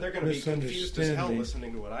know, but they're going to be confused as hell misunderstanding.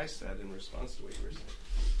 listening to what I said in response to what you were saying.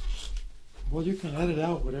 Well, you can edit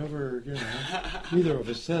out whatever, either of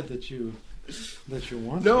us said that you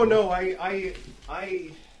want. No,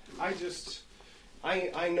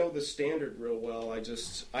 I know the standard real well.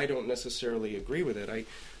 I don't necessarily agree with it.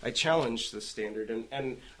 I challenge the standard,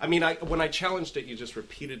 and I mean, when I challenged it, you just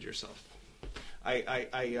repeated yourself. I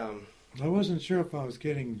wasn't sure if I was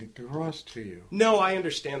getting across to you. No, I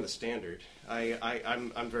understand the standard.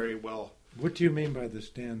 I'm very well. What do you mean by the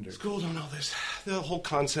standard? School don't know this. The whole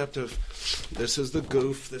concept of this is the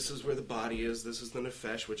goof, this is where the body is, this is the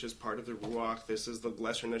nefesh, which is part of the ruach, this is the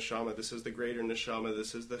lesser neshama, this is the greater neshama,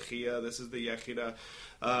 this is the chia, this is the yechida.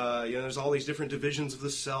 There's all these different divisions of the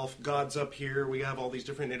self. God's up here. We have all these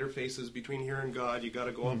different interfaces between here and God. You got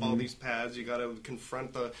to go up all these paths. You got to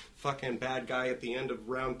confront the fucking bad guy at the end of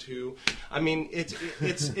round 2. I mean,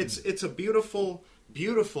 it's a beautiful,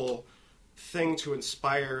 beautiful thing to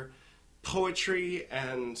inspire poetry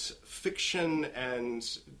and fiction and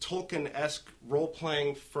Tolkien-esque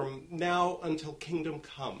role-playing from now until Kingdom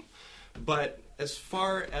Come. But as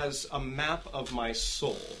far as a map of my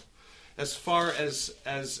soul, as far as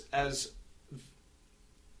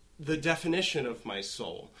the definition of my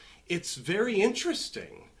soul, it's very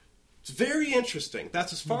interesting. It's very interesting.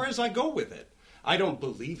 That's as far as I go with it. I don't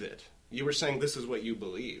believe it. You were saying this is what you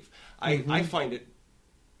believe. I find it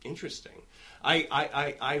interesting.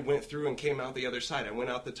 I went through and came out the other side. I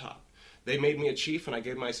went out the top. They made me a chief, and I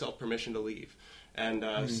gave myself permission to leave, and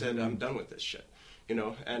said I'm done with this shit, I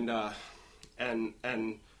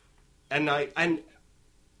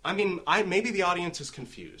mean, maybe the audience is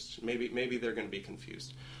confused. Maybe they're going to be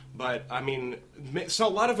confused, But, I mean, so a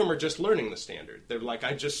lot of them are just learning the standard. They're like,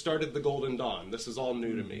 I just started the Golden Dawn. This is all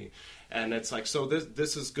new to me. And it's like, so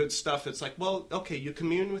this is good stuff. It's like, well, okay, you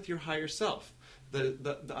commune with your higher self.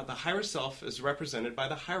 The higher self is represented by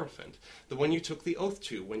the Hierophant, the one you took the oath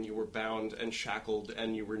to when you were bound and shackled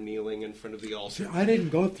and you were kneeling in front of the altar. See, I didn't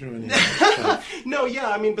go through any of that stuff. No, yeah,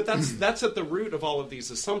 I mean, but that's at the root of all of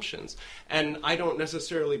these assumptions. And I don't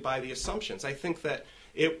necessarily buy the assumptions. I think that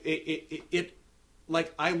it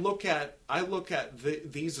like I look at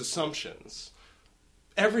these assumptions,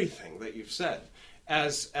 everything that you've said,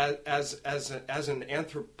 as an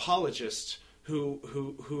anthropologist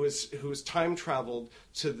who has time traveled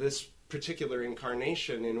to this particular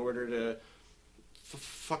incarnation in order to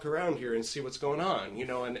fuck around here and see what's going on, you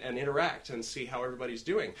know, and interact and see how everybody's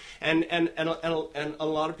doing. And a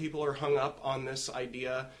lot of people are hung up on this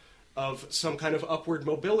idea of some kind of upward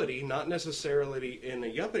mobility, not necessarily in a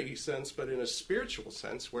yuppie sense, but in a spiritual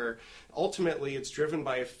sense, where ultimately it's driven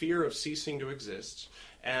by a fear of ceasing to exist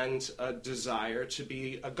and a desire to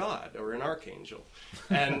be a god or an archangel,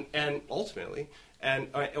 and ultimately,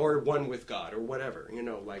 or one with God or whatever, you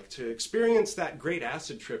know, like to experience that great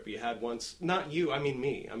acid trip you had once. Not you, I mean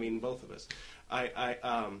me, I mean both of us.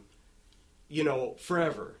 You know,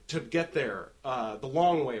 forever, to get there, the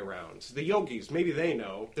long way around. The yogis, maybe they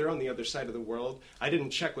know. They're on the other side of the world. I didn't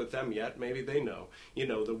check with them yet. Maybe they know, you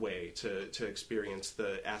know, the way to experience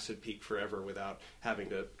the acid peak forever without having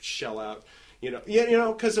to shell out, you know,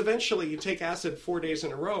 because eventually you take acid 4 days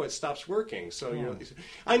in a row, it stops working. So, you know,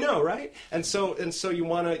 I know, right? And so you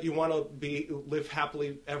want to live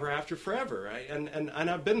happily ever after forever, right? And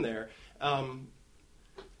I've been there. And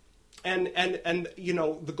you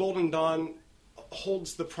know, the Golden Dawn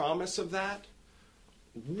holds the promise of that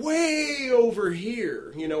way over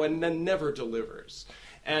here, you know, and then never delivers.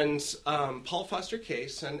 And Paul Foster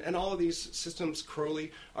Case and all of these systems,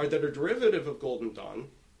 Crowley, that are derivative of Golden Dawn,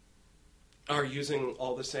 are using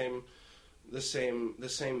all the same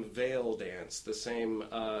veil dance, the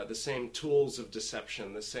same tools of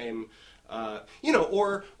deception, the same. You know,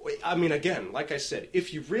 or, I mean, again, like I said,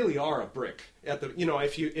 if you really are a brick at the, you know,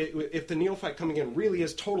 if the neophyte coming in really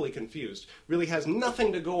is totally confused, really has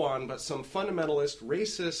nothing to go on but some fundamentalist,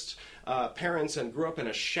 racist parents and grew up in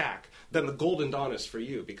a shack, then the Golden Dawn is for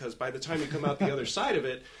you, because by the time you come out the other side of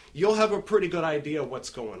it, you'll have a pretty good idea what's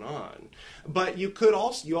going on. But you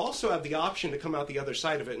also have the option to come out the other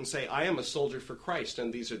side of it and say, I am a soldier for Christ,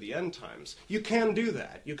 and these are the end times. You can do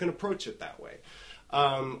that. You can approach it that way.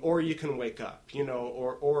 Or you can wake up, you know,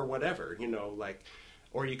 or whatever, you know, like,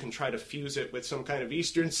 or you can try to fuse it with some kind of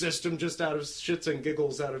Eastern system just out of shits and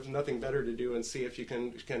giggles, out of nothing better to do, and see if you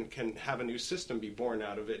can have a new system be born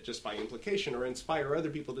out of it just by implication, or inspire other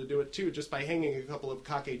people to do it too, just by hanging a couple of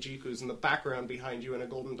kakejikus in the background behind you in a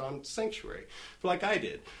Golden Dawn sanctuary, like I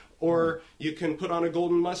did. Or you can put on a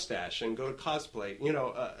golden mustache and go to cosplay, you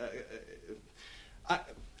know.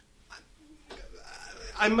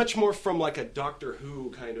 I'm much more from like a Doctor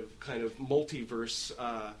Who kind of multiverse.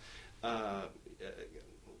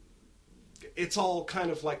 It's all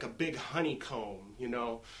kind of like a big honeycomb, you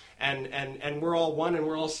know, and we're all one and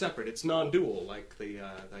we're all separate. It's non-dual, like the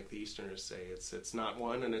Easterners say. It's not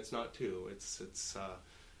one and it's not two. It's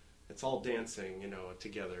all dancing, you know,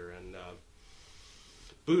 together. And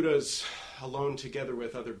Buddhas alone together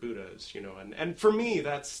with other Buddhas, you know, and for me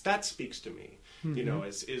that speaks to me. Mm-hmm. You know,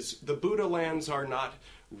 is the Buddha lands are not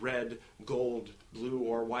red, gold, blue,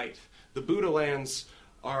 or white. The Buddha lands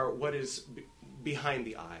are what is behind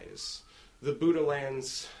the eyes. The Buddha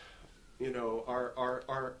lands, you know,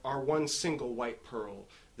 are one single white pearl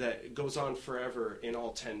that goes on forever in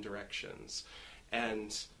all 10 directions.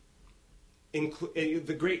 And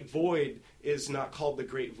the Great Void is not called the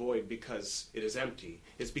Great Void because it is empty.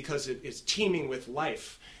 It's because it is teeming with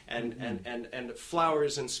life, and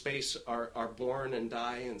flowers in space are born and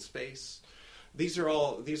die in space. These are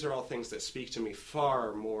all things that speak to me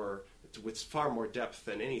with far more depth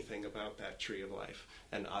than anything about that tree of life.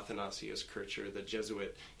 And Athanasius Kircher, the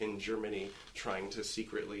Jesuit in Germany, trying to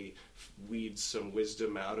secretly weed some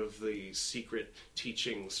wisdom out of the secret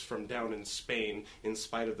teachings from down in Spain, in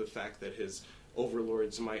spite of the fact that his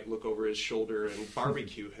overlords might look over his shoulder and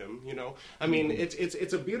barbecue him, you know. I mean,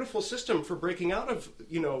 it's a beautiful system for breaking out of,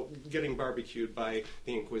 you know, getting barbecued by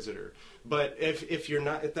the Inquisitor. But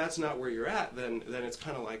if that's not where you're at, then it's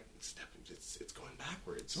kind of like it's going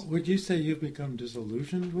backwards. So would you say you've become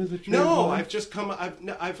disillusioned with the tree? No, I've just come.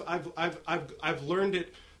 I've learned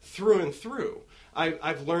it through and through.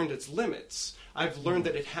 I've learned its limits. I've learned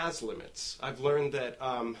that it has limits. I've learned that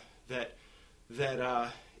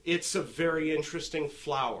it's a very interesting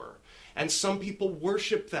flower. And some people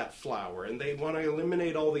worship that flower, and they want to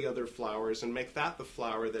eliminate all the other flowers and make that the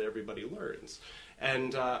flower that everybody learns.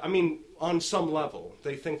 And, I mean, on some level,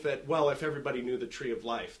 they think that, well, if everybody knew the tree of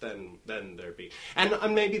life, then there'd be...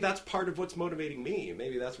 And maybe that's part of what's motivating me.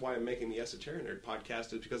 Maybe that's why I'm making the Esoteric Nerd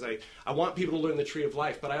podcast, is because I want people to learn the tree of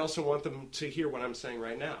life, but I also want them to hear what I'm saying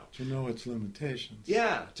right now. To know its limitations.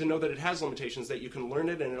 Yeah, to know that it has limitations, that you can learn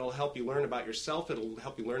it, and it'll help you learn about yourself, it'll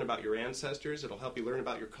help you learn about your ancestors, it'll help you learn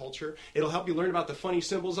about your culture, it'll help you learn about the funny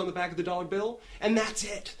symbols on the back of the dollar bill, and that's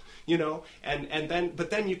it. You know, and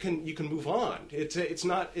then you can move on. It's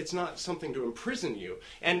not something to imprison you,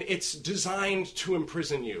 and it's designed to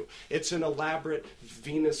imprison you. It's an elaborate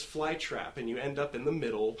Venus flytrap, and you end up in the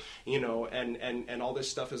middle, you know, and all this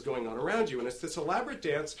stuff is going on around you, and it's this elaborate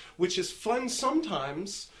dance which is fun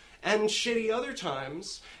sometimes and shitty other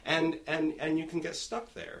times, and you can get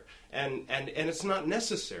stuck there. And it's not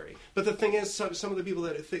necessary. But the thing is, some of the people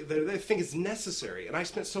that they think it's necessary, and I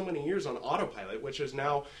spent so many years on autopilot, which is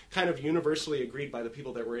now kind of universally agreed by the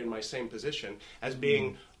people that were in my same position as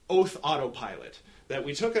being oath autopilot. That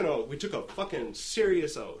we took an oath, we took a fucking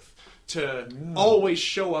serious oath to always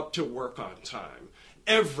show up to work on time,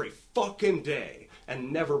 every fucking day,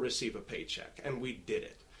 and never receive a paycheck. And we did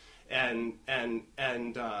it. And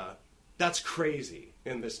that's crazy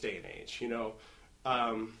in this day and age, you know.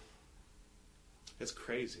 It's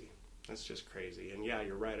crazy. That's just crazy. And yeah,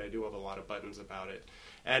 you're right. I do have a lot of buttons about it.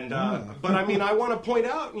 And but I mean, I want to point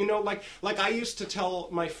out, you know, like I used to tell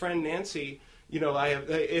my friend Nancy, you know,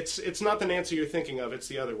 it's not the Nancy you're thinking of. It's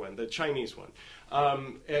the other one, the Chinese one.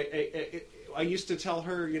 I used to tell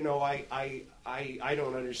her, you know, I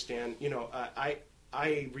don't understand. You know,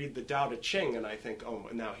 I read the Tao Te Ching and I think, oh,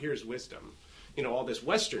 now here's wisdom. You know, all this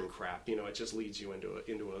Western crap, you know, it just leads you into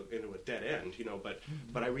a dead end, you know. But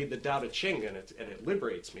I read the Tao Te Ching and it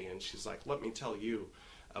liberates me. And she's like, let me tell you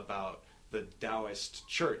about the Taoist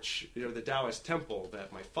church, you know, the Taoist temple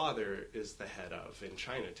that my father is the head of in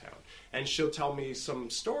Chinatown. And she'll tell me some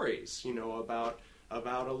stories, you know, about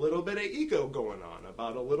a little bit of ego going on,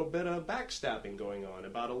 about a little bit of backstabbing going on,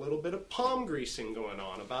 about a little bit of palm greasing going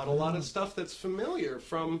on, about a lot of stuff that's familiar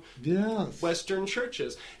from Western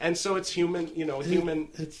churches. And so it's human, you know,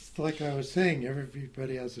 It's like I was saying,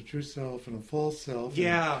 everybody has a true self and a false self.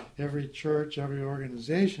 Yeah. Every church, every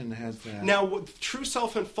organization has that. Now, with true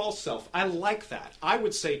self and false self, I like that. I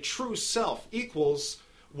would say true self equals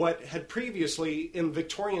what had previously in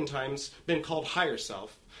Victorian times been called higher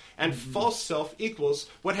self. And false self equals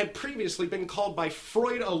what had previously been called by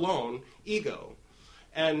Freud alone, ego.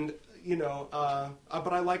 And, you know,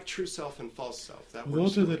 but I like true self and false self.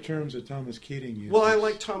 Those are the terms that Thomas Keating uses. Well, I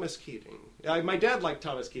like Thomas Keating. My dad liked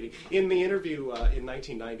Thomas Keating. In the interview in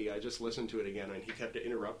 1990, I just listened to it again, and he kept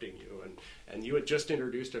interrupting you. And you had just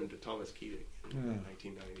introduced him to Thomas Keating in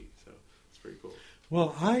 1990, so it's pretty cool.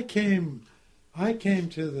 Well, I came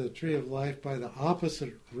to the Tree of Life by the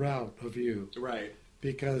opposite route of you. Right.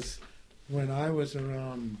 Because when I was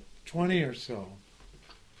around 20 or so,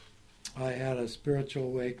 I had a spiritual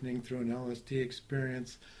awakening through an LSD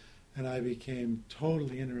experience, and I became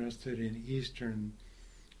totally interested in Eastern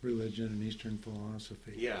religion and Eastern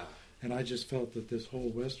philosophy. Yeah. And I just felt that this whole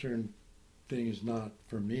Western thing is not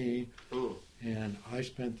for me. Ooh. And I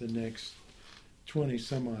spent the next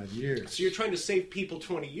 20-some-odd years. So you're trying to save people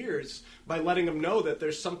 20 years by letting them know that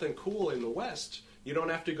there's something cool in the West. You don't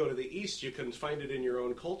have to go to the East. You can find it in your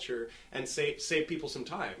own culture and save people some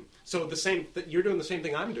time. So you're doing the same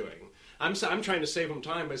thing I'm doing. I'm trying to save them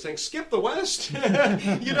time by saying, skip the West.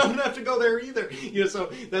 You don't have to go there either. You know,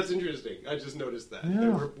 so that's interesting. I just noticed that.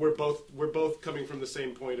 Yeah. We're both coming from the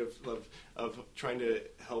same point of trying to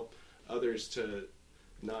help others to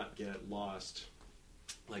not get lost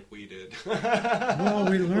like we did.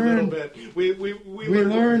 Well, we learned a little bit. We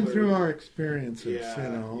learned through our experiences, yeah,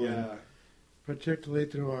 you know. Yeah. Particularly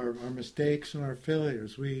through our mistakes and our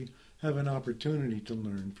failures, we have an opportunity to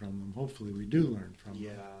learn from them. Hopefully we do learn from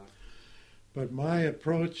them. But my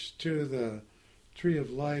approach to the Tree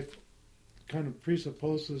of Life kind of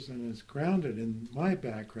presupposes and is grounded in my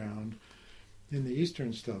background in the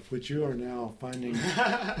Eastern stuff, which you are now finding,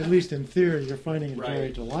 at least in theory, you're finding it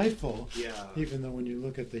very delightful. Yeah. Even though when you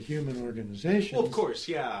look at the human organizations, well, of course,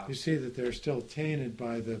 yeah, you see that they're still tainted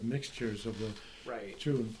by the mixtures of the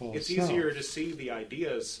true and false. It's easier to see the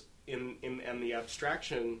ideas in the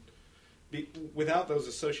abstraction without those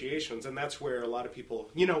associations, and that's where a lot of people,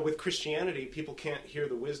 you know, with Christianity, people can't hear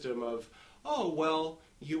the wisdom of oh, well,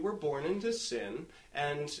 you were born into sin,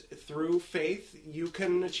 and through faith you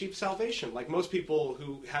can achieve salvation. Like most people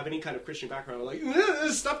who have any kind of Christian background are like,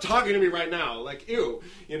 stop talking to me right now, like, ew,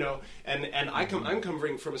 you know. And I'm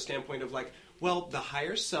coming from a standpoint of like, well, the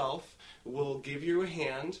higher self will give you a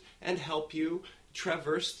hand and help you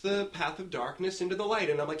traverse the path of darkness into the light.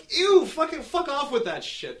 And I'm like, ew, fuck off with that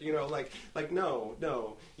shit, you know, like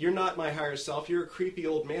no, you're not my higher self, you're a creepy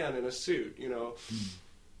old man in a suit, you know.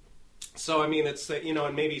 So I mean, it's you know,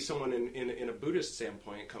 and maybe someone in a Buddhist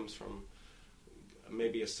standpoint comes from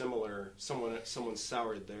maybe a similar someone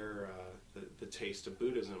soured their the taste of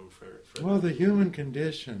Buddhism for well, the human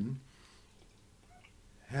condition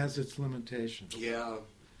has its limitations. Yeah.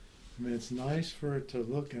 I mean, it's nice for it to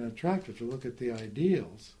look and attractive to look at the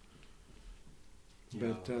ideals,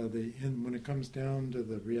 but when it comes down to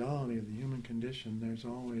the reality of the human condition, there's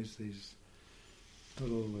always these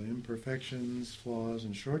little imperfections, flaws,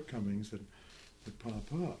 and shortcomings that pop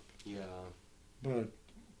up. Yeah. But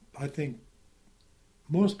I think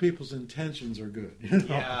most people's intentions are good. You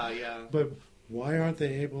know? Yeah. But why aren't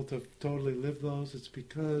they able to totally live those? It's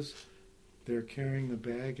because they're carrying the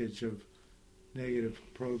baggage of negative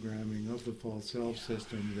programming of the false self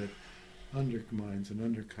system that undermines and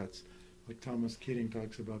undercuts. Like Thomas Keating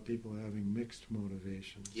talks about people having mixed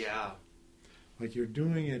motivations. Yeah. Like you're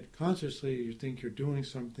doing it consciously, you think you're doing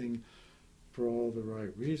something for all the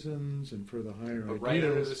right reasons and for the higher ideals. Right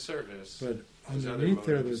under the surface. But underneath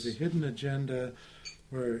there's a hidden agenda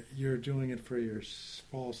where you're doing it for your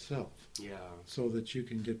false self. Yeah. So that you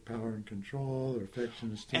can get power and control or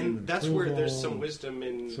affection, esteem, and that's approval, where there's some wisdom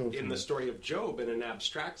in the forth. story of Job in an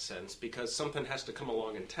abstract sense, because something has to come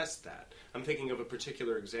along and test that. I'm thinking of a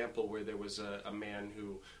particular example where there was a man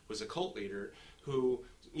who was a cult leader who,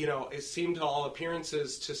 you know, it seemed to all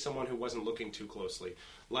appearances to someone who wasn't looking too closely.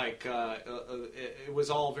 Like, it was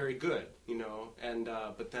all very good, you know, and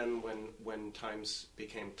but then when times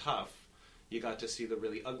became tough, you got to see the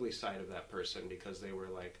really ugly side of that person, because they were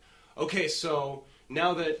like, okay, so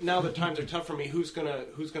now that times are tough for me, who's gonna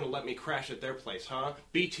let me crash at their place, huh?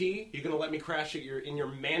 BT, you gonna let me crash at in your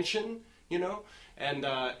mansion, you know? And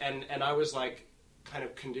I was like, kind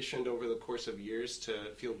of conditioned over the course of years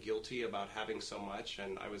to feel guilty about having so much,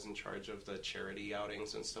 and I was in charge of the charity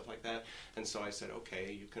outings and stuff like that. And so I said,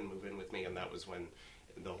 okay, you can move in with me, and that was when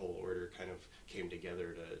the whole order kind of came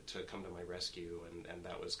together to come to my rescue, and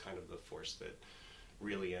that was kind of the force that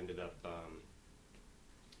really ended up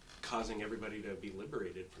causing everybody to be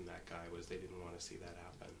liberated from that guy. Was they didn't want to see that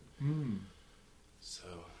happen. So,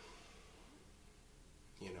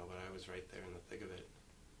 you know, but I was right there in the thick of it.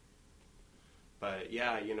 But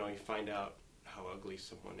yeah, you know, you find out how ugly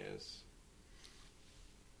someone is.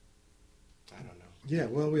 I don't know. Yeah,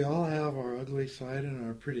 well, we all have our ugly side and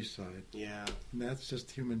our pretty side. Yeah. And that's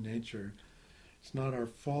just human nature. It's not our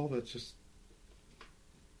fault, it's just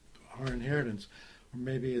our inheritance. Or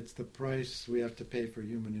maybe it's the price we have to pay for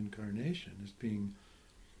human incarnation, is being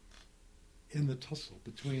in the tussle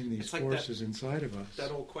between these forces inside of us.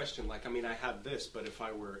 That old question, like, I mean, I have this, but if I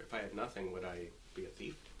had nothing, would I be a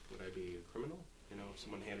thief? Would I be a criminal? You know, if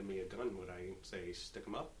someone handed me a gun, would I say, stick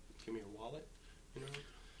them up, give me your wallet? You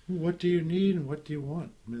know? What do you need and what do you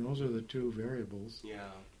want? I mean, those are the two variables. Yeah.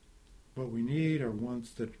 What we need are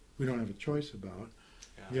wants that we don't have a choice about.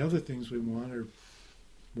 Yeah. The other things we want are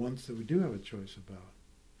wants that we do have a choice about.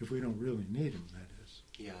 If we don't really need them, that is.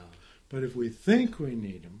 Yeah. But if we think we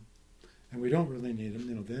need them, and we don't really need them,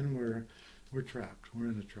 you know, then we're trapped. We're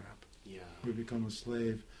in a trap. Yeah. We become a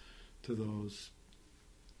slave to those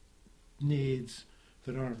needs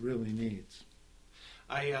that aren't really needs.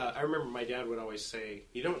 I remember my dad would always say,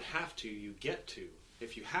 you don't have to, you get to.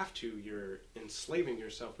 If you have to, you're enslaving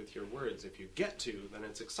yourself with your words. If you get to, then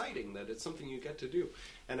it's exciting, that it's something you get to do.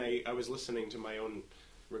 And I was listening to my own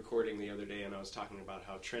recording the other day, and I was talking about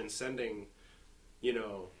how transcending, you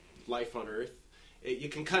know, life on Earth, you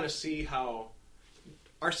can kind of see how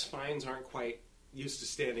our spines aren't quite used to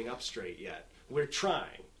standing up straight yet. We're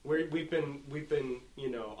trying. We've been you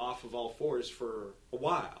know, off of all fours for a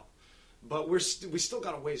while, but we still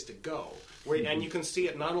got a ways to go. And you can see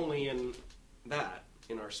it not only in that,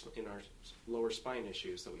 in our lower spine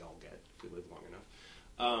issues that we all get if we live long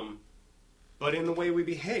enough, but in the way we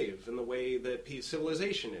behave, in the way that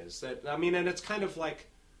civilization is. That, I mean, and it's kind of like,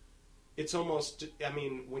 it's almost, I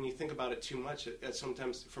mean, when you think about it too much,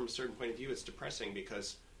 sometimes from a certain point of view, it's depressing,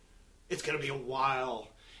 because it's going to be a while.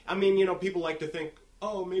 I mean, you know, people like to think,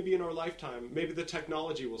 oh, maybe in our lifetime, maybe the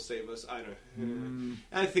technology will save us. I don't know.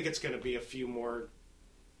 I think it's going to be a few more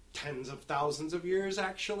tens of thousands of years,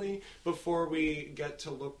 actually, before we get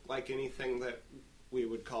to look like anything that we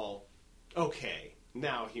would call, okay,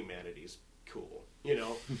 now humanity's cool. You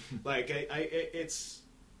know, like it's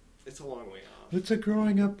a long way off. It's a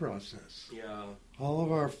growing up process. Yeah. All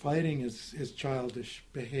of our fighting is childish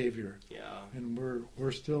behavior. Yeah. And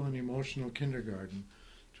we're still in emotional kindergarten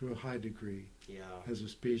to a high degree. Yeah. As a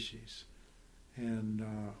species. And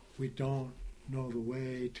we don't know the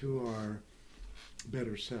way to our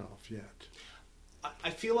better self yet.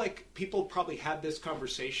 I feel like people probably had this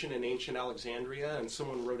conversation in ancient Alexandria and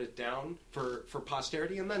someone wrote it down for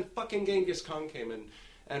posterity, and then fucking Genghis Khan came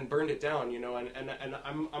and burned it down, you know, and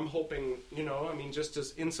I'm hoping, you know, I mean, just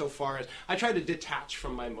as insofar as I try to detach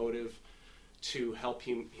from my motive to help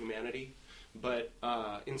humanity, but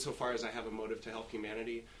insofar as I have a motive to help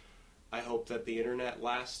humanity, I hope that the internet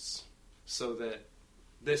lasts so that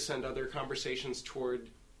this and other conversations toward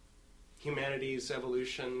humanity's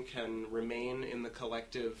evolution can remain in the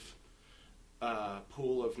collective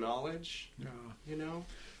pool of knowledge. Yeah. You know?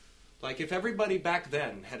 Like, if everybody back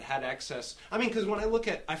then had access... I mean, because when I look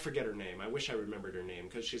at... I forget her name. I wish I remembered her name,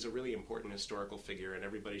 because she's a really important historical figure, and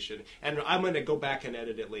everybody should... And I'm going to go back and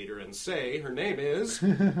edit it later and say her name is...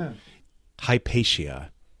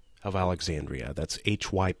 Hypatia of Alexandria. That's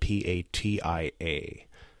Hypatia.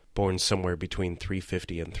 Born somewhere between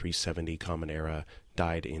 350 and 370 Common Era,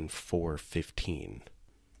 died in 415.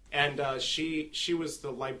 And she was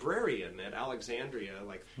the librarian at Alexandria,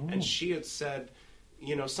 and she had said,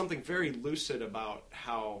 you know, something very lucid about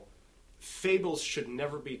how fables should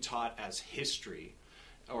never be taught as history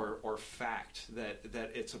or fact. That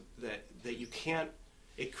you can't.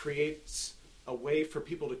 It creates a way for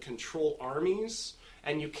people to control armies,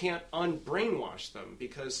 and you can't unbrainwash them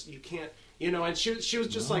because you can't. You know, and she was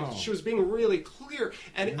just like, she was being really clear.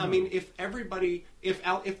 And I mean, if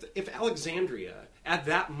Alexandria at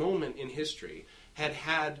that moment in history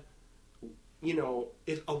had, you know,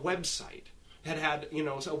 if a website had, you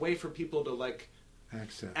know, a way for people to like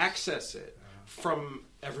access it from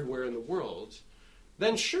everywhere in the world,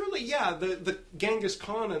 then surely, yeah, the Genghis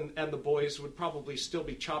Khan and the boys would probably still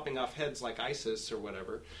be chopping off heads like ISIS or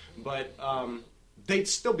whatever, but they'd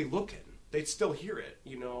still be looking. They'd still hear it,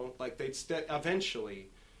 you know, like eventually,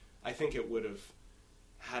 I think it would have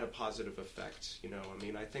had a positive effect, you know. I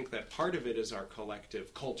mean, I think that part of it is our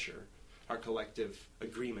collective culture, our collective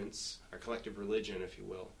agreements, our collective religion, if you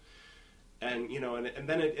will. And, you know, and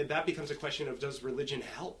then that becomes a question of, does religion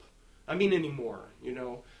help? I mean, anymore, you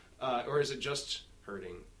know, or is it just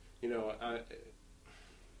hurting? You know,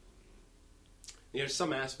 there's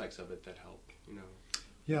some aspects of it that help, you know.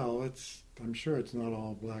 Yeah, well, I'm sure it's not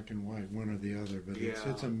all black and white, one or the other, but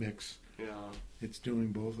it's a mix. Yeah. It's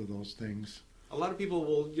doing both of those things. A lot of people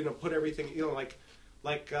will, you know, put everything, you know, like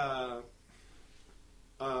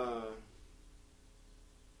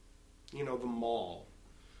you know, the mall.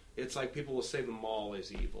 It's like people will say the mall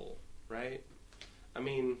is evil, right? I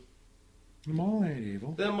mean, the mall ain't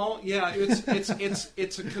evil. The mall, yeah, it's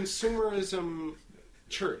a consumerism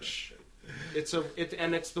church.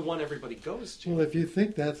 And it's the one everybody goes to. Well, if you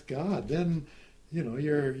think that's God, then you know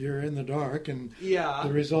you're in the dark, and the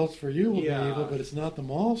results for you will be evil. But it's not the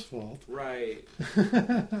mall's fault, right?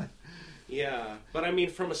 Yeah, but I mean,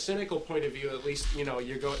 from a cynical point of view, at least you know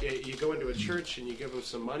you go into a church and you give them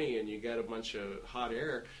some money and you get a bunch of hot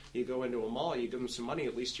air. You go into a mall, you give them some money.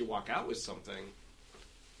 At least you walk out with something.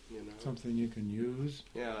 You know, something you can use.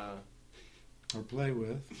 Yeah. Or play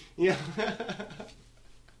with. Yeah.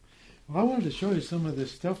 Well, I wanted to show you some of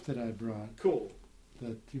this stuff that I brought. Cool.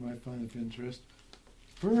 That you might find of interest.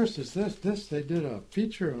 First is this. They did a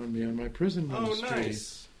feature on me on my prison ministry. Oh,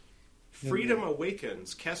 nice. Freedom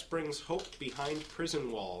Awakens. Kess brings hope behind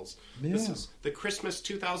prison walls. Yeah. This is the Christmas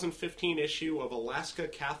 2015 issue of Alaska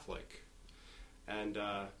Catholic. And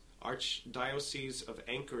Archdiocese of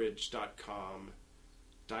Anchorage.com.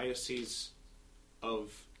 Diocese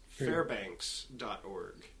of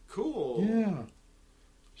Fairbanks.org. Cool. Yeah.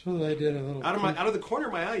 So I did a little... Out of the corner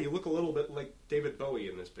of my eye, you look a little bit like David Bowie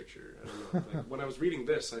in this picture. I don't know. Like, when I was reading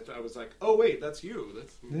this, I was like, oh, wait, that's you.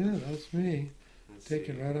 That's me.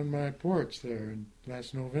 Taken right on my porch there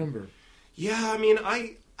last November. Yeah, I mean,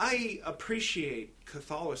 I appreciate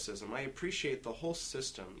Catholicism. I appreciate the whole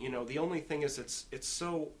system. You know, the only thing is it's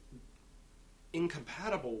so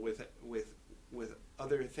incompatible with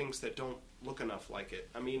other things that don't look enough like it.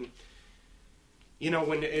 I mean... You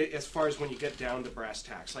know, as far as when you get down to brass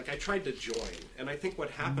tacks, like I tried to join, and I think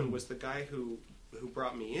what happened was the guy who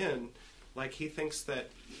brought me in, like he thinks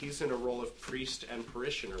that he's in a role of priest and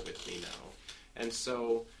parishioner with me now, and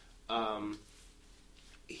so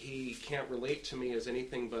he can't relate to me as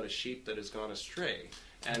anything but a sheep that has gone astray,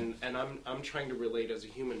 and I'm trying to relate as a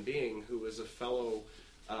human being who is a fellow,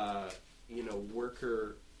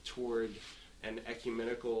 worker toward and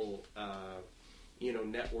ecumenical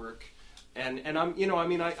network. And I'm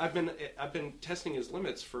I've been testing his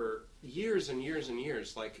limits for years and years and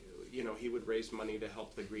years. Like, he would raise money to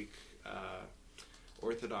help the Greek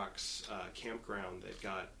Orthodox campground that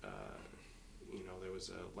got there was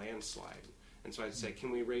a landslide. And so I'd say,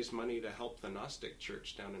 can we raise money to help the Gnostic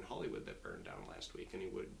church down in Hollywood that burned down last week? And he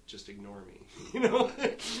would just ignore me,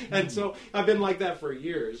 And so I've been like that for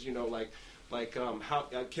years, how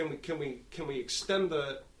can we extend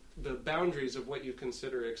the boundaries of what you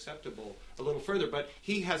consider acceptable a little further? But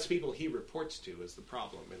he has people he reports to is the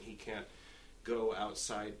problem, and he can't go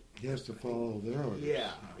outside. He has to follow their orders.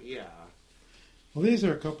 Yeah. Well, these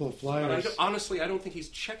are a couple of flyers. But honestly, I don't think he's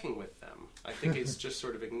checking with them. I think he's just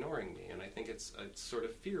sort of ignoring me, and I think it's sort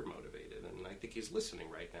of fear motivated, and I think he's listening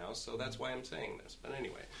right now, so that's why I'm saying this. But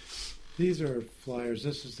anyway. These are flyers.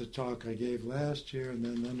 This is the talk I gave last year, and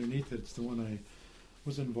then underneath it's the one I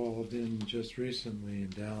was involved in just recently in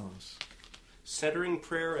Dallas. Centering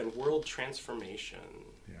Prayer and World Transformation.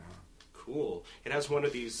 Yeah. Cool. It has one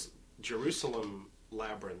of these Jerusalem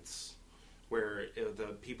labyrinths where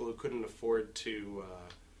the people who couldn't afford to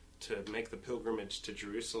make the pilgrimage to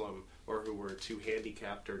Jerusalem, or who were too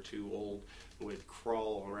handicapped or too old, would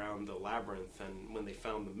crawl around the labyrinth, and when they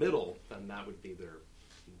found the middle, then that would be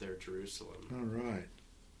their Jerusalem. All right.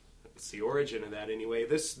 It's the origin of that anyway.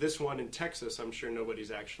 This one in Texas, I'm sure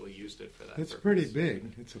nobody's actually used it for that It's purpose. pretty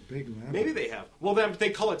big. It's a big labyrinth. Maybe they have. Well, they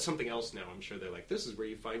call it something else now. I'm sure they're like, this is where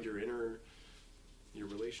you find your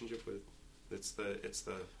relationship with. It's the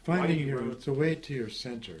finding it's a way to your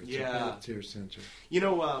center. It's a path to your center.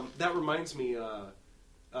 That reminds me.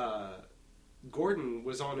 Gordon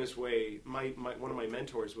was on his way. One of my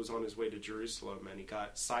mentors was on his way to Jerusalem, and he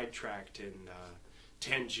got sidetracked in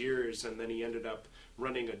Tangiers, and then he ended up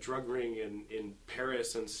running a drug ring in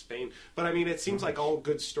Paris and Spain. But I mean, it seems like all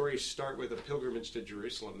good stories start with a pilgrimage to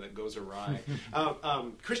Jerusalem that goes awry.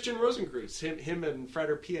 Christian Rosenkreuz, him and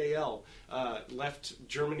Frater P.A.L. Left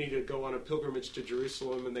Germany to go on a pilgrimage to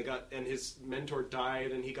Jerusalem, and his mentor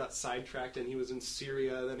died, and he got sidetracked, and he was in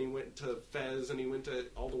Syria. Then he went to Fez, and he went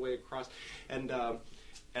all the way across, and I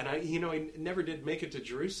never did make it to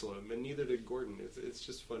Jerusalem, and neither did Gordon. It's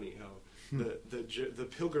just funny how the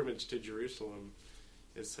pilgrimage to Jerusalem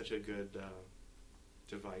is such a good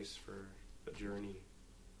device for a journey.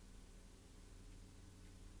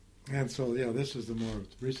 And so, this is the more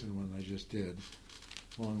recent one I just did,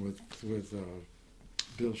 along with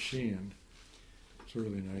Bill Sheehan. It's a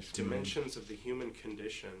really nice Dimensions of the Human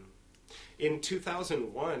Condition. In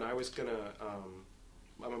 2001, I was going to,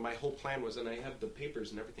 my whole plan was, and I had the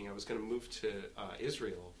papers and everything, I was going to move to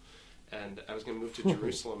Israel, and I was going to move to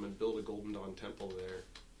Jerusalem and build a Golden Dawn temple there.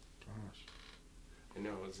 Gosh. I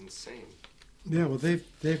know, it was insane. Yeah, well, they've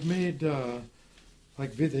made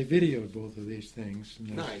they videoed both of these things.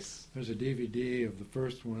 And nice. There's a DVD of the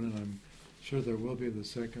first one, and I'm sure there will be the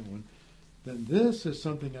second one. Then this is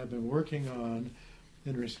something I've been working on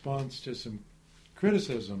in response to some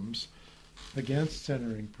criticisms against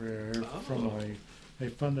centering prayer from a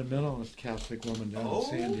fundamentalist Catholic woman down in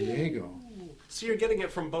San Diego. So you're getting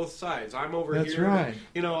it from both sides. I'm over here. That's right.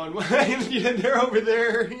 On one, and they're over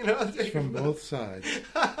there. It's from both sides.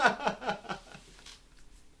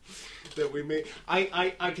 That we may.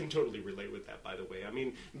 I can totally relate with that. By the way, I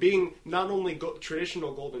mean, being not only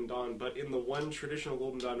traditional Golden Dawn, but in the one traditional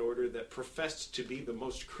Golden Dawn order that professed to be the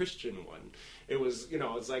most Christian one. It was,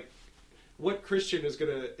 it's like, what Christian is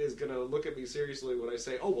gonna look at me seriously when I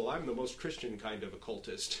say, oh well, I'm the most Christian kind of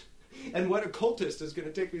occultist? And what occultist is going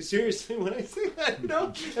to take me seriously when I say that,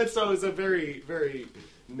 And so it's a very, very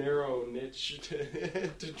narrow niche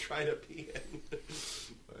to try to be in.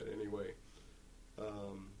 But anyway.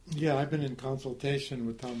 I've been in consultation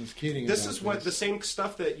with Thomas Keating This is the same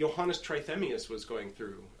stuff that Johannes Trithemius was going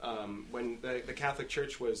through when the Catholic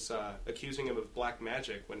Church was accusing him of black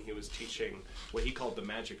magic when he was teaching what he called the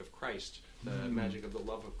magic of Christ, the magic of the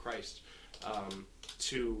love of Christ.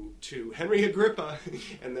 To Henry Agrippa,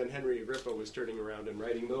 and then Henry Agrippa was turning around and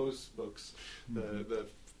writing those books, the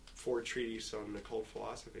 4 treatises on occult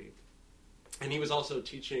philosophy, and he was also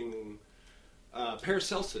teaching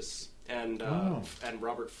Paracelsus and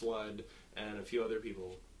Robert Flood and a few other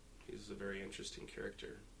people. He's a very interesting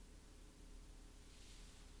character.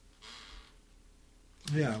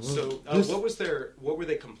 Yeah. Well, so what were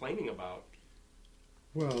they complaining about?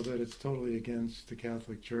 Well, that it's totally against the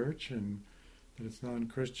Catholic Church, and that it's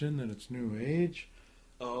non-Christian, that it's New Age.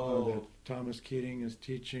 That Thomas Keating is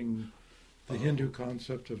teaching the Hindu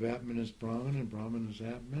concept of Atman as Brahman and Brahman as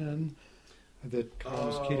Atman. That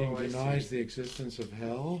Thomas Keating denies the existence of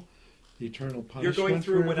hell, eternal punishment. You're going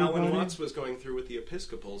through for what everybody. Alan Watts was going through with the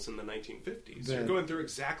Episcopals in the 1950s. You're going through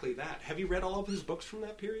exactly that. Have you read all of his books from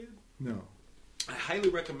that period? No. I highly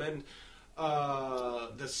recommend.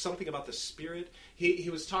 There's something about the Spirit. He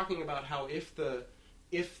was talking about how if the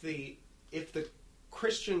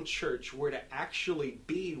Christian church were to actually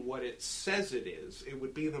be what it says it is, it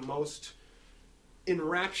would be the most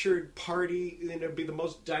enraptured party, and it would be the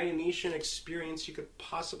most Dionysian experience you could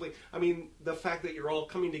possibly. I mean, the fact that you're all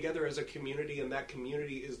coming together as a community, and that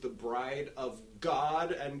community is the bride of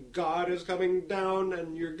God, and God is coming down,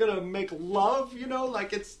 and you're gonna make love.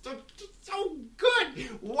 Like it's so good.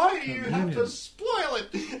 Why do you have to spoil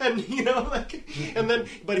it? And and then,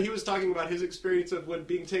 but he was talking about his experience of when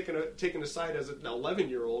being taken aside as an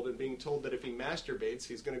 11-year-old and being told that if he masturbates,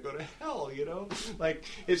 he's going to go to hell. Like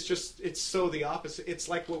it's so the opposite. It's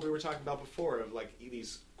like what we were talking about before of like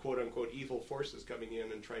these quote unquote evil forces coming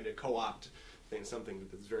in and trying to co-opt something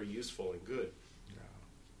that's very useful and good.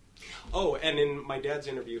 Oh, and in my dad's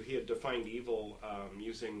interview, he had defined evil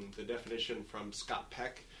using the definition from Scott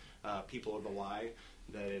Peck, People of the Lie,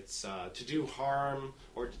 that it's to do harm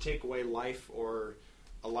or to take away life or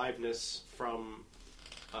aliveness from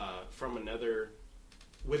another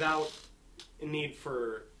without a need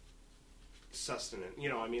for sustenance.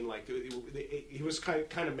 Like he was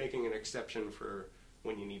kind of making an exception for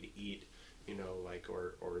when you need to eat,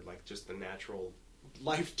 or like just the natural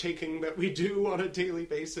life-taking that we do on a daily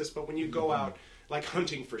basis. But when you go out, like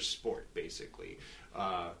hunting for sport, basically,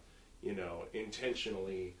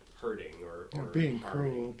 intentionally hurting or being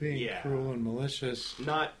harming. cruel and malicious,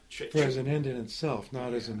 not as an end in itself,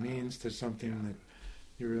 not as a means to something that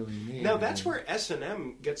you really need. Now that's where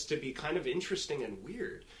S&M gets to be kind of interesting and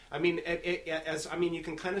weird. I mean, you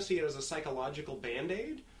can kind of see it as a psychological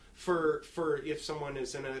band-aid for if someone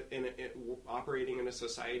is operating in a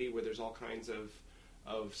society where there's all kinds of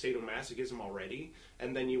sadomasochism already,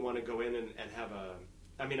 and then you want to go in and have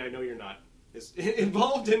I mean, I know you're not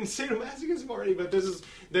involved in sadomasochism already, but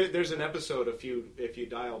there's an episode. If you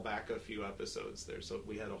dial back a few episodes,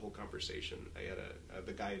 we had a whole conversation. I had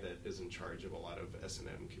the guy that is in charge of a lot of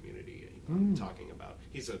S&M community talking about.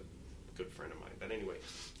 He's a good friend of mine. But anyway,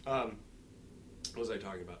 what was I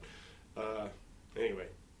talking about? Anyway,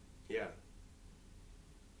 yeah.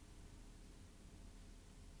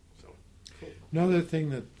 So cool. Another thing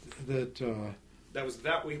that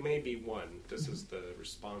that we may be one. This is the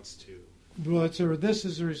response to. Well, this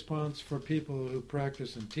is a response for people who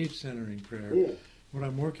practice and teach centering prayer. Yeah. What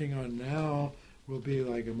I'm working on now will be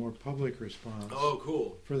like a more public response. Oh,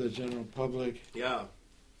 cool. For the general public. Yeah.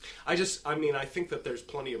 I think that there's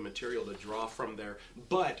plenty of material to draw from there.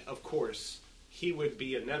 But, of course, he would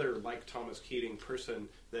be another, like Thomas Keating, person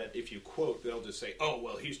that if you quote, they'll just say, oh,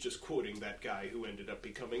 well, he's just quoting that guy who ended up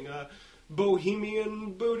becoming a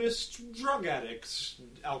bohemian Buddhist drug addict,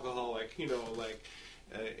 alcoholic, they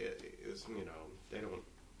don't.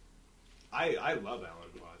 I love Alan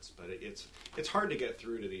Watts, but it's hard to get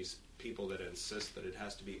through to these people that insist that it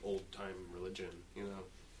has to be old time religion.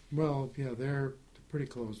 Well, yeah, they're pretty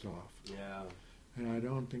closed off. Yeah, and I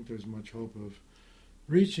don't think there's much hope of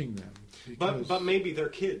reaching them. But maybe their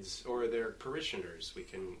kids or their parishioners we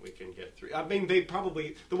can get through. I mean, they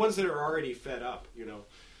probably the ones that are already fed up.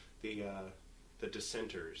 The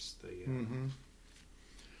dissenters. Mm-hmm.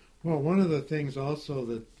 Well, one of the things also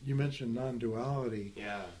that you mentioned non-duality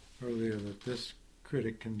earlier, that this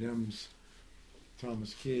critic condemns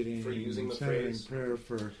Thomas Keating for using the centering phrase prayer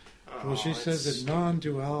for. Well, she says that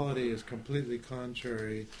non-duality is completely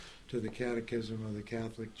contrary to the Catechism of the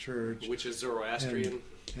Catholic Church, which is Zoroastrian,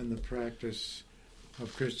 and the practice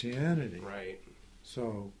of Christianity. Right.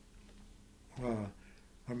 So,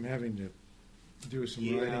 I'm having to do some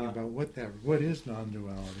writing about what is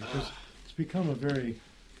non-duality, because it's become a very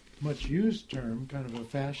much used term, kind of a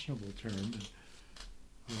fashionable term.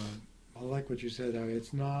 I like what you said.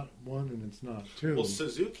 It's not one and it's not two. Well,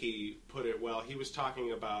 Suzuki put it well. He was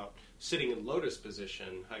talking about sitting in lotus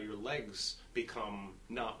position, how your legs become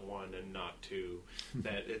not one and not two.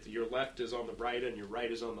 That your left is on the right and your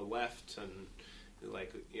right is on the left, and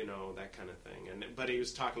that kind of thing. But he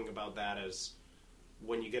was talking about that as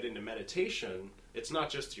when you get into meditation, it's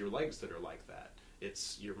not just your legs that are like that.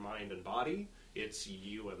 It's your mind and body. It's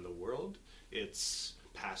you and the world. It's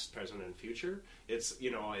past, present, and future. It's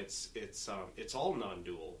it's all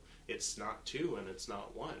non-dual. It's not two and it's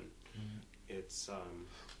not one. Mm-hmm. It's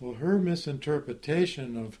well, her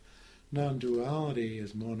misinterpretation of non-duality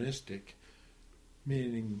is monistic,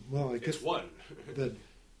 meaning I guess it's one. that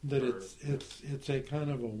it's a kind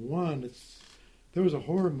of a one. There was a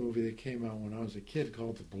horror movie that came out when I was a kid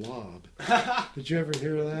called The Blob. Did you ever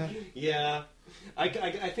hear of that? Yeah. I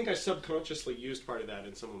think I subconsciously used part of that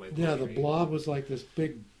in some of my poetry. Yeah, The Blob was like this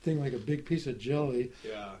big thing, like a big piece of jelly.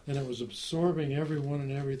 Yeah. And it was absorbing everyone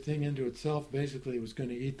and everything into itself. Basically, it was going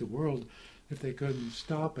to eat the world if they couldn't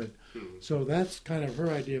stop it. So that's kind of her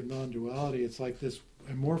idea of non-duality. It's like this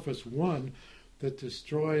amorphous one that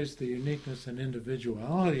destroys the uniqueness and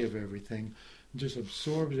individuality of everything, and just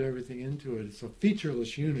absorbs everything into it. It's a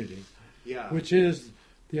featureless unity, which is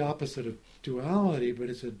the opposite of duality, but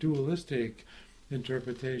it's a dualistic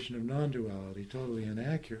interpretation of non-duality, totally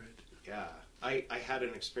inaccurate. Yeah, I had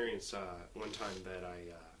an experience one time that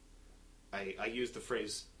I used the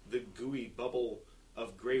phrase "the gooey bubble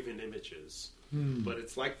of graven images," but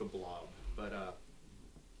it's like the blob. But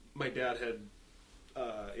my dad had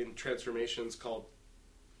in Transformations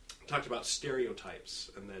talked about stereotypes,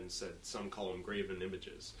 and then said some call them graven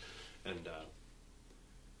images, and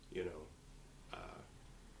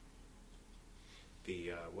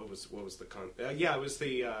what was the it was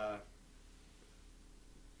the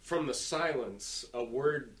from the silence a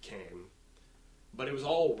word came, but it was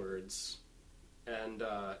all words, and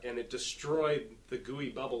it destroyed the gooey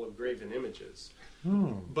bubble of graven images.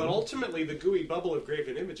 But ultimately, the gooey bubble of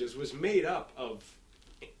graven images was made up of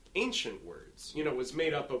ancient words. Was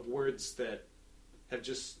made up of words that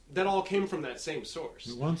that all came from that same source.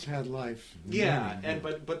 It once had life. Yeah,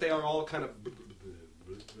 but they are all kind of,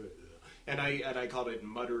 and I called it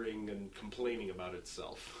muttering and complaining about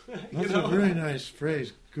itself. That's a very nice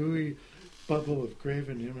phrase, gooey bubble of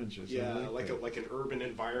graven images. Yeah, like an urban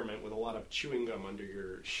environment with a lot of chewing gum under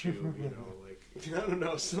your shoe. I don't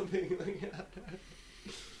know, something like that.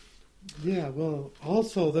 Yeah, well,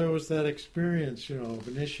 also there was that experience, of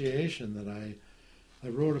initiation that I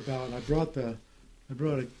wrote about. I brought a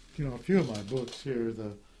few of my books here,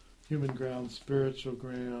 the Human Ground, Spiritual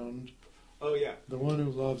Ground. Oh yeah. The One Who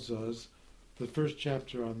Loves Us. The first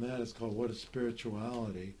chapter on that is called What is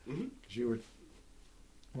Spirituality? Because you were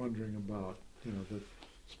wondering about, the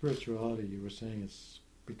spirituality you were saying it's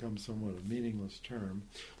become somewhat a meaningless term.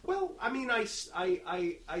 Well, I mean, I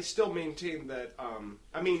still maintain that,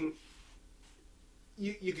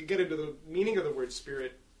 you could get into the meaning of the word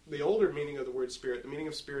spirit, the older meaning of the word spirit, the meaning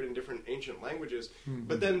of spirit in different ancient languages,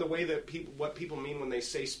 but then the way that what people mean when they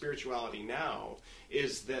say spirituality now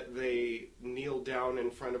is that they kneel down in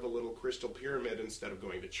front of a little crystal pyramid instead of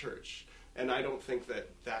going to church. And I don't think that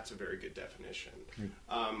that's a very good definition.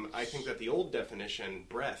 I think that the old definition,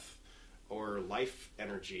 breath or life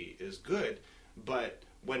energy, is good, but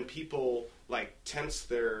when people tense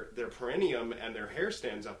their perineum and their hair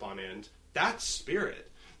stands up on end, that's spirit.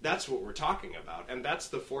 That's what we're talking about, and that's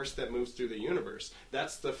the force that moves through the universe.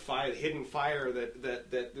 That's the hidden fire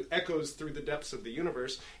that echoes through the depths of the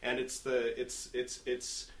universe, and it's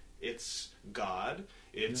God,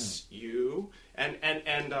 it's you, and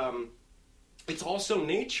it's also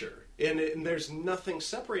nature, and there's nothing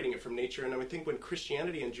separating it from nature. And I think when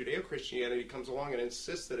Christianity and Judeo-Christianity comes along and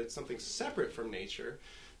insists that it's something separate from nature,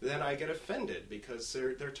 then I get offended, because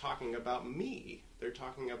they're talking about me. They're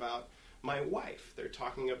talking about my wife. They're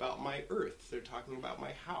talking about my earth. They're talking about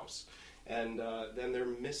my house, and then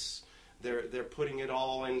they're putting it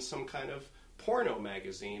all in some kind of porno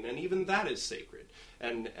magazine, and even that is sacred.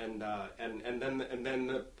 And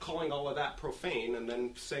then calling all of that profane, and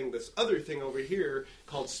then saying this other thing over here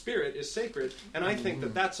called spirit is sacred. And I think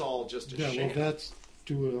that that's all just a sham. Well, that's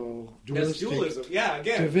dualistic. That's dualism. Yeah,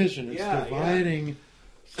 again, division. It's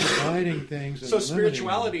dividing things. So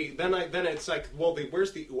spirituality, then it's like, well,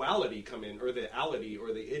 where's the uality come in, or the ality,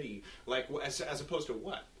 or the itty? Like, as opposed to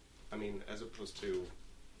what? I mean, as opposed to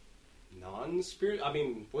non-spirit. I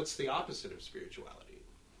mean, what's the opposite of spirituality?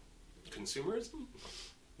 Consumerism?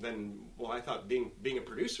 Then, well, I thought being a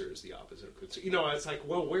producer is the opposite of consumer. It's like,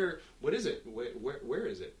 well, what is it? Where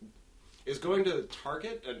is it? Is going to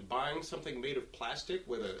Target and buying something made of plastic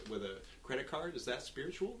with a credit card, is that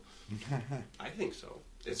spiritual? I think so.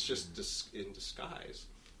 It's just in disguise.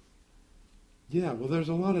 Yeah, well, there's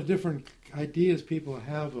a lot of different ideas people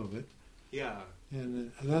have of it. Yeah.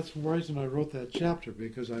 And that's the reason I wrote that chapter,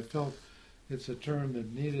 because I felt it's a term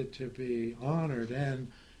that needed to be honored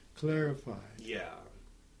and clarified. Yeah.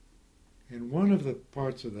 And one of the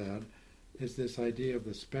parts of that is this idea of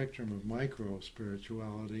the spectrum of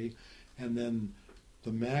micro-spirituality, and then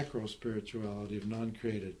the macro-spirituality of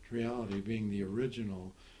non-created reality being the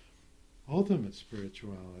original ultimate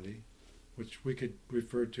spirituality, which we could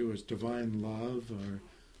refer to as divine love, or,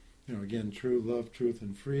 again, true love, truth,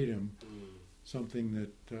 and freedom, something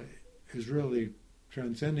that is really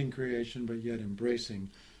transcending creation, but yet embracing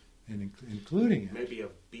and including it. Maybe a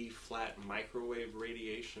B-flat microwave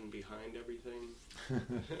radiation behind everything?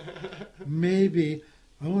 Maybe.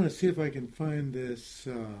 I want to see if I can find this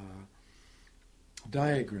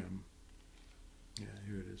diagram. Yeah,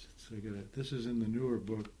 here it is. This is in the newer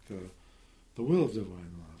book, The Will of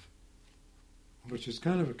Divine Love, which is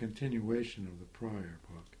kind of a continuation of the prior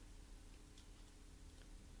book.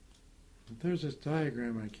 But there's this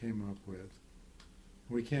diagram I came up with.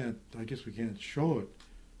 I guess we can't show it.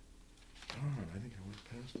 Oh, I think I went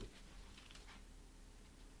past it.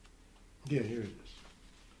 Yeah, here it is.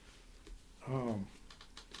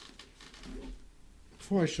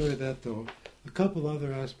 Before I show you that, though, a couple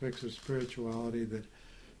other aspects of spirituality that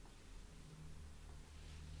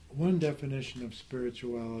one definition of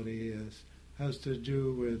spirituality has to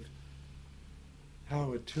do with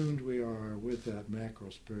how attuned we are with that macro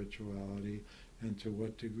spirituality and to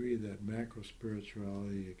what degree that macro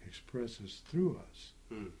spirituality expresses through us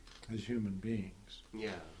as human beings.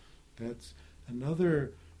 Yeah. That's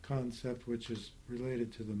another concept which is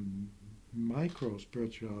related to the micro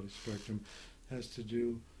spirituality spectrum, has to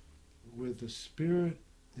do with the spirit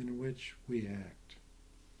in which we act.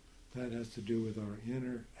 That has to do with our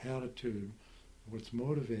inner attitude, what's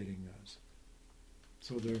motivating us.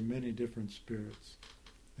 So there are many different spirits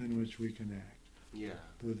in which we can act. Yeah.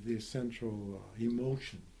 The essential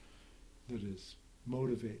emotion that is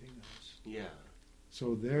motivating us. Yeah.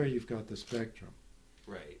 So there you've got the spectrum.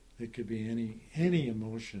 Right. It could be any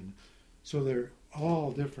emotion. So they're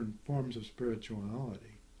all different forms of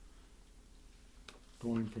spirituality,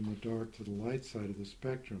 going from the dark to the light side of the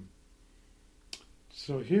spectrum.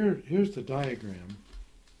 So here's the diagram.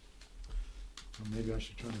 Well, maybe I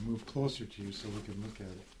should try to move closer to you so we can look at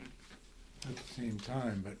it at the same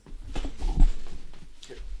time. But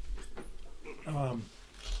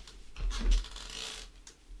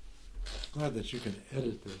glad that you can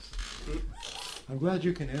edit this. I'm glad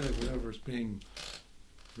you can edit whatever's being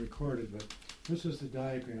recorded, but this is the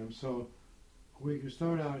diagram. So we can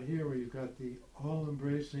start out here where you've got the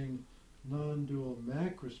all-embracing, non-dual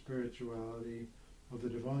macro-spirituality of the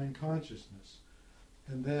divine consciousness,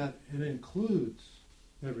 and that it includes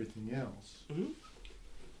everything else.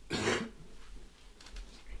 Mm-hmm.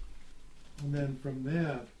 And then from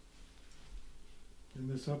that, in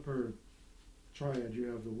this upper triad, you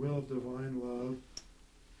have the will of divine love,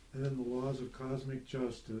 and then the laws of cosmic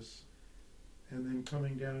justice, and then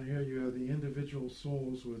coming down here you have the individual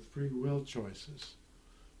souls with free will choices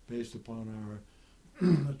based upon our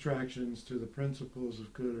attractions to the principles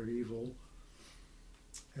of good or evil.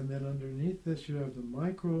 And then underneath this you have the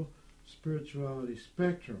micro spirituality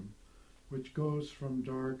spectrum, which goes from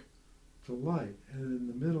dark to light, and in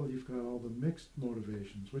the middle you've got all the mixed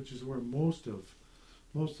motivations, which is where most of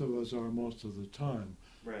us are most of the time.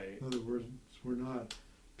 Right. In other words, we're not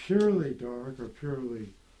purely dark or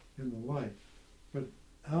purely in the light. But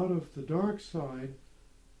out of the dark side,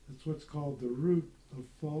 it's what's called the root of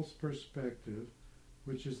false perspective,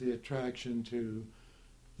 which is the attraction to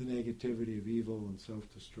the negativity of evil and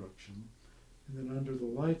self-destruction. And then under the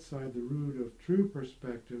light side, the root of true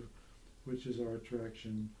perspective, which is our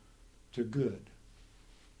attraction to good.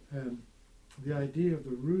 And the idea of the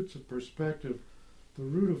roots of perspective, the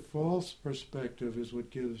root of false perspective is what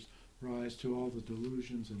gives rise to all the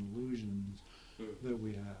delusions and illusions that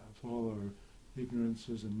we have, all our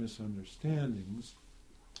ignorances and misunderstandings.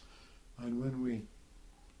 And when we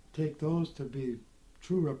take those to be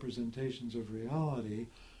true representations of reality,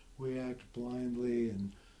 we act blindly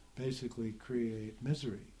and basically create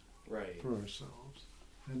misery for ourselves.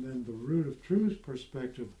 And then the root of true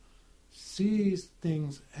perspective sees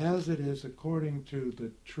things as it is according to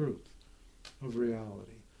the truth of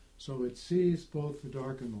reality. So it sees both the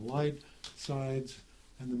dark and the light sides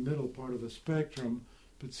and the middle part of the spectrum,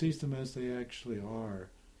 but sees them as they actually are,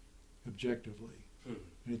 objectively.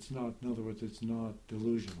 It's not, in other words, it's not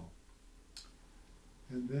delusional.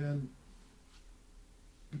 And then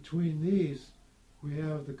between these, we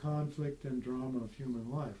have the conflict and drama of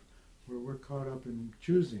human life, where we're caught up in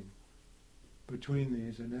choosing between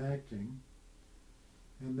these and acting.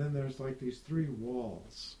 And then there's like these three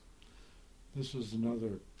walls. This is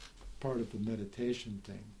another part of the meditation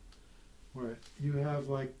thing, where you have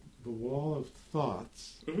like the wall of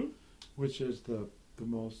thoughts, which is the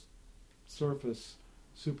most surface,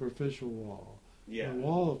 superficial wall. Yeah. The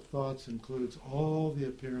wall of thoughts includes all the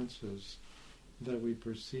appearances that we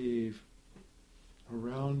perceive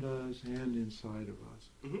around us and inside of us.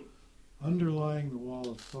 Mm-hmm. Underlying the wall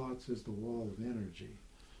of thoughts is the wall of energy.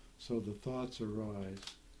 So the thoughts arise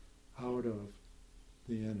out of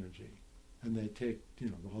the energy. and they take,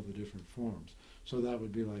 all the different forms. So that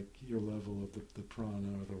would be like your level of the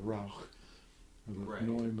prana or the rauch or the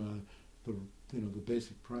pneuma, the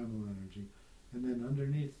basic primal energy. And then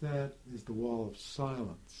underneath that is the wall of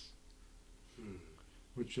silence,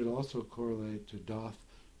 which should also correlate to doth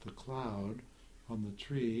the cloud on the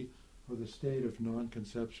tree, or the state of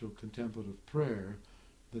non-conceptual contemplative prayer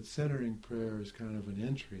that centering prayer is kind of an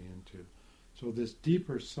entry into. So this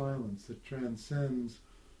deeper silence that transcends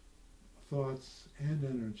thoughts and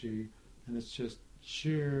energy, and it's just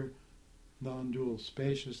sheer non-dual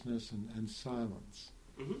spaciousness and silence.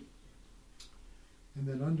 Mm-hmm. And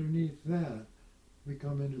then underneath that, we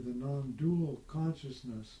come into the non-dual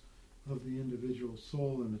consciousness of the individual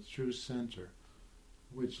soul in its true center,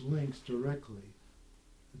 which links directly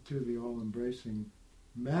to the all-embracing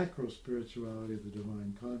macro-spirituality of the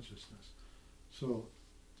divine consciousness. So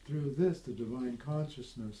through this, the divine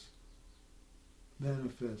consciousness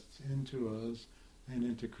manifests into us and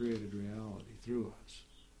into created reality through us.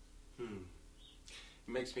 It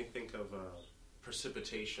makes me think of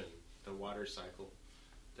precipitation, the water cycle,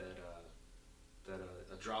 that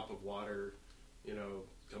a drop of water,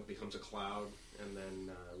 becomes a cloud and then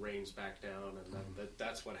rains back down, and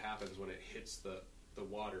that's what happens when it hits the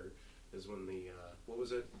water, is when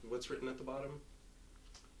what's written at the bottom?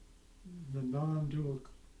 The non-dual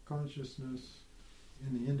consciousness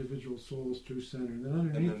in the individual soul's true center. And then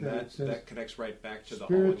underneath it says that connects right back to the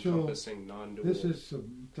all-encompassing non-dual. This is a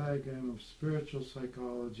diagram of spiritual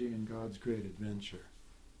psychology and God's great adventure.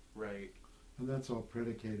 Right. And that's all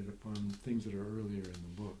predicated upon things that are earlier in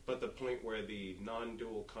the book. But the point where the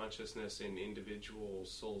non-dual consciousness in individual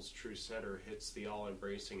soul's true center hits the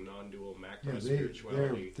all-embracing non-dual macro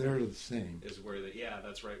spirituality. They're the same. Is where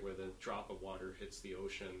that's right, where the drop of water hits the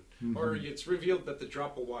ocean. Mm-hmm. Or it's revealed that the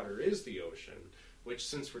drop of water is the ocean, which,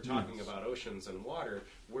 since we're talking about oceans and water,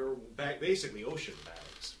 we're basically ocean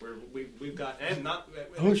bags. We've got, and not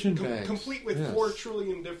ocean bags, complete with 4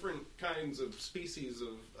 trillion different kinds of species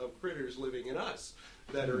of critters living in us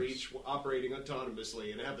that are each operating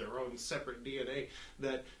autonomously and have their own separate DNA,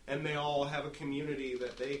 and they all have a community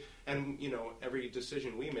that they, and every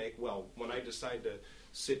decision we make. Well, when I decide to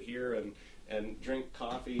sit here and drink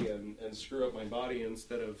coffee and screw up my body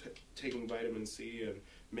instead of taking vitamin C and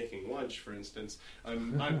making lunch, for instance,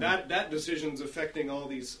 that decision's affecting all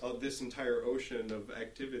this entire ocean of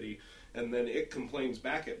activity, and then it complains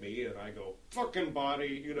back at me, and I go, fucking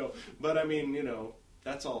body, But I mean,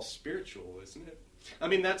 that's all spiritual, isn't it? I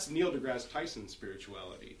mean, that's Neil deGrasse Tyson's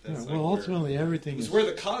spirituality. That's ultimately everything is where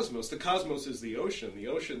the cosmos is the ocean. The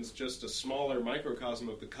ocean's just a smaller microcosm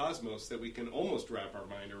of the cosmos that we can almost wrap our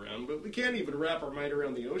mind around, but we can't even wrap our mind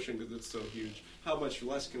around the ocean because it's so huge. How much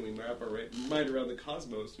less can we wrap our mind around the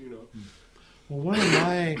cosmos, Well,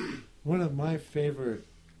 one of my favorite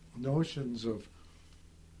notions of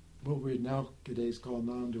what we nowadays call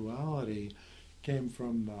non-duality came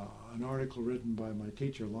from an article written by my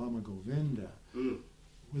teacher, Lama Govinda. Well,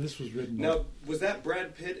 this was written... Now, was that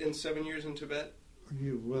Brad Pitt in 7 Years in Tibet?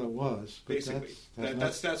 Well, it was. Basically.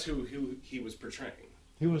 That's who he was portraying.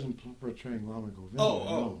 He wasn't portraying Lama Govinda.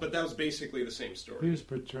 No. But that was basically the same story. He was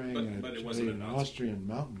portraying an Austrian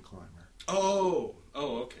mountain climber. Oh,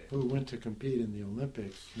 okay. Who went to compete in the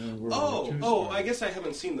Olympics. I guess I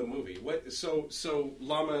haven't seen the movie. So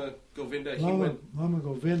Lama Govinda, Lama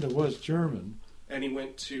Govinda was German. And he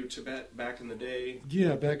went to Tibet back in the day?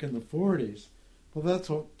 Yeah, back in the 40s. Well, that's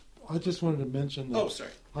what... I just wanted to mention that... Oh, sorry.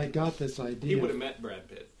 I got this idea... He would have met Brad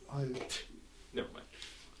Pitt. Never mind.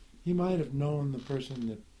 He might have known the person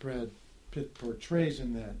that Brad Pitt portrays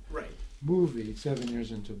in that movie, 7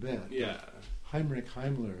 Years in Tibet. Yeah. Heinrich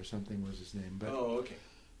Himmler or something was his name. But okay.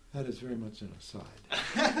 That is very much an aside.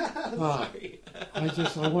 Sorry.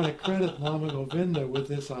 I want to credit Lama Govinda with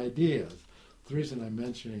this idea. The reason I'm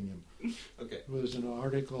mentioning him was an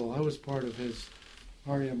article. I was part of his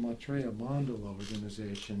Arya Maitreya Mandala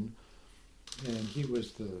organization, and he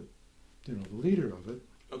was the leader of it.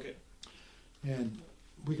 Okay. And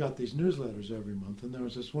we got these newsletters every month, and there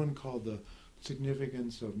was this one called The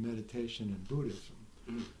Significance of Meditation in Buddhism.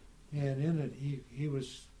 And in it, he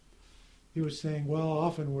was saying, well,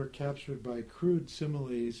 often we're captured by crude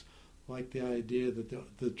similes, like the idea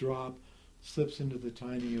that the drop slips into the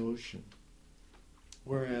tiny ocean.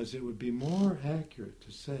 Whereas it would be more accurate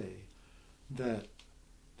to say that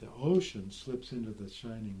the ocean slips into the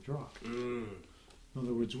shining drop. In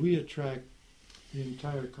other words, we attract the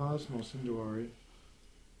entire cosmos into our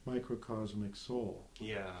microcosmic soul.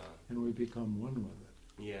 Yeah. And we become one with it.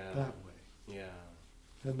 Yeah. That way. Yeah.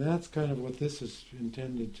 And that's kind of what this is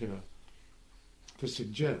intended to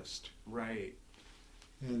suggest. Right.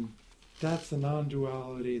 And that's the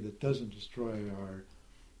non-duality that doesn't destroy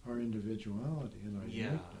our individuality and our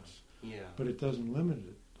uniqueness. Yeah. But it doesn't limit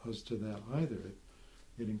us to that either.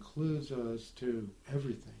 It includes us to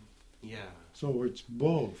everything. Yeah. So it's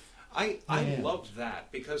both. I love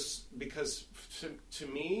that because to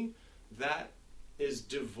me that is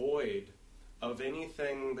devoid of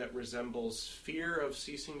anything that resembles fear of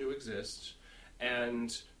ceasing to exist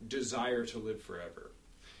and desire to live forever.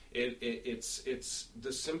 It's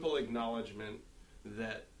the simple acknowledgement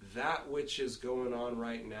that which is going on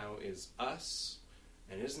right now is us,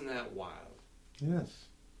 and isn't that wild? Yes.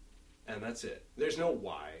 And that's it. There's no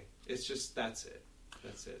why. It's just that's it.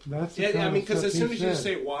 That's it. That's because as soon as you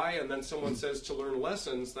say why, and then someone says to learn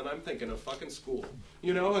lessons, then I'm thinking of fucking school,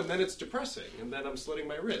 and then it's depressing, and then I'm slitting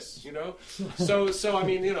my wrists, So I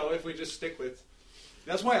mean, if we just stick with,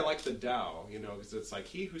 that's why I like the Tao, because it's like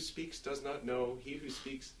he who speaks does not know, he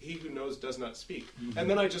who knows does not speak, and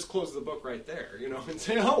then I just close the book right there, and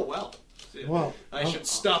say, oh well, I should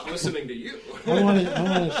stop listening to you. I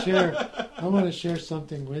want to share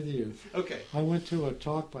something with you. Okay. I went to a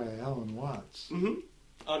talk by Alan Watts. Mm-hmm.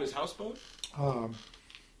 On his houseboat? No,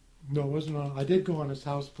 it wasn't on. I did go on his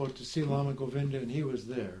houseboat to see Lama Govinda, and he was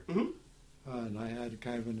there. Mm-hmm. And I had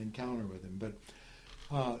kind of an encounter with him. But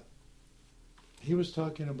he was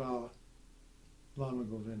talking about Lama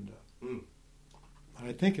Govinda. Mm.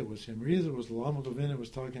 I think it was him. Either it was Lama Govinda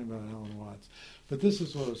was talking about Alan Watts. But this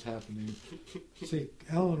is what was happening. See,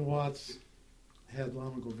 Alan Watts had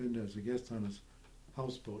Lama Govinda as a guest on his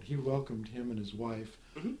houseboat. He welcomed him and his wife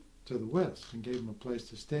to the West and gave him a place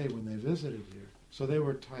to stay when they visited here. So they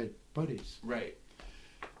were tight buddies. Right.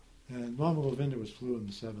 And Lama Govinda was fluent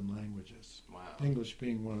in 7 languages. Wow. English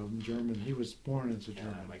being one of them, German. He was born as a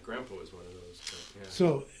German. My grandpa was one of those. But, yeah.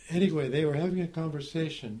 So anyway, they were having a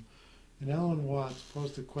conversation, and Alan Watts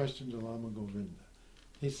posed a question to Lama Govinda.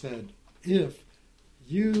 He said, if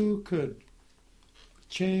you could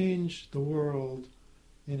change the world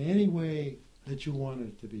in any way that you wanted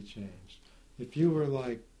it to be changed, if you were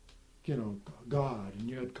like, God, and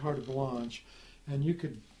you had carte blanche, and you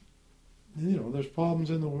could, there's problems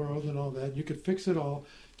in the world and all that, you could fix it all,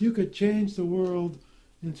 you could change the world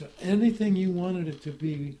into anything you wanted it to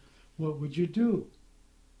be, what would you do?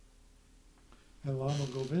 And Lama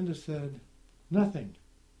Govinda said, nothing.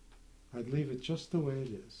 I'd leave it just the way it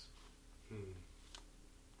is.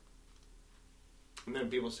 And then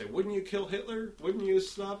people say, wouldn't you kill Hitler? Wouldn't you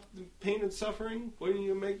stop pain and suffering? Wouldn't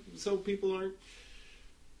you make so people aren't...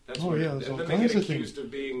 That's there's and all then kinds they get of accused things.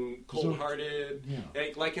 of being cold-hearted. Yeah.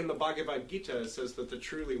 Like in the Bhagavad Gita, it says that the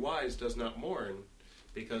truly wise does not mourn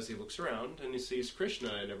because he looks around and he sees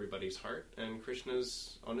Krishna in everybody's heart, and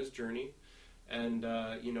Krishna's on his journey, and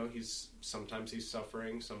sometimes he's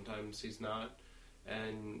suffering, sometimes he's not,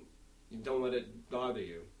 and you don't let it bother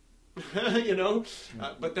you.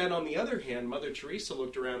 But then on the other hand, Mother Teresa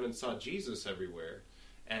looked around and saw Jesus everywhere,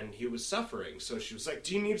 and he was suffering. So she was like,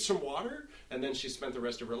 do you need some water? And then she spent the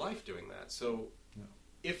rest of her life doing that. So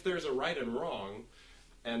if there's a right and wrong,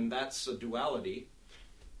 and that's a duality,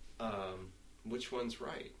 which one's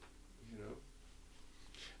right?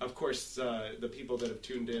 Of course, the people that have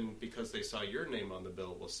tuned in because they saw your name on the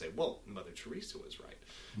bill will say, well, Mother Teresa was right.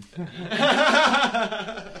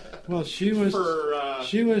 Well, she was for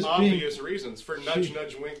obvious reasons. For nudge,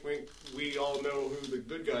 wink, wink, we all know who the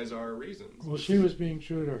good guys are reasons. Well, she was being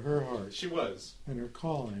true to her heart. She was. And her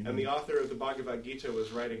calling. And the author of the Bhagavad Gita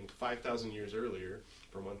was writing 5,000 years earlier,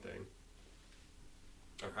 for one thing.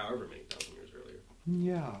 Or however many thousand years earlier.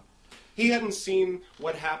 Yeah. He hadn't seen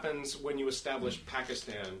what happens when you establish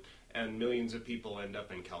Pakistan and millions of people end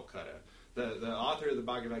up in Calcutta. The author of the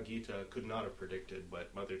Bhagavad Gita could not have predicted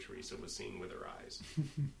what Mother Teresa was seeing with her eyes.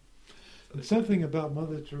 There's something about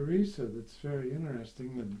Mother Teresa that's very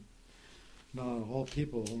interesting that not all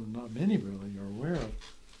people, or not many really, are aware of.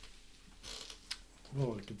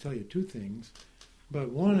 Well, I can tell you 2 things. But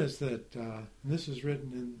one is that, and this is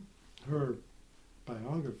written in her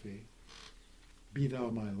biography, Be Thou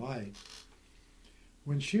My Light.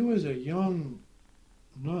 When she was a young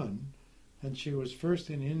nun, and she was first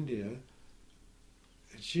in India,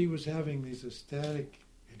 she was having these ecstatic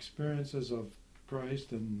experiences of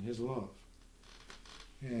Christ and his love.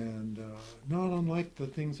 And not unlike the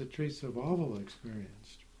things that Teresa of Avila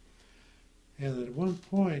experienced. And at one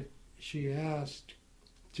point, she asked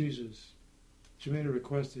Jesus, she made a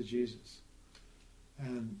request to Jesus.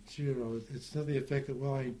 And she, it's to the effect that,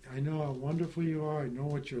 well, I know how wonderful you are. I know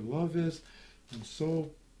what your love is. I'm so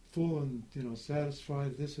full and,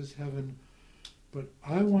 satisfied. This is heaven. But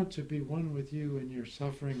I want to be one with you in your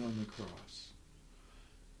suffering on the cross.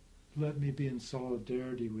 Let me be in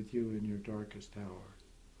solidarity with you in your darkest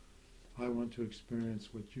hour. I want to experience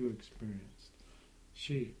what you experienced.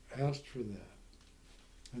 She asked for that.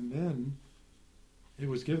 And then it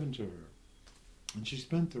was given to her. And she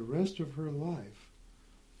spent the rest of her life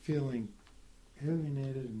feeling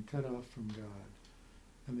alienated and cut off from God.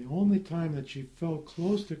 And the only time that she felt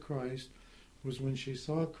close to Christ was when she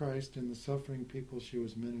saw Christ in the suffering people she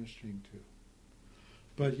was ministering to.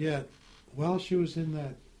 But yet, while she was in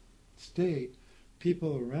that state,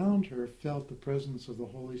 people around her felt the presence of the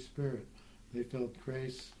Holy Spirit. They felt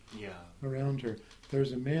grace around her.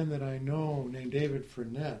 There's a man that I know named David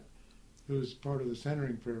Fournette, who's part of the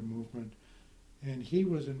Centering Prayer movement, and he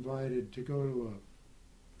was invited to go to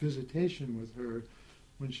a visitation with her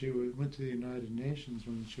when she went to the United Nations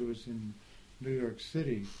when she was in New York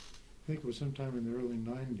City. I think it was sometime in the early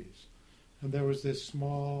 90s. And there was this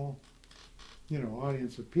small,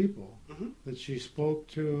 audience of people that she spoke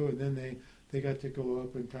to, and then they got to go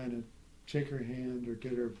up and kind of shake her hand or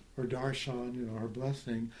get her darshan, her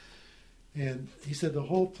blessing. And he said the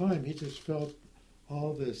whole time he just felt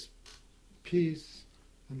all this peace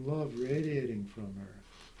and love radiating from her.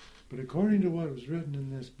 But according to what was written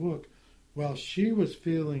in this book, while she was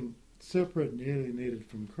feeling separate and alienated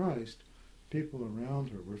from Christ, people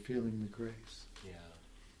around her were feeling the grace. Yeah.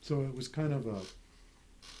 So it was kind of a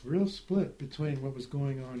real split between what was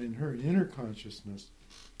going on in her inner consciousness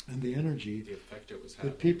and the energy the effect it was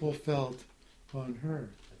having. that people felt on her.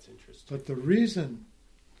 That's interesting. But the reason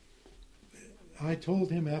I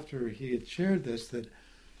told him after he had shared this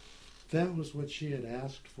that was what she had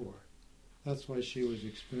asked for. That's why she was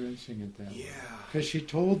experiencing it that way. Because she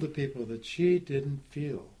told the people that she didn't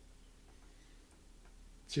feel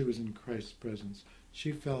she was in Christ's presence.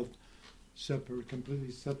 She felt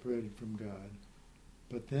completely separated from God.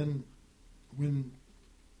 But then when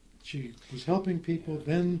she was helping people,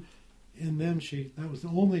 then in them that was the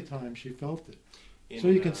only time she felt it. So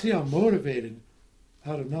you can see how motivated,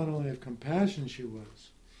 out of not only of compassion she was.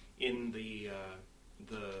 In the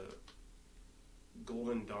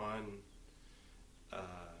Golden Dawn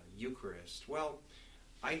Eucharist, well,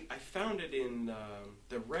 I found it in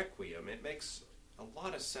the Requiem. It makes a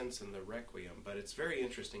lot of sense in the Requiem, but it's very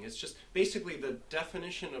interesting. It's just basically the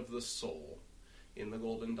definition of the soul in the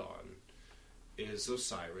Golden Dawn is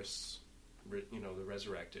Osiris, the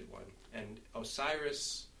resurrected one. And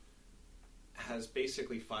Osiris has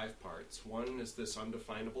basically 5 parts. One is this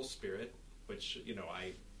undefinable spirit, which,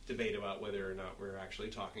 I debate about whether or not we're actually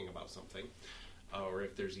talking about something, or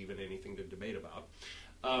if there's even anything to debate about.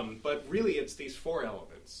 But really it's these 4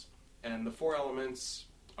 elements. And the 4 elements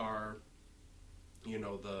are,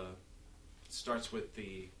 starts with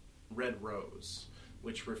the red rose,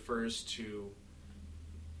 which refers to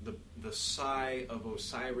the sigh of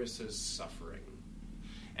Osiris's suffering,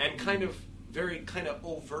 and kind of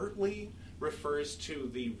overtly refers to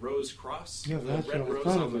the rose cross, the red rose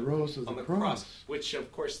on the rose of the cross, which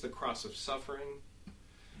of course the cross of suffering,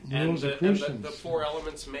 and the 4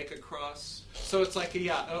 elements make a cross. So it's like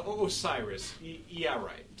Osiris,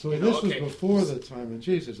 right. So this was before the time of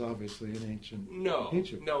Jesus, obviously, in ancient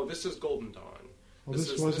Egypt. No, this is Golden Dawn. Well, this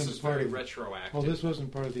is very retroactive. Well, this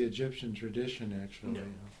wasn't part of the Egyptian tradition, actually.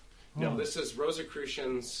 No, this is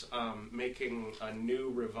Rosicrucians making a new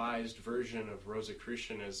revised version of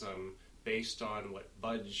Rosicrucianism based on what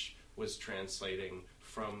Budge was translating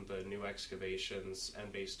from the new excavations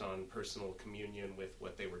and based on personal communion with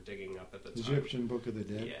what they were digging up at the time. Egyptian Book of the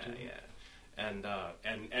Dead.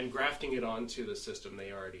 And grafting it onto the system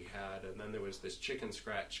they already had. And then there was this chicken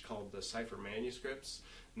scratch called the cipher manuscripts,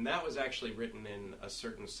 and that was actually written in a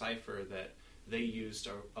certain cipher that they used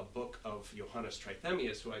a book of Johannes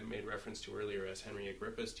Trithemius, who I made reference to earlier as Henry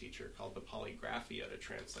Agrippa's teacher, called the Polygraphia, to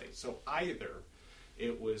translate. So either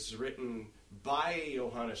it was written by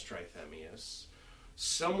Johannes Trithemius,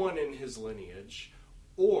 someone in his lineage,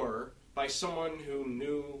 or by someone who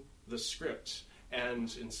knew the script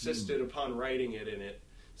and insisted upon writing it in it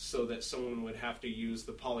so that someone would have to use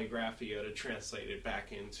the Polygraphia to translate it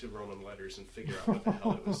back into Roman letters and figure out what the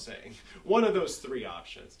hell it was saying. One of those 3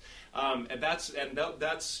 options. And that's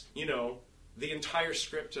the entire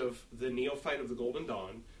script of the Neophyte of the Golden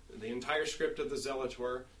Dawn, the entire script of the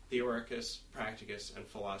Zelator, Theoricus, Practicus, and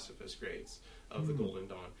Philosophus grades of the Golden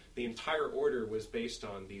Dawn. The entire order was based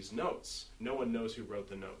on these notes. No one knows who wrote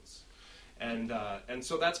the notes. And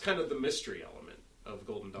so that's kind of the mystery element of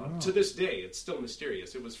Golden Dawn. Wow. To this day, it's still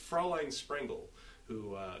mysterious. It was Fräulein Sprengel,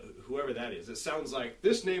 whoever that is. It sounds like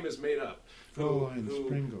this name is made up.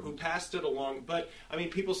 Who passed it along. But,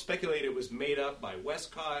 people speculate it was made up by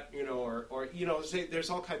Westcott, or say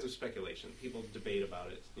there's all kinds of speculation. People debate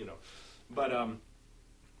about it, But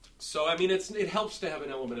So, I mean, it helps to have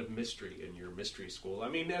an element of mystery in your mystery school. I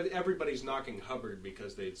mean, everybody's knocking Hubbard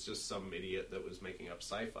because it's just some idiot that was making up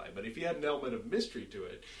sci-fi. But if you had an element of mystery to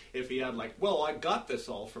it, if he had like, well, I got this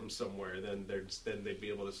all from somewhere, then they'd be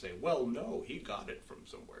able to say, well, no, he got it from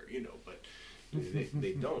somewhere, you know. But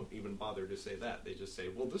they don't even bother to say that. They just say,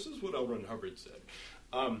 well, this is what L. Ron Hubbard said.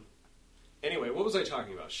 Anyway, what was I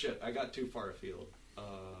talking about? Shit, I got too far afield.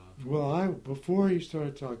 Well, before you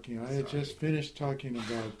started talking, I had just finished talking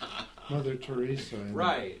about Mother Teresa, and,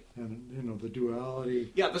 right? And you know the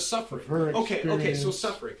duality. Yeah, the suffering. Of her experience. Okay. So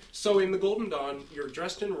suffering. So in the Golden Dawn, you're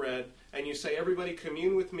dressed in red, and you say, "Everybody,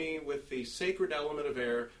 commune with me with the sacred element of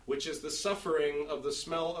air, which is the suffering of the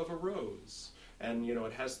smell of a rose." And you know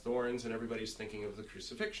it has thorns, and everybody's thinking of the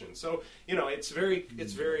crucifixion. So you know it's very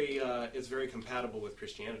compatible with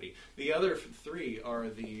Christianity. The other three are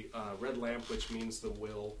the red lamp, which means the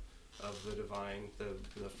will of the divine,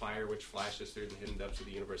 the fire which flashes through the hidden depths of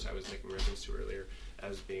the universe. I was making reference to earlier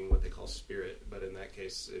as being what they call spirit, but in that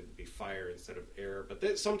case it'd be fire instead of air.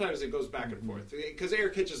 But sometimes it goes back and forth because air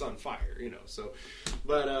catches on fire, you know. So,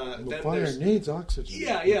 but then fire needs oxygen.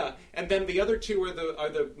 Yeah. And then the other two are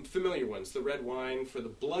the familiar ones: the red wine for the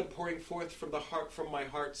blood pouring forth from my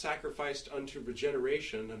heart, sacrificed unto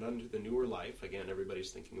regeneration and unto the newer life. Again, everybody's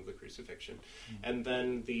thinking of the crucifixion. And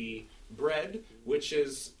then the bread, which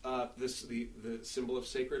is the symbol of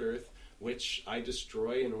sacred earth, which I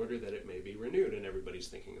destroy in order that it may be renewed, and everybody's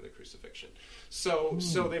thinking of the crucifixion. So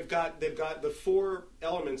they've got the four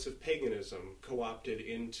elements of paganism co-opted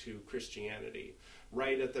into Christianity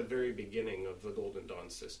right at the very beginning of the Golden Dawn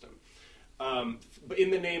system, but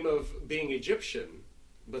in the name of being Egyptian.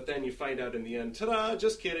 But then you find out in the end, ta-da!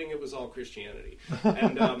 Just kidding, it was all Christianity.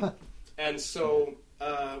 And so.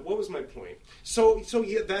 What was my point? So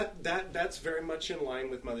yeah, that's very much in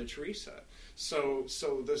line with Mother Teresa. So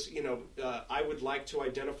this, you know, I would like to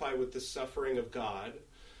identify with the suffering of God,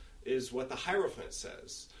 is what the Hierophant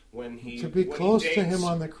says when he to be close to him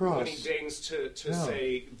on the cross. When he deigns to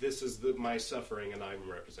say, "This is my suffering, and I'm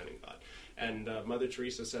representing God." And Mother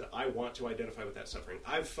Teresa said, "I want to identify with that suffering.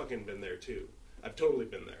 I've fucking been there too. I've totally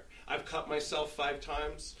been there. I've cut myself 5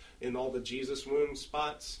 times." In all the Jesus wound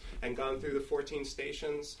spots and gone through the 14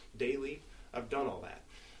 stations daily. I've done all that.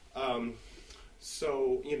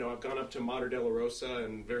 So, you know, I've gone up to Mater Della Rosa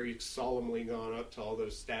and very solemnly gone up to all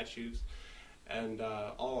those statues and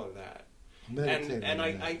all of that. And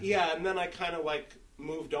then I kind of like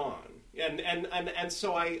moved on. And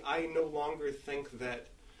so I no longer think that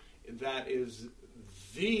is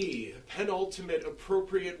the penultimate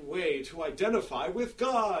appropriate way to identify with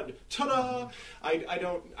God. Ta-da!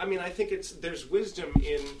 I think there's wisdom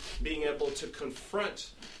in being able to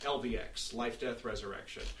confront LVX, life, death,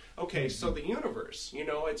 resurrection. Okay, so the universe, you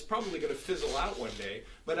know, it's probably going to fizzle out one day,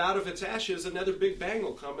 but out of its ashes, another big bang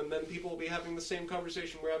will come, and then people will be having the same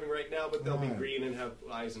conversation we're having right now, but they'll be green and have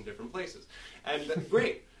eyes in different places. And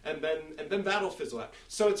great. And then that'll fizzle out.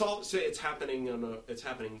 So it's happening it's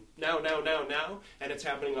happening now, and it's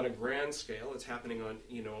happening on a grand scale. It's happening on,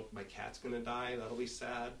 you know, my cat's gonna die. That'll be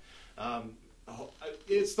sad. I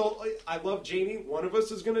love Janie. One of us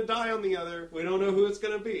is gonna die on the other. We don't know who it's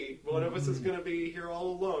gonna be. One of us is gonna be here all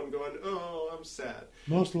alone, going, "Oh, I'm sad."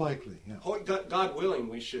 Most likely, yeah. Oh, God willing,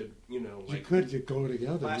 we should, you know, like, you could go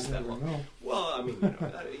together. Last You that never long. know. Well, I mean, you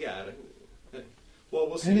know, yeah. Well,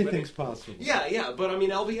 we'll see. Anything's possible. Yeah, but I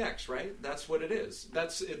mean LVX, right? That's what it is.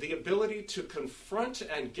 That's the ability to confront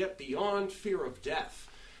and get beyond fear of death.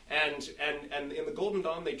 And in the Golden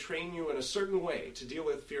Dawn, they train you in a certain way to deal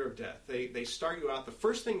with fear of death. They start you out. The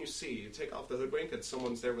first thing you see, you take off the hoodwink, and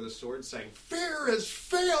someone's there with a sword saying, "Fear is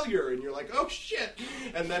failure," and you're like, "Oh shit!"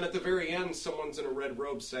 And then at the very end, someone's in a red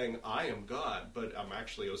robe saying, "I am God, but I'm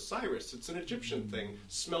actually Osiris. It's an Egyptian thing.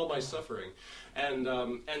 Smell my suffering."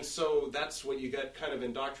 And so that's what you get kind of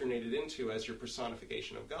indoctrinated into as your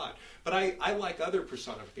personification of God. But I like other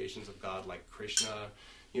personifications of God, like Krishna,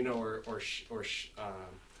 you know, or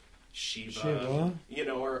Shiva, you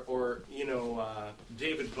know, or you know,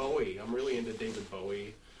 David Bowie. I'm really into David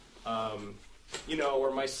Bowie, you know,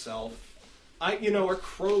 or myself, or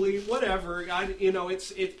Crowley, whatever.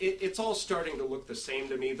 It's all starting to look the same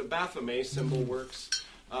to me. The Baphomet symbol works.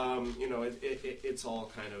 You know, it's all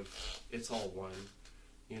kind of, it's all one,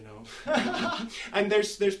 you know. And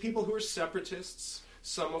there's people who are separatists.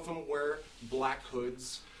 Some of them wear black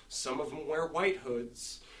hoods. Some of them wear white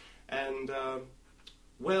hoods, and.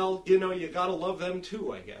 Well, you know, you gotta love them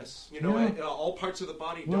too, I guess. You know, all parts of the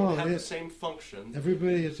body don't have the same function.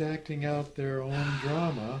 Everybody is acting out their own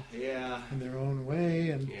drama, in their own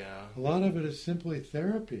way, and a lot of it is simply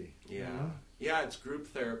therapy. Yeah, you know? Yeah, it's group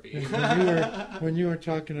therapy. When you were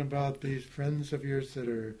talking about these friends of yours that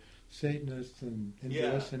are Satanists and into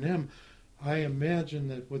S&M, I imagine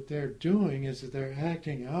that what they're doing is that they're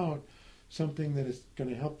acting out something that is going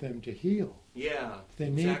to help them to heal. Yeah, they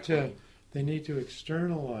need to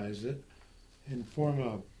externalize it and form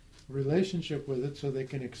a relationship with it so they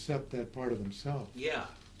can accept that part of themselves. Yeah.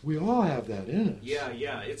 We all have that in us.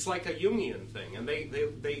 Yeah. It's like a Jungian thing, and they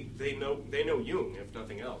know Jung, if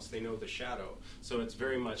nothing else. They know the shadow. So it's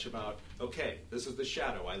very much about, okay, this is the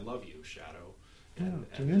shadow. I love you, shadow. And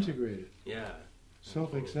integrate it. Yeah.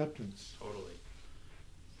 Self-acceptance. Totally.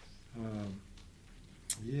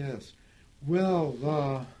 Yes.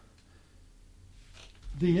 Well,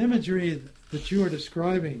 the imagery that you are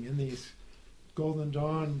describing in these Golden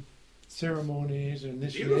Dawn ceremonies or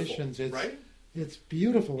initiations, it's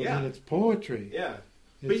beautiful. Yeah. And it's poetry. Yeah.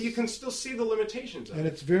 But you can still see the limitations of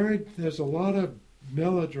it. And there's a lot of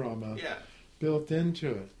melodrama built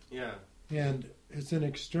into it. Yeah. And it's an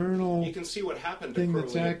external you can see what happened thing to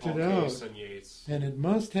that's acted out. and Yeats. And it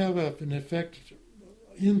must have an effect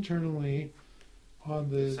internally on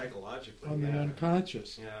the psychologically on the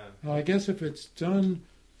unconscious. Yeah. Now, I guess if it's done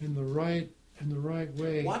in the right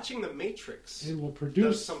way, watching The Matrix, it will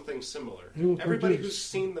produce does something similar. Everybody who's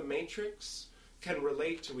seen The Matrix can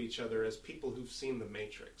relate to each other as people who've seen The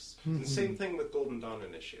Matrix. Mm-hmm. And same thing with Golden Dawn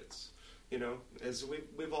initiates. You know, as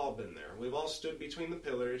we've all been there. We've all stood between the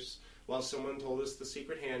pillars while someone told us the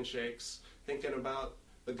secret handshakes, thinking about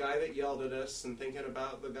the guy that yelled at us and thinking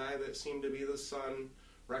about the guy that seemed to be the sun,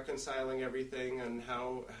 reconciling everything, and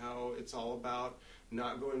how it's all about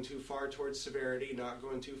not going too far towards severity, not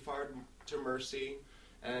going too far to mercy,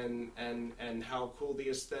 and how cool the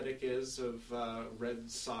aesthetic is of red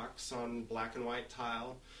socks on black and white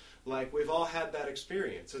tile. Like, we've all had that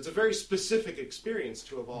experience. It's a very specific experience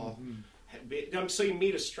to have all. So you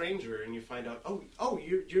meet a stranger and you find out, oh,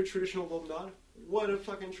 you're traditional Golden Dawn? What a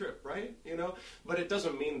fucking trip, right? You know, but it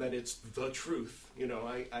doesn't mean that it's the truth. You know,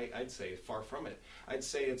 I'd say far from it. I'd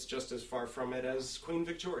say it's just as far from it as Queen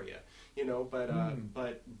Victoria. You know, but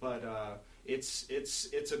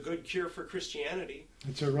it's a good cure for Christianity.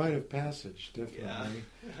 It's a rite of passage, definitely. Yeah.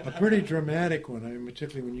 A pretty dramatic one. I mean,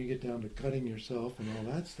 particularly when you get down to cutting yourself and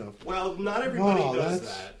all that stuff. Well, not everybody does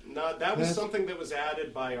that. That was something that was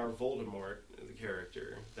added by our Voldemort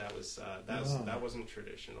character. That wasn't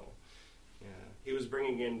traditional. Yeah, he was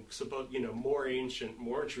bringing in more ancient,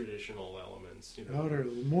 more traditional elements. You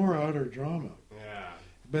know, more outer drama. Yeah.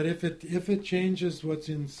 But if it changes what's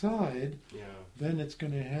inside, then it's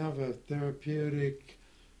going to have a therapeutic,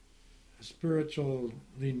 spiritually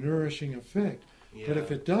nourishing effect. Yeah. But if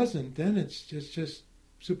it doesn't, then it's just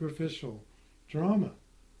superficial drama.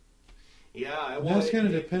 Yeah, well, that's going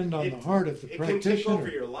to depend on the heart of the practitioner. It can take over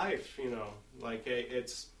your life, you know. Like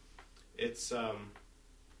it's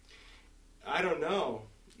I don't know.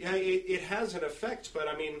 Yeah, it has an effect, but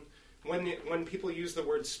I mean, when people use the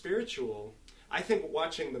word spiritual, I think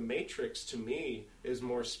watching The Matrix to me is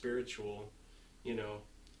more spiritual, you know,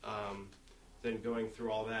 than going through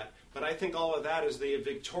all that. But I think all of that is the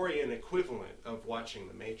Victorian equivalent of watching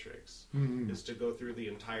The Matrix, is to go through the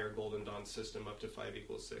entire Golden Dawn system up to 5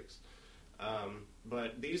 = 6.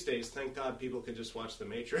 But these days, thank God, people could just watch The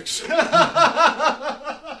Matrix.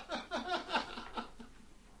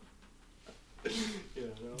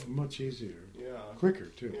 Much easier. Yeah. Quicker,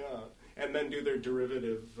 too. Yeah. And then do their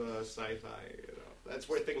derivative sci-fi, you know. That's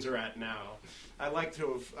where things are at now. I like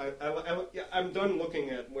to have... I'm done looking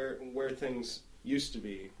at where things used to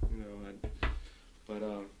be, you know. But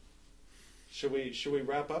should we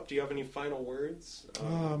wrap up? Do you have any final words?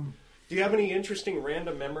 Do you have any interesting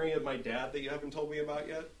random memory of my dad that you haven't told me about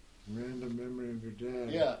yet? Random memory of your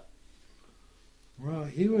dad? Yeah. Well,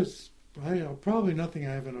 he was... probably nothing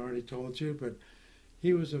I haven't already told you, but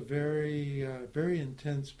he was a very, very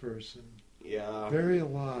intense person. Yeah. Very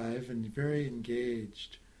alive and very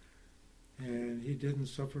engaged. And he didn't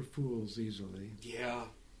suffer fools easily. Yeah.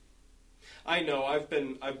 I know. I've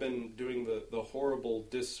been doing the horrible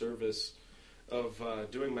disservice of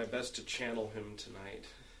doing my best to channel him tonight.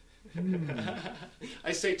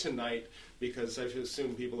 I say tonight because I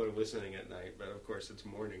assume people are listening at night, but of course it's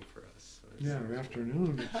morning for us. So or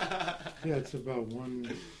afternoon. It's about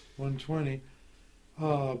 1:20.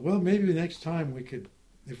 Well, maybe next time we could,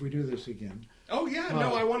 if we do this again. Oh yeah,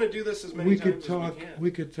 no, I want to do this as many times as we can.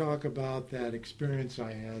 We could talk about that experience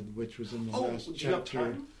I had, which was in the last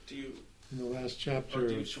chapter. Do you have time? In the last chapter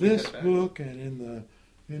of this book and in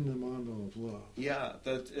the Model of Love. Yeah,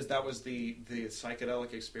 that was the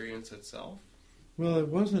psychedelic experience itself. Well, it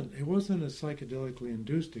wasn't a psychedelically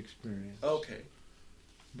induced experience. Okay.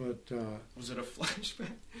 But was it a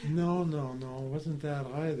flashback? No, it wasn't that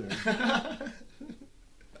either.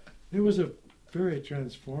 It was very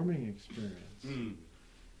transforming experience.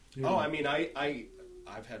 Oh, I mean,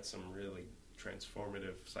 I've had some really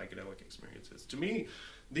transformative psychedelic experiences. To me,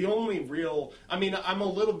 the only real... I mean, I'm a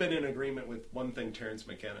little bit in agreement with one thing Terence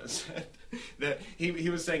McKenna said. That he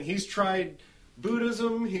was saying he's tried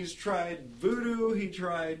Buddhism, he's tried voodoo, he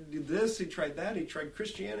tried this, he tried that, he tried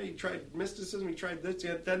Christianity, he tried mysticism, he tried this,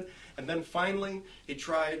 and then finally he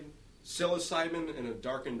tried psilocybin in a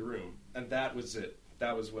darkened room, and that was it.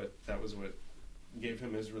 That was what gave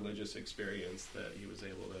him his religious experience, that he was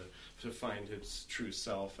able to find his true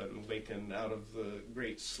self and waken out of the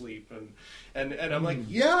great sleep, and I'm like,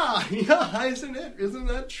 yeah, isn't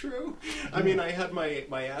that true? I mean, I had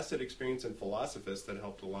my acid experience in Philosophist that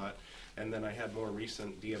helped a lot, and then I had more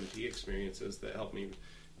recent DMT experiences that helped me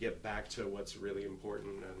get back to what's really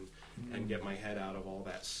important and get my head out of all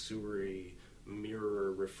that sewery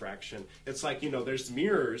mirror refraction. It's like, there's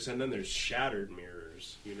mirrors and then there's shattered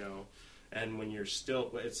mirrors, and when you're still,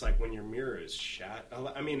 it's like when your mirror is shattered.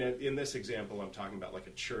 I mean, in this example, I'm talking about like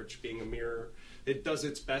a church being a mirror. It does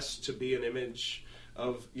its best to be an image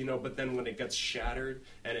of, but then when it gets shattered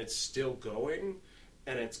and it's still going,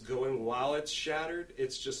 and it's going while it's shattered,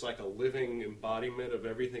 it's just like a living embodiment of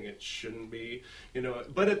everything it shouldn't be,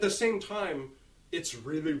 But at the same time, it's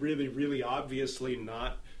really, really, really obviously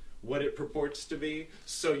not what it purports to be,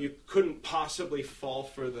 so you couldn't possibly fall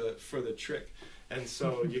for the trick. And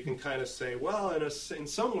so you can kind of say, well, in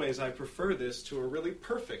some ways I prefer this to a really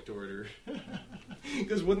perfect order.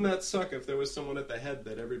 Because wouldn't that suck if there was someone at the head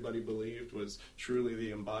that everybody believed was truly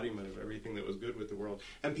the embodiment of everything that was good with the world?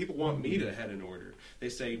 And people want me to head an order. They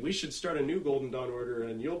say, we should start a new Golden Dawn order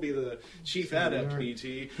and you'll be the chief adept,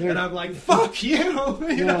 BT. And I'm like, fuck you!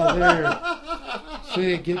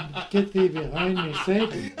 Say, get thee behind me,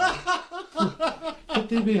 Satan. Get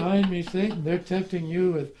thee behind me, Satan. They're tempting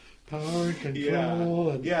you with power and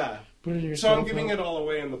control and putting yourself so I'm giving it all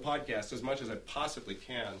away in the podcast as much as I possibly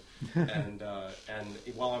can, and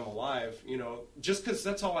while I'm alive, just because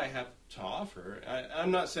that's all I have to offer. I'm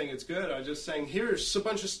not saying it's good. I'm just saying, here's a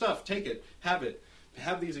bunch of stuff. Take it,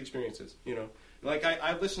 have these experiences. Like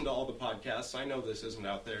I listen to all the podcasts. I know this isn't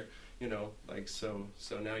out there. So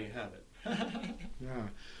now you have it. Yeah.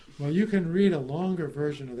 Well, you can read a longer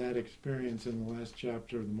version of that experience in the last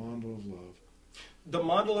chapter of The Model of Love. The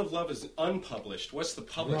Model of Love is unpublished. What's the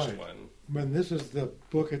published one? When this is the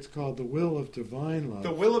book, it's called The Will of Divine Love.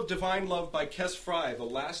 The Will of Divine Love by Kes Fry. The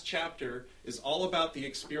last chapter is all about the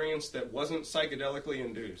experience that wasn't psychedelically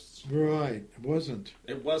induced. Right. It wasn't.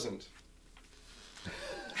 It wasn't.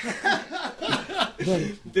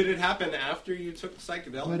 Did it happen after you took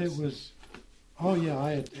psychedelics? But it was... Oh, yeah,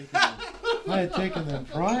 I had taken them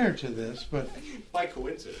prior to this, but... By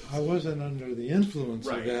coincidence. I wasn't under the influence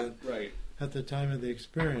of that. Right. At the time of the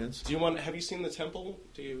experience. Have you seen the temple?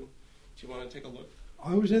 Do you want to take a look?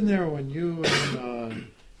 I was in there when you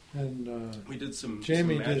and we did some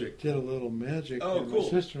Jamie magic. did a little magic. Oh, and cool. My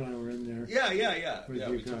sister and I were in there. Yeah. With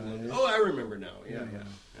you guys. Oh, I remember now. Yeah.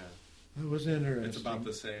 It was interesting. It's about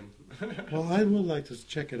the same. Well, I would like to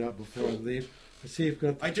check it out before I leave. Let's see if you've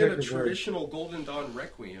got the I did a traditional Golden Dawn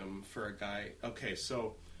Requiem for a guy. Okay,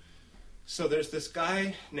 so there's this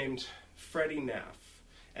guy named Freddie Neff.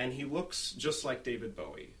 And he looks just like David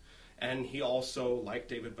Bowie. And he also, like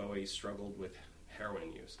David Bowie, struggled with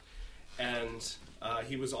heroin use. And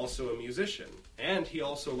he was also a musician. And he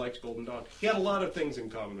also liked Golden Dawn. He had a lot of things in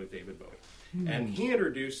common with David Bowie. And he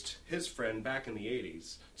introduced his friend back in the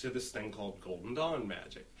 80s to this thing called Golden Dawn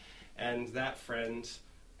magic. And that friend,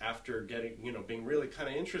 after being really kind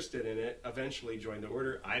of interested in it, eventually joined the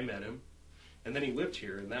order. I met him. And then he lived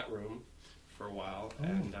here in that room for a while,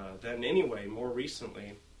 and then anyway, more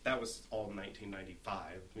recently, that was all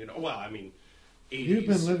 1995. 80s. You've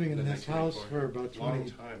been living in this house for about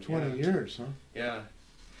 20 years, huh? Yeah.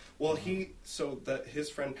 Well, his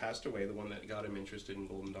friend passed away, the one that got him interested in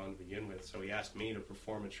Golden Dawn to begin with. So he asked me to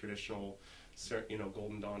perform a traditional,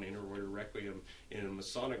 Golden Dawn Interorder Requiem in a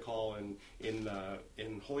Masonic hall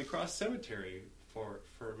in Holy Cross Cemetery for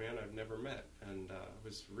a man I've never met, and I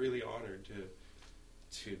was really honored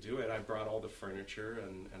to do it. I brought all the furniture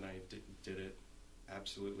and I did it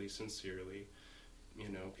absolutely sincerely.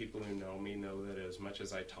 People who know me know that as much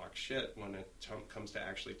as I talk shit when it comes to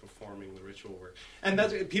actually performing the ritual work. And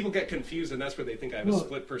that's, people get confused, and that's where they think I have a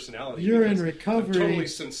split personality. You're in recovery. I'm totally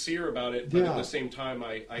sincere about it, but at the same time,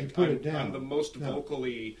 I'm the most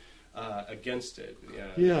vocally against it.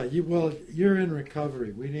 Yeah. You're in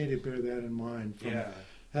recovery. We need to bear that in mind from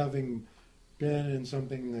having been in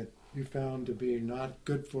something that you found to be not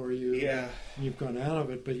good for you. Yeah. And you've gone out of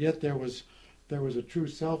it, but yet there was a true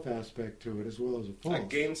self aspect to it as well as a false. I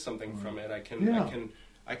gained something from it. I can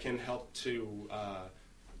I can help to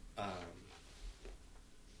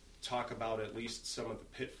talk about at least some of the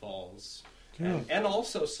pitfalls, and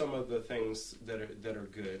also some of the things that are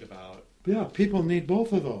good about. Yeah, people need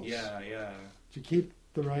both of those. Yeah. To keep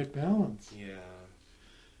the right balance. Yeah.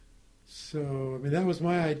 So, I mean, that was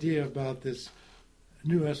my idea about this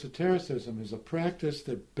new esotericism, is a practice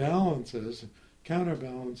that balances,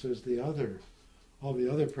 counterbalances all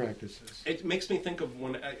the other practices. It makes me think of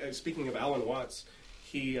when, speaking of Alan Watts,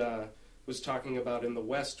 he was talking about in the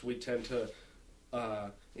West we tend to,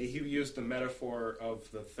 he used the metaphor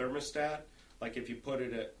of the thermostat, like if you put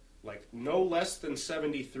it at like no less than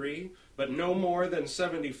 73, but no more than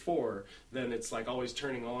 74, then it's like always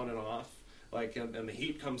turning on and off. Like, and the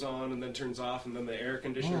heat comes on and then turns off, and then the air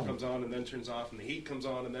conditioner comes on and then turns off, and the heat comes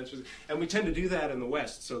on and then turns. And we tend to do that in the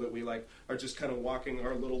West, so that we like are just kind of walking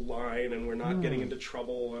our little line, and we're not getting into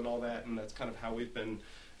trouble and all that. And that's kind of how we've been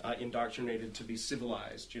indoctrinated to be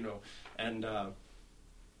civilized, you know. And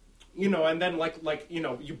you know, and then like you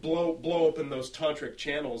know, you blow open those tantric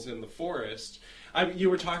channels in the forest. You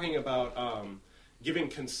were talking about giving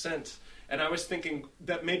consent. And I was thinking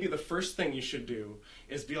that maybe the first thing you should do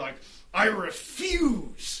is be like, I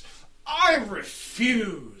refuse! I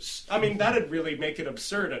refuse! I mean, that'd really make it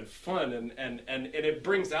absurd and fun, and it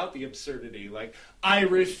brings out the absurdity. Like, I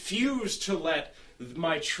refuse to let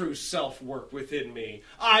my true self work within me.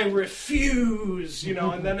 I refuse! You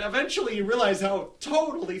know, and then eventually you realize how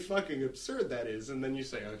totally fucking absurd that is, and then you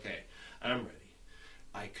say, okay, I'm ready.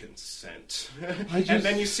 I consent. And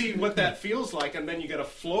then you see what that feels like, and then you get a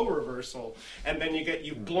flow reversal, and then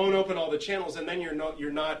you've blown open all the channels, and then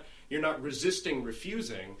you're not resisting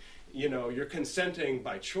refusing. You know, you're consenting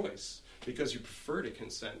by choice because you prefer to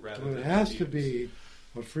consent rather than it has to be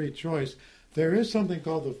a free choice. There is something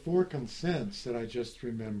called the 4 consents that I just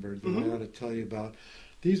remembered that I ought to tell you about.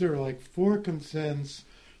 These are like 4 consents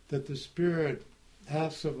that the Spirit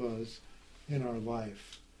asks of us in our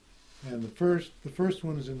life. And the first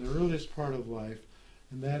one is in the earliest part of life,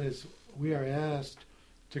 and that is we are asked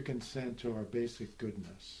to consent to our basic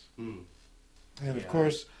goodness. And of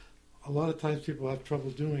course, a lot of times people have trouble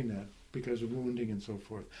doing that because of wounding and so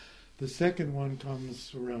forth. The second one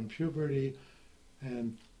comes around puberty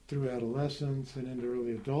and through adolescence and into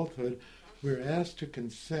early adulthood. We're asked to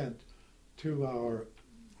consent to our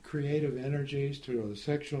creative energies, to our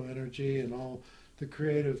sexual energy, and all the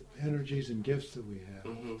creative energies and gifts that we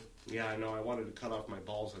have. Yeah, I know. I wanted to cut off my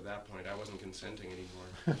balls at that point. I wasn't consenting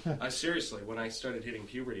anymore. Seriously, when I started hitting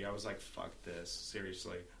puberty, I was like, fuck this.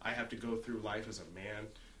 Seriously. I have to go through life as a man.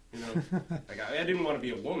 You know, like I didn't want to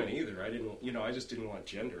be a woman either. I just didn't want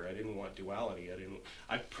gender. I didn't want duality.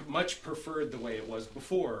 I much preferred the way it was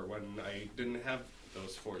before when I didn't have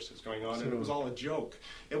those forces going on, and it was all a joke.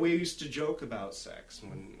 And we used to joke about sex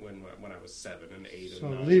when I was 7 and 8 and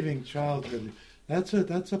 9. So leaving childhood, that's a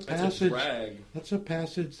passage. That's a drag. That's a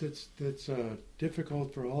passage that's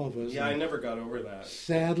difficult for all of us. Yeah, I never got over that.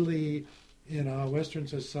 Sadly, in our Western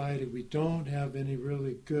society, we don't have any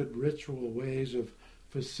really good ritual ways of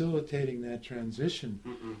facilitating that transition.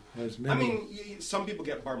 As many. I mean, some people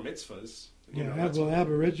get bar mitzvahs.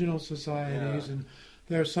 Aboriginal societies, and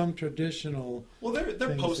there are some traditional. Well,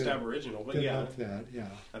 they're post-Aboriginal, but yeah. Like that, yeah.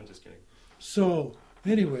 I'm just kidding. So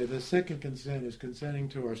anyway, the second consent is consenting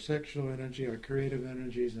to our sexual energy, our creative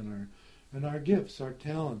energies, and our gifts, our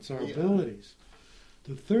talents, our abilities.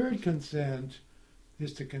 The third consent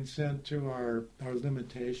is to consent to our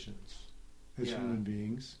limitations as human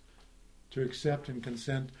beings, to accept and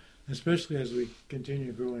consent, especially as we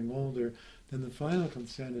continue growing older. Then the final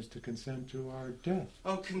consent is to consent to our death.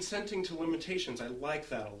 Oh, consenting to limitations. I like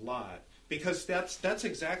that a lot. Because that's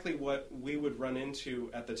exactly what we would run into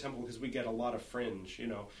at the temple, because we get a lot of fringe, you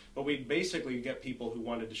know. But we basically get people who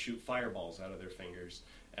wanted to shoot fireballs out of their fingers,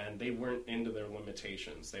 and they weren't into their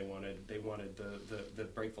limitations. They wanted the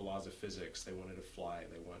break the laws of physics. They wanted to fly.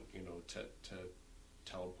 They want, you know, to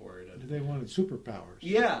teleport. And they wanted superpowers.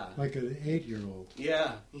 Yeah. Like an 8-year-old.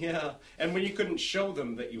 Yeah. And when you couldn't show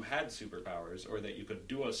them that you had superpowers, or that you could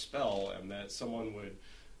do a spell and that someone would,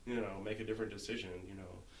 you know, make a different decision, you know.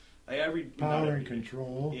 Power and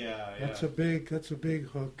control. Yeah. That's a big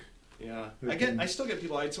hook. Yeah. I still get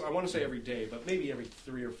people, I want to say every day, but maybe every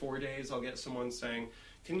 3 or 4 days I'll get someone saying,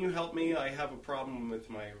 "Can you help me? I have a problem with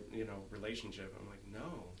my, you know, relationship." I'm like,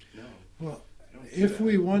 no. Well, if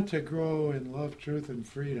we want to grow in love, truth, and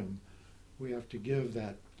freedom, we have to give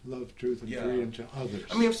that love, truth, and freedom to others.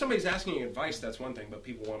 I mean, if somebody's asking advice, that's one thing, but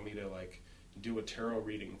people want me to, like, do a tarot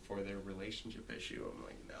reading for their relationship issue. I'm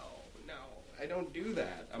like, no, I don't do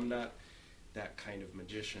that. I'm not that kind of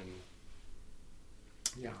magician.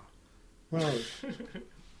 Yeah. Well,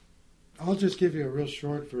 I'll just give you a real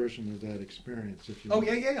short version of that experience, if you Oh,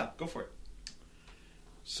 want. yeah. Go for it.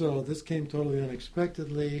 So this came totally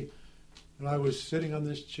unexpectedly, and I was sitting on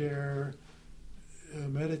this chair,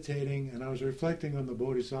 meditating, and I was reflecting on the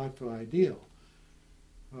Bodhisattva ideal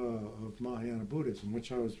of Mahayana Buddhism,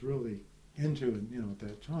 which I was really into, at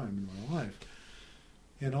that time in my life.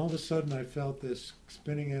 And all of a sudden, I felt this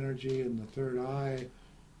spinning energy in the third eye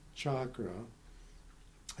chakra,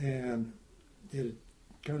 and it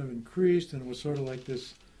kind of increased, and it was sort of like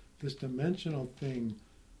this dimensional thing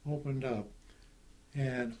opened up,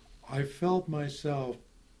 and I felt myself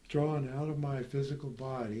drawn out of my physical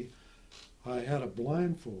body. I had a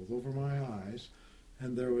blindfold over my eyes,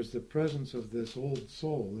 and there was the presence of this old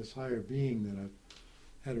soul, this higher being that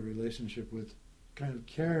I've had a relationship with, kind of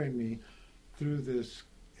carrying me through this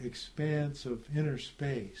expanse of inner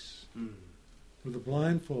space with a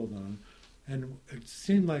blindfold on, and it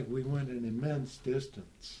seemed like we went an immense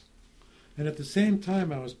distance. And at the same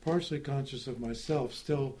time, I was partially conscious of myself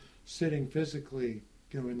still sitting physically,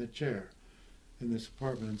 in the chair in this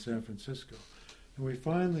apartment in San Francisco. And we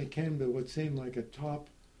finally came to what seemed like a top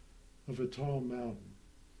of a tall mountain.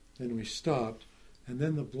 Then we stopped, and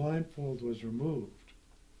then the blindfold was removed.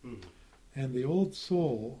 And the old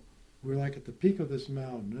soul, we were like at the peak of this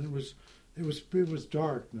mountain, and it was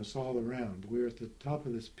darkness all around. We were at the top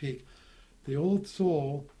of this peak. The old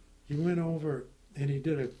soul, he went over and he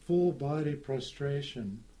did a full body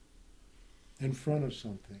prostration in front of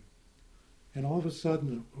something. And all of a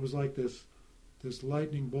sudden, it was like this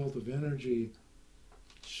lightning bolt of energy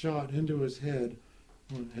shot into his head,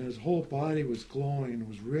 and his whole body was glowing and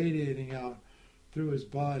was radiating out through his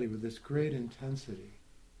body with this great intensity.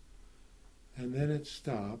 And then it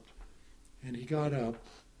stopped, and he got up,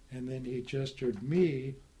 and then he gestured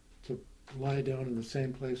me to lie down in the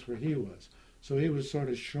same place where he was. So he was sort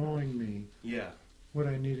of showing me what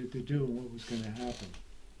I needed to do and what was going to happen.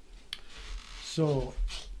 So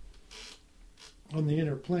on the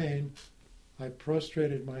inner plane, I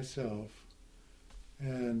prostrated myself,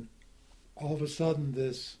 and all of a sudden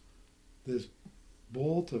this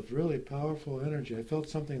bolt of really powerful energy, I felt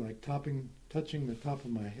something like touching the top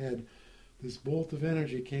of my head. This bolt of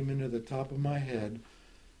energy came into the top of my head,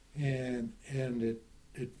 and it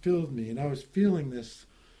filled me, and I was feeling this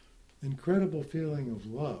incredible feeling of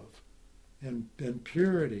love and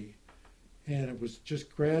purity, and it was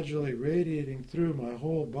just gradually radiating through my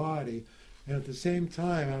whole body. And at the same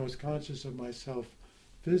time, I was conscious of myself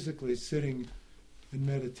physically sitting in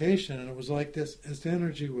meditation, and it was like this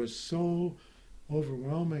energy was so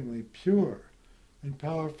overwhelmingly pure and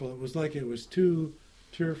powerful. It was like it was too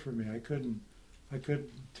pure for me. I couldn't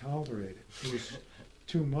tolerate it. It was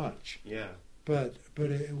too much. Yeah. But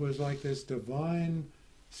it was like this divine,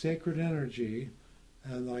 sacred energy,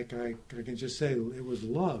 and like I can just say, it was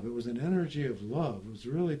love. It was an energy of love. It was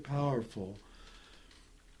really powerful,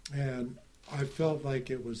 and I felt like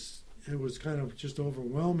it was kind of just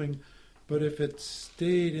overwhelming. But if it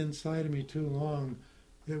stayed inside of me too long,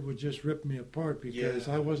 it would just rip me apart, because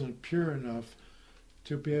I wasn't pure enough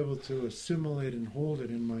to be able to assimilate and hold it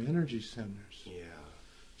in my energy centers. Yeah.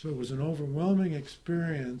 So it was an overwhelming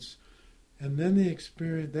experience, and then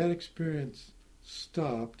that experience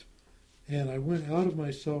stopped, and I went out of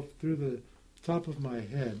myself through the top of my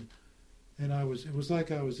head, and it was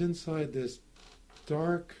like I was inside this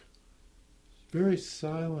dark, very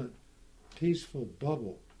silent, peaceful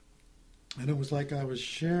bubble. And it was like I was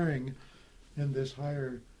sharing in this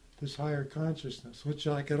higher consciousness, which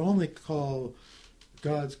I could only call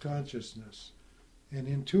God's consciousness. And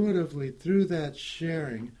intuitively, through that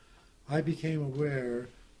sharing, I became aware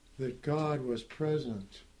that God was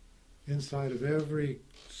present inside of every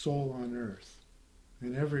soul on earth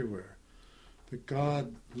and everywhere. That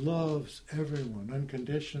God loves everyone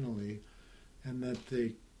unconditionally, and that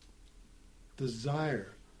the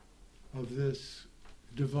desire of this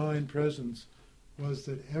divine presence was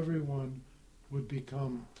that everyone would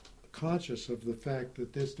become conscious of the fact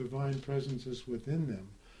that this divine presence is within them.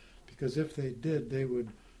 Because if they did, they would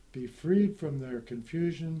be freed from their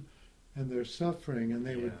confusion and their suffering, and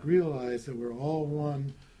they would realize that we're all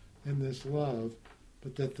one in this love,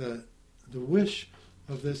 but that the wish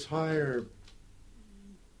of this higher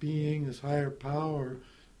being, this higher power,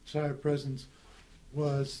 this higher presence,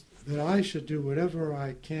 was that I should do whatever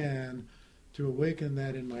I can to awaken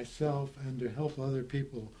that in myself and to help other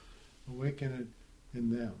people awaken it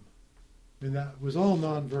in them. And that was all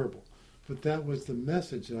nonverbal, but that was the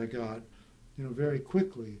message that I got, very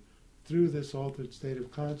quickly through this altered state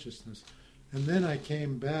of consciousness. And then I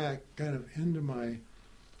came back kind of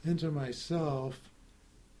into myself,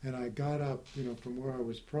 and I got up, from where I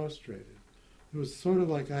was prostrated. it was sort of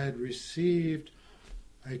like I had received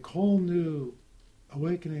a whole new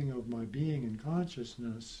awakening of my being and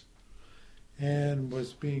consciousness, and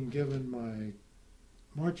was being given my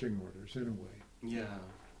marching orders in a way. Yeah.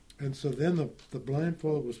 And so then the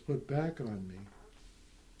blindfold was put back on me,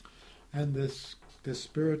 and this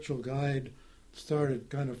spiritual guide started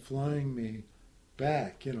kind of flying me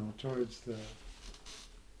back, towards the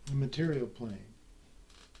material plane.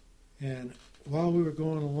 And while we were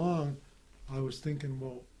going along, I was thinking,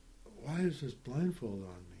 well, why is this blindfold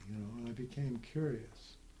on me? And I became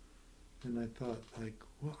curious. And I thought,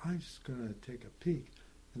 well, I'm just going to take a peek.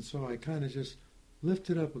 And so I kind of just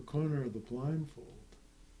lifted up a corner of the blindfold.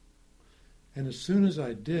 And as soon as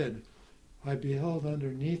I did, I beheld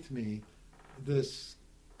underneath me this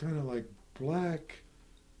kind of like black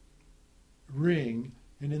ring,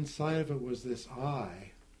 and inside of it was this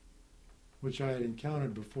eye, which I had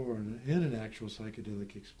encountered before in an actual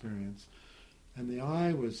psychedelic experience. And the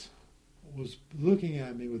eye was looking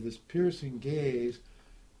at me with this piercing gaze,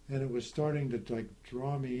 and it was starting to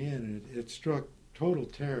draw me in, and it struck total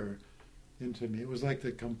terror into me. It was like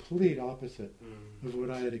the complete opposite of what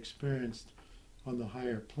I had experienced on the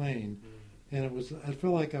higher plane. And I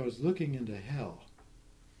felt like I was looking into hell.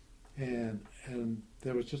 And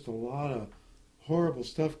there was just a lot of horrible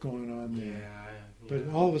stuff going on there. Yeah. But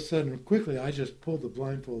all of a sudden, quickly, I just pulled the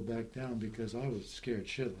blindfold back down because I was scared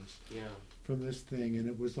shitless from this thing. And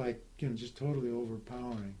it was like, just totally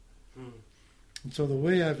overpowering. And so the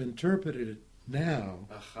way I've interpreted it now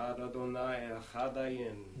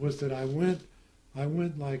was that I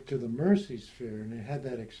went like to the mercy sphere, and it had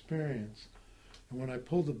that experience. And when I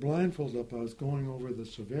pulled the blindfold up, I was going over the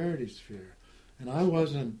severity sphere, and I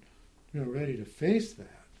wasn't, ready to face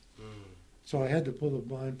that. So I had to pull the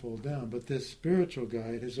blindfold down. But this spiritual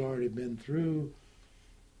guide has already been through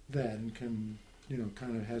that and can,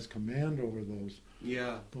 kind of has command over those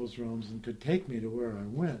realms and could take me to where I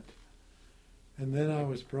went. And then I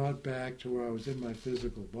was brought back to where I was in my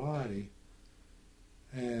physical body,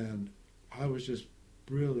 and I was just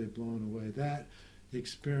really blown away. That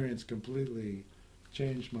experience completely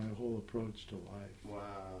changed my whole approach to life.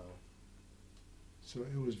 Wow. So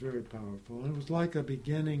it was very powerful. And it was like a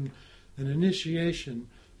beginning, an initiation.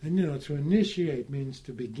 And, to initiate means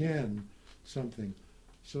to begin something.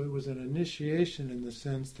 So it was an initiation in the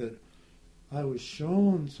sense that I was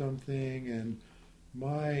shown something, and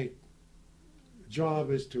my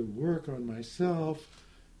job is to work on myself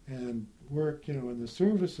and work, in the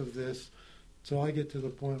service of this, so I get to the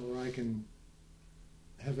point where I can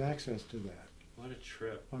have access to that. What a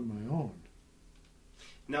trip. On my own.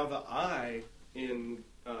 Now the eye in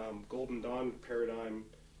Golden Dawn paradigm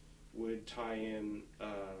would tie in,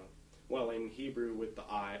 in Hebrew with the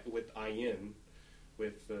eye, with ayin,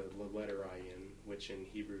 with the letter ayin, which in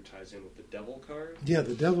Hebrew ties in with the devil card. Yeah,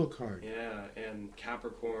 the devil card. Yeah, and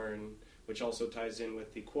Capricorn, which also ties in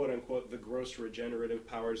with the quote-unquote the gross regenerative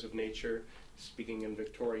powers of nature, speaking in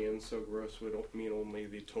Victorian, so gross would mean only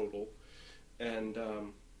the total. And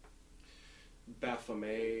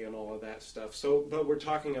Baphomet and all of that stuff. So, but we're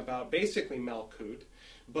talking about basically Malkut,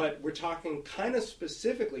 but we're talking kind of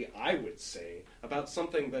specifically, I would say, about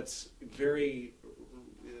something that's very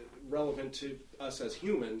relevant to us as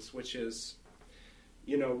humans, which is,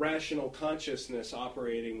 rational consciousness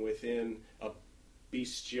operating within a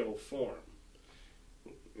bestial form.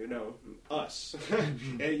 Us.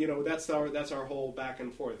 And, that's our whole back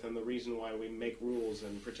and forth, and the reason why we make rules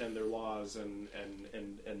and pretend they're laws and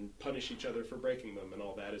punish each other for breaking them and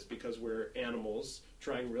all that is because we're animals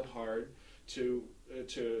trying real hard to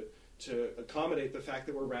accommodate the fact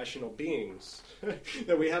that we're rational beings,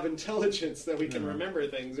 that we have intelligence, that we can remember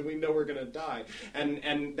things, and we know we're going to die,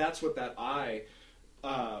 and that's what that eye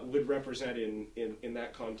would represent in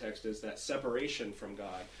that context, is that separation from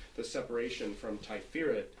God, the separation from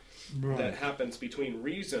Tiferet that happens between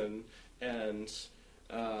reason and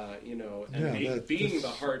being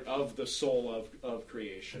the heart of the soul of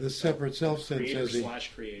creation. The separate self sense as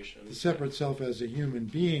creation. The separate self as a human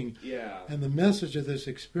being. Yeah. And the message of this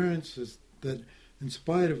experience is that in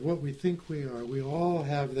spite of what we think we are, we all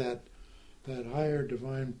have that higher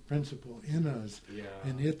divine principle in us. Yeah.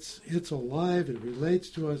 And it's alive, it relates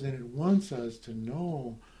to us, and it wants us to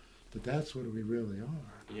know that that's what we really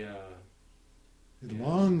are. Yeah. It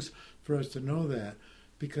longs for us to know that,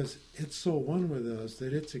 because it's so one with us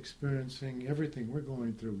that it's experiencing everything we're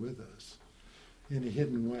going through with us in a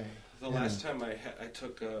hidden way. The last time I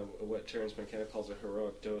took what Terence McKenna calls a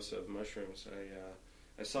heroic dose of mushrooms,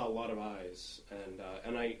 I saw a lot of eyes, and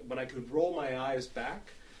when I could roll my eyes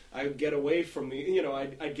back, I would get away from the,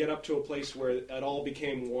 I'd get up to a place where it all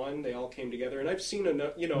became one. They all came together, and I've seen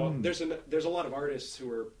there's a lot of artists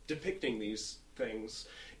who are depicting these things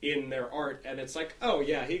in their art, and it's like, oh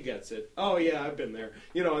yeah, he gets it. Oh yeah, I've been there.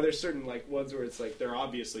 And there's certain like ones where it's like they're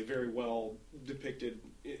obviously very well depicted.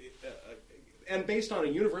 And based on a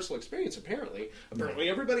universal experience, apparently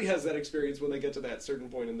everybody has that experience when they get to that certain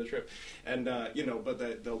point in the trip, and but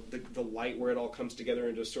the light where it all comes together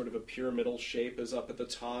into sort of a pyramidal shape is up at the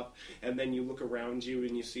top, and then you look around you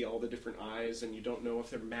and you see all the different eyes, and you don't know if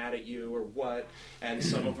they're mad at you or what, and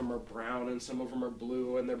some of them are brown and some of them are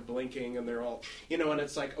blue, and they're blinking, and they're all, and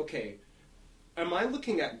it's like, okay, am I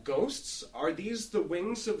looking at ghosts? Are these the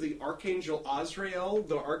wings of the Archangel Azrael,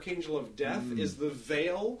 the Archangel of Death? Is the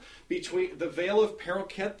veil of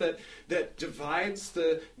Paroquet that divides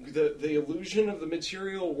the illusion of the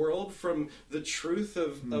material world from the truth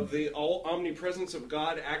of the all omnipresence of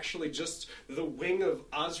God actually just the wing of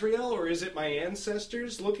Azrael? Or is it my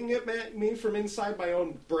ancestors looking at me from inside my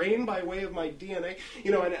own brain by way of my DNA?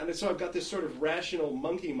 And so I've got this sort of rational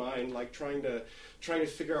monkey mind, like trying to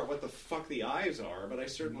figure out what the fuck the eyes are, but I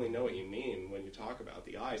certainly know what you mean when you talk about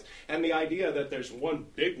the eyes. And the idea that there's one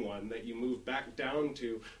big one that you move back down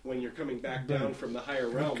to when you're coming back down from the higher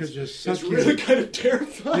realms is really kind of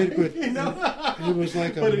terrifying. It was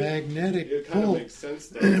like a magnetic pull. Makes sense,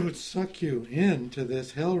 though. It would suck you into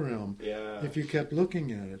this hell realm if you kept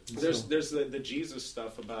looking at it. There's the Jesus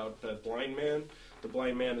stuff about the blind man. The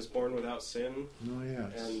blind man is born without sin. Oh,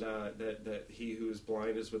 yes. And that he who is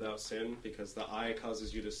blind is without sin because the eye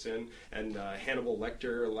causes you to sin. And Hannibal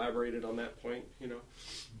Lecter elaborated on that point,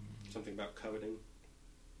 something about coveting.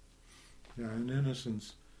 Yeah, and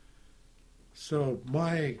innocence. So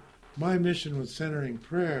my mission with centering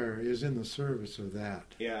prayer is in the service of that.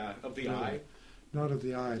 Yeah, of the eye? Not of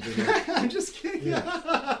the eye, but I'm just kidding.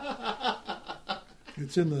 Yeah.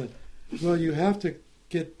 It's in the... Well, you have to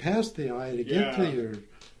get past the eye to get to your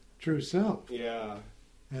true self. Yeah.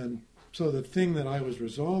 And so the thing that I was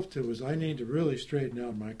resolved to was I need to really straighten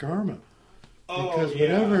out my karma. Because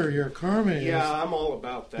whatever your karma is... Yeah, I'm all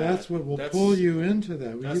about that. That's what will pull you into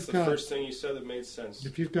that. That's the first thing you said that made sense.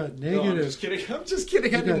 If you've got negative... No, I'm just kidding. I'm just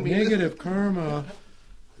kidding. If you've got negative karma,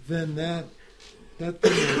 then that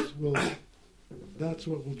thing that's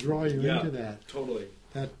what will draw you into that. Totally.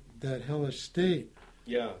 That hellish state.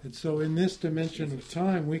 Yeah. And so in this dimension of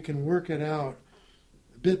time, we can work it out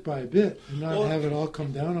bit by bit and not have it all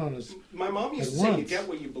come down on us. My mom used to say, you get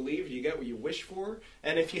what you believe, you get what you wish for,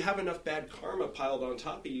 and if you have enough bad karma piled on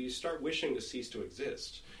top of you, you start wishing to cease to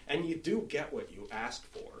exist. And you do get what you asked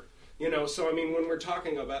for. So I mean, when we're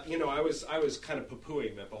talking about, I was kind of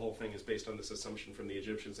poo-pooing that the whole thing is based on this assumption from the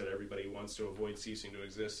Egyptians that everybody wants to avoid ceasing to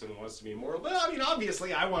exist and wants to be immortal. Well, I mean,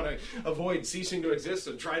 obviously, I want to avoid ceasing to exist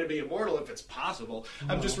and try to be immortal if it's possible.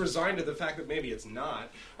 I'm just resigned to the fact that maybe it's not,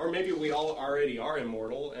 or maybe we all already are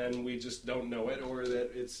immortal and we just don't know it, or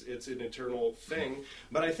that it's an eternal thing.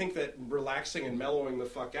 But I think that relaxing and mellowing the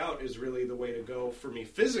fuck out is really the way to go for me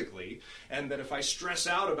physically, and that if I stress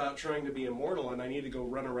out about trying to be immortal and I need to go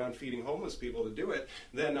run around feeding homeless people to do it,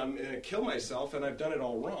 then I'm going to kill myself, and I've done it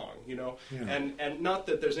all wrong, Yeah. And not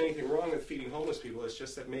that there's anything wrong with feeding homeless people. It's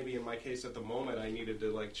just that maybe in my case at the moment I needed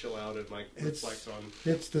to chill out and reflect on.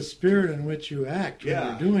 It's the spirit in which you act when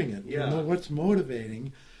you're doing it. Yeah. What's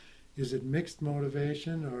motivating? Is it mixed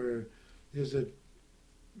motivation, or is it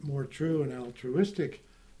more true and altruistic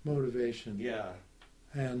motivation? Yeah.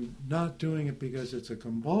 And not doing it because it's a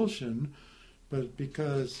compulsion, but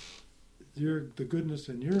because the goodness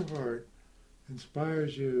in your heart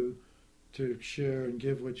inspires you to share and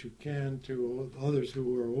give what you can to others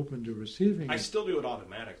who are open to receiving it. I still do it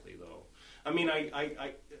automatically, though. I mean,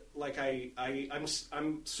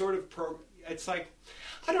 I'm sort of it's like,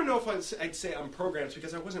 I don't know if I'd say I'm programmed,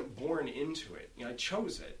 because I wasn't born into it. I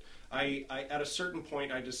chose it. I at a certain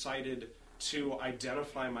point I decided to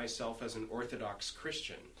identify myself as an Orthodox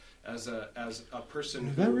Christian. As a person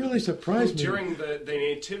who, that really surprised me. During the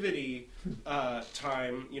nativity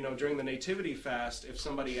time, during the nativity fast, if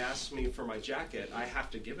somebody asks me for my jacket, I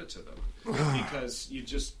have to give it to them because you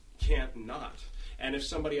just can't not. And if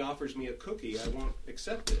somebody offers me a cookie, I won't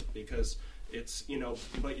accept it because it's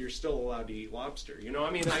but you're still allowed to eat lobster.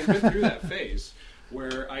 I mean, I went through that phase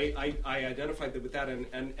where I identified with that,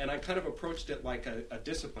 and I kind of approached it like a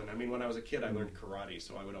discipline. I mean, when I was a kid, I learned karate,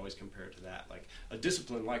 so I would always compare it to that, like a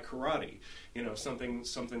discipline like karate.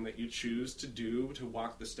 Something that you choose to do, to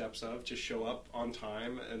walk the steps of, to show up on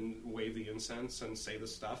time and wave the incense and say the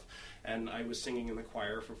stuff. And I was singing in the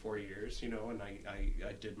choir for 4 years, and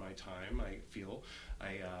I did my time. I feel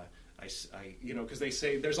because they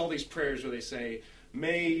say, there's all these prayers where they say,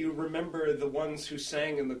 may you remember the ones who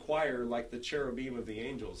sang in the choir like the cherubim of the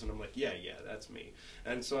angels. And I'm like, yeah, that's me.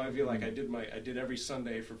 And so I feel like I did every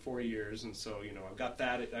Sunday for 4 years, and so, I've got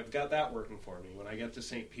that working for me. When I get to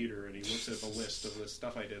St. Peter and he looks at the list of the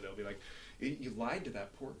stuff I did, they'll be like, you lied to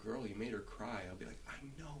that poor girl, you made her cry. I'll be like, I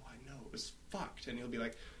know, it was fucked. And he'll be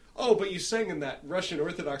like, oh, but you sang in that Russian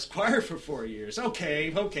Orthodox choir for 4 years. Okay,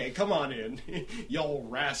 come on in, you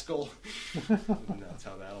old rascal. And that's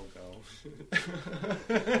how that'll go.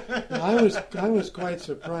 I was quite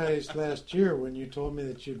surprised last year when you told me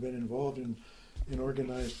that you'd been involved in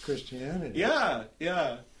organized Christianity. Yeah.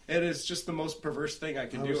 It is just the most perverse thing I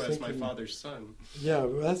can do as my father's son. Yeah,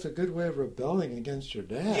 well, that's a good way of rebelling against your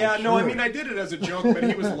dad. Yeah, sure. No, I mean, I did it as a joke, but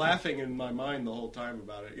he was laughing in my mind the whole time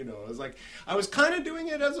about it. It was like, I was kind of doing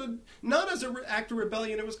it not as an act of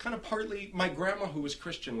rebellion. It was kind of partly, my grandma, who was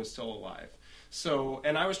Christian, was still alive. So,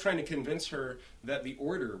 and I was trying to convince her that the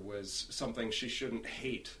order was something she shouldn't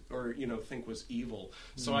hate or, think was evil.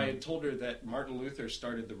 So I had told her that Martin Luther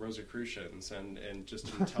started the Rosicrucians and just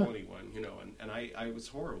didn't tell anyone, and I was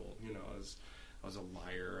horrible, I was a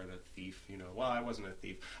liar and a thief, Well, I wasn't a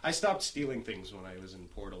thief. I stopped stealing things when I was in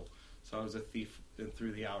Portal. So I was a thief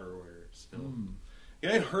through the outer order still.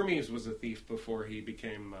 Yeah, and Hermes was a thief before he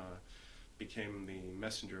became the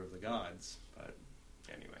messenger of the gods. But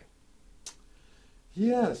anyway.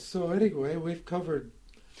 Yes, so anyway, we've covered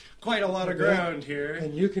quite a lot of ground here.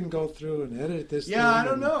 And you can go through and edit this. Yeah, I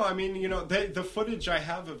don't know. I mean, the footage I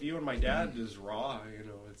have of you and my dad is raw.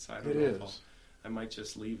 I don't know if I might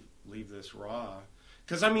just leave this raw.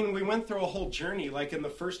 Because, I mean, we went through a whole journey. Like, in the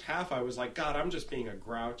first half, I was like, God, I'm just being a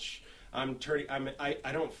grouch. I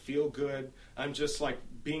don't feel good. I'm just, like,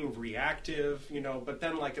 being reactive, But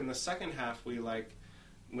then, like, in the second half, we, like,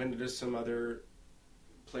 went into some other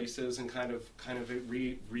places and kind of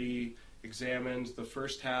re-examined the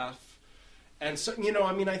first half. And so,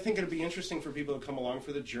 I think it'd be interesting for people to come along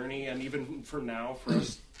for the journey, and even for now, for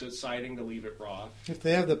us deciding to leave it raw. If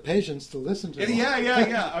they have the patience to listen to it.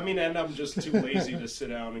 Yeah. I mean, and I'm just too lazy to sit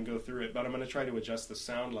down and go through it, but I'm going to try to adjust the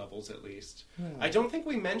sound levels at least. Yeah. I don't think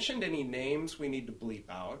we mentioned any names we need to bleep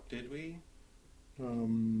out, did we?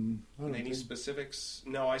 Any specifics?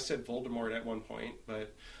 No, I said Voldemort at one point,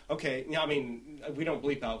 but okay. Yeah, I mean, we don't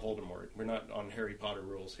bleep out Voldemort. We're not on Harry Potter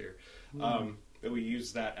rules here. But we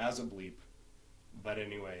use that as a bleep. But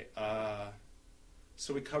anyway,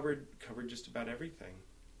 so we covered just about everything.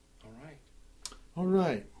 All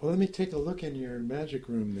right. Well, let me take a look in your magic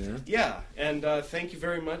room there. Yeah, and thank you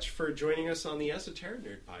very much for joining us on the Esoteric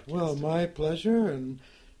Nerd podcast. Well, my pleasure, and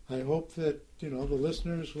I hope that the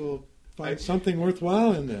listeners will find something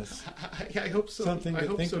worthwhile in this. I hope so. Something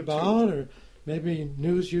to think about, or maybe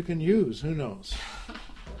news you can use. Who knows?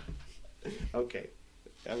 Okay.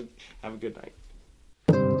 Have a good night.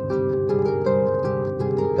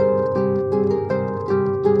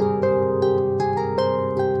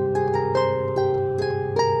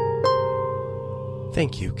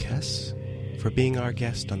 Thank you, Kes, for being our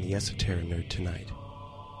guest on the Esoteric Nerd tonight.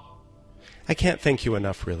 I can't thank you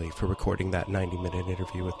enough, really, for recording that 90-minute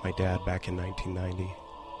interview with my dad back in 1990.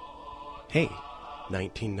 Hey,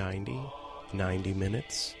 1990, 90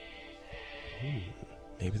 minutes?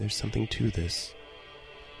 Maybe there's something to this.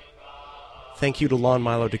 Thank you to Lon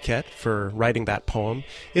Milo DuQuette for writing that poem.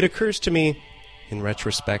 It occurs to me, in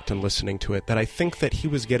retrospect and listening to it, that I think that he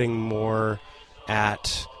was getting more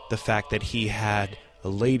at the fact that he had a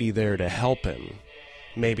lady there to help him.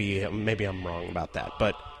 Maybe I'm wrong about that,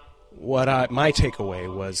 but my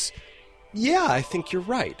takeaway was, yeah, I think you're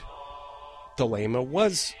right. Thelema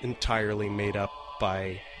was entirely made up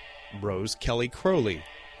by Rose Kelly Crowley,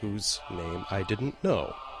 whose name I didn't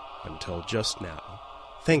know until just now.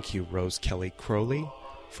 Thank you, Rose Kelly Crowley,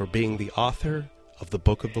 for being the author of the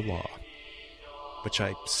Book of the Law, which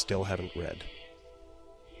I still haven't read.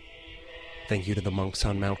 Thank you to the monks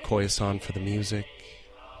on Mount Koyasan for the music.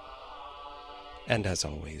 And as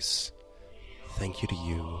always, thank you to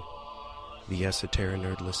you, the Esoteric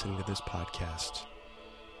Nerd, listening to this podcast.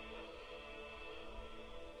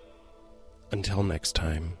 Until next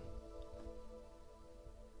time.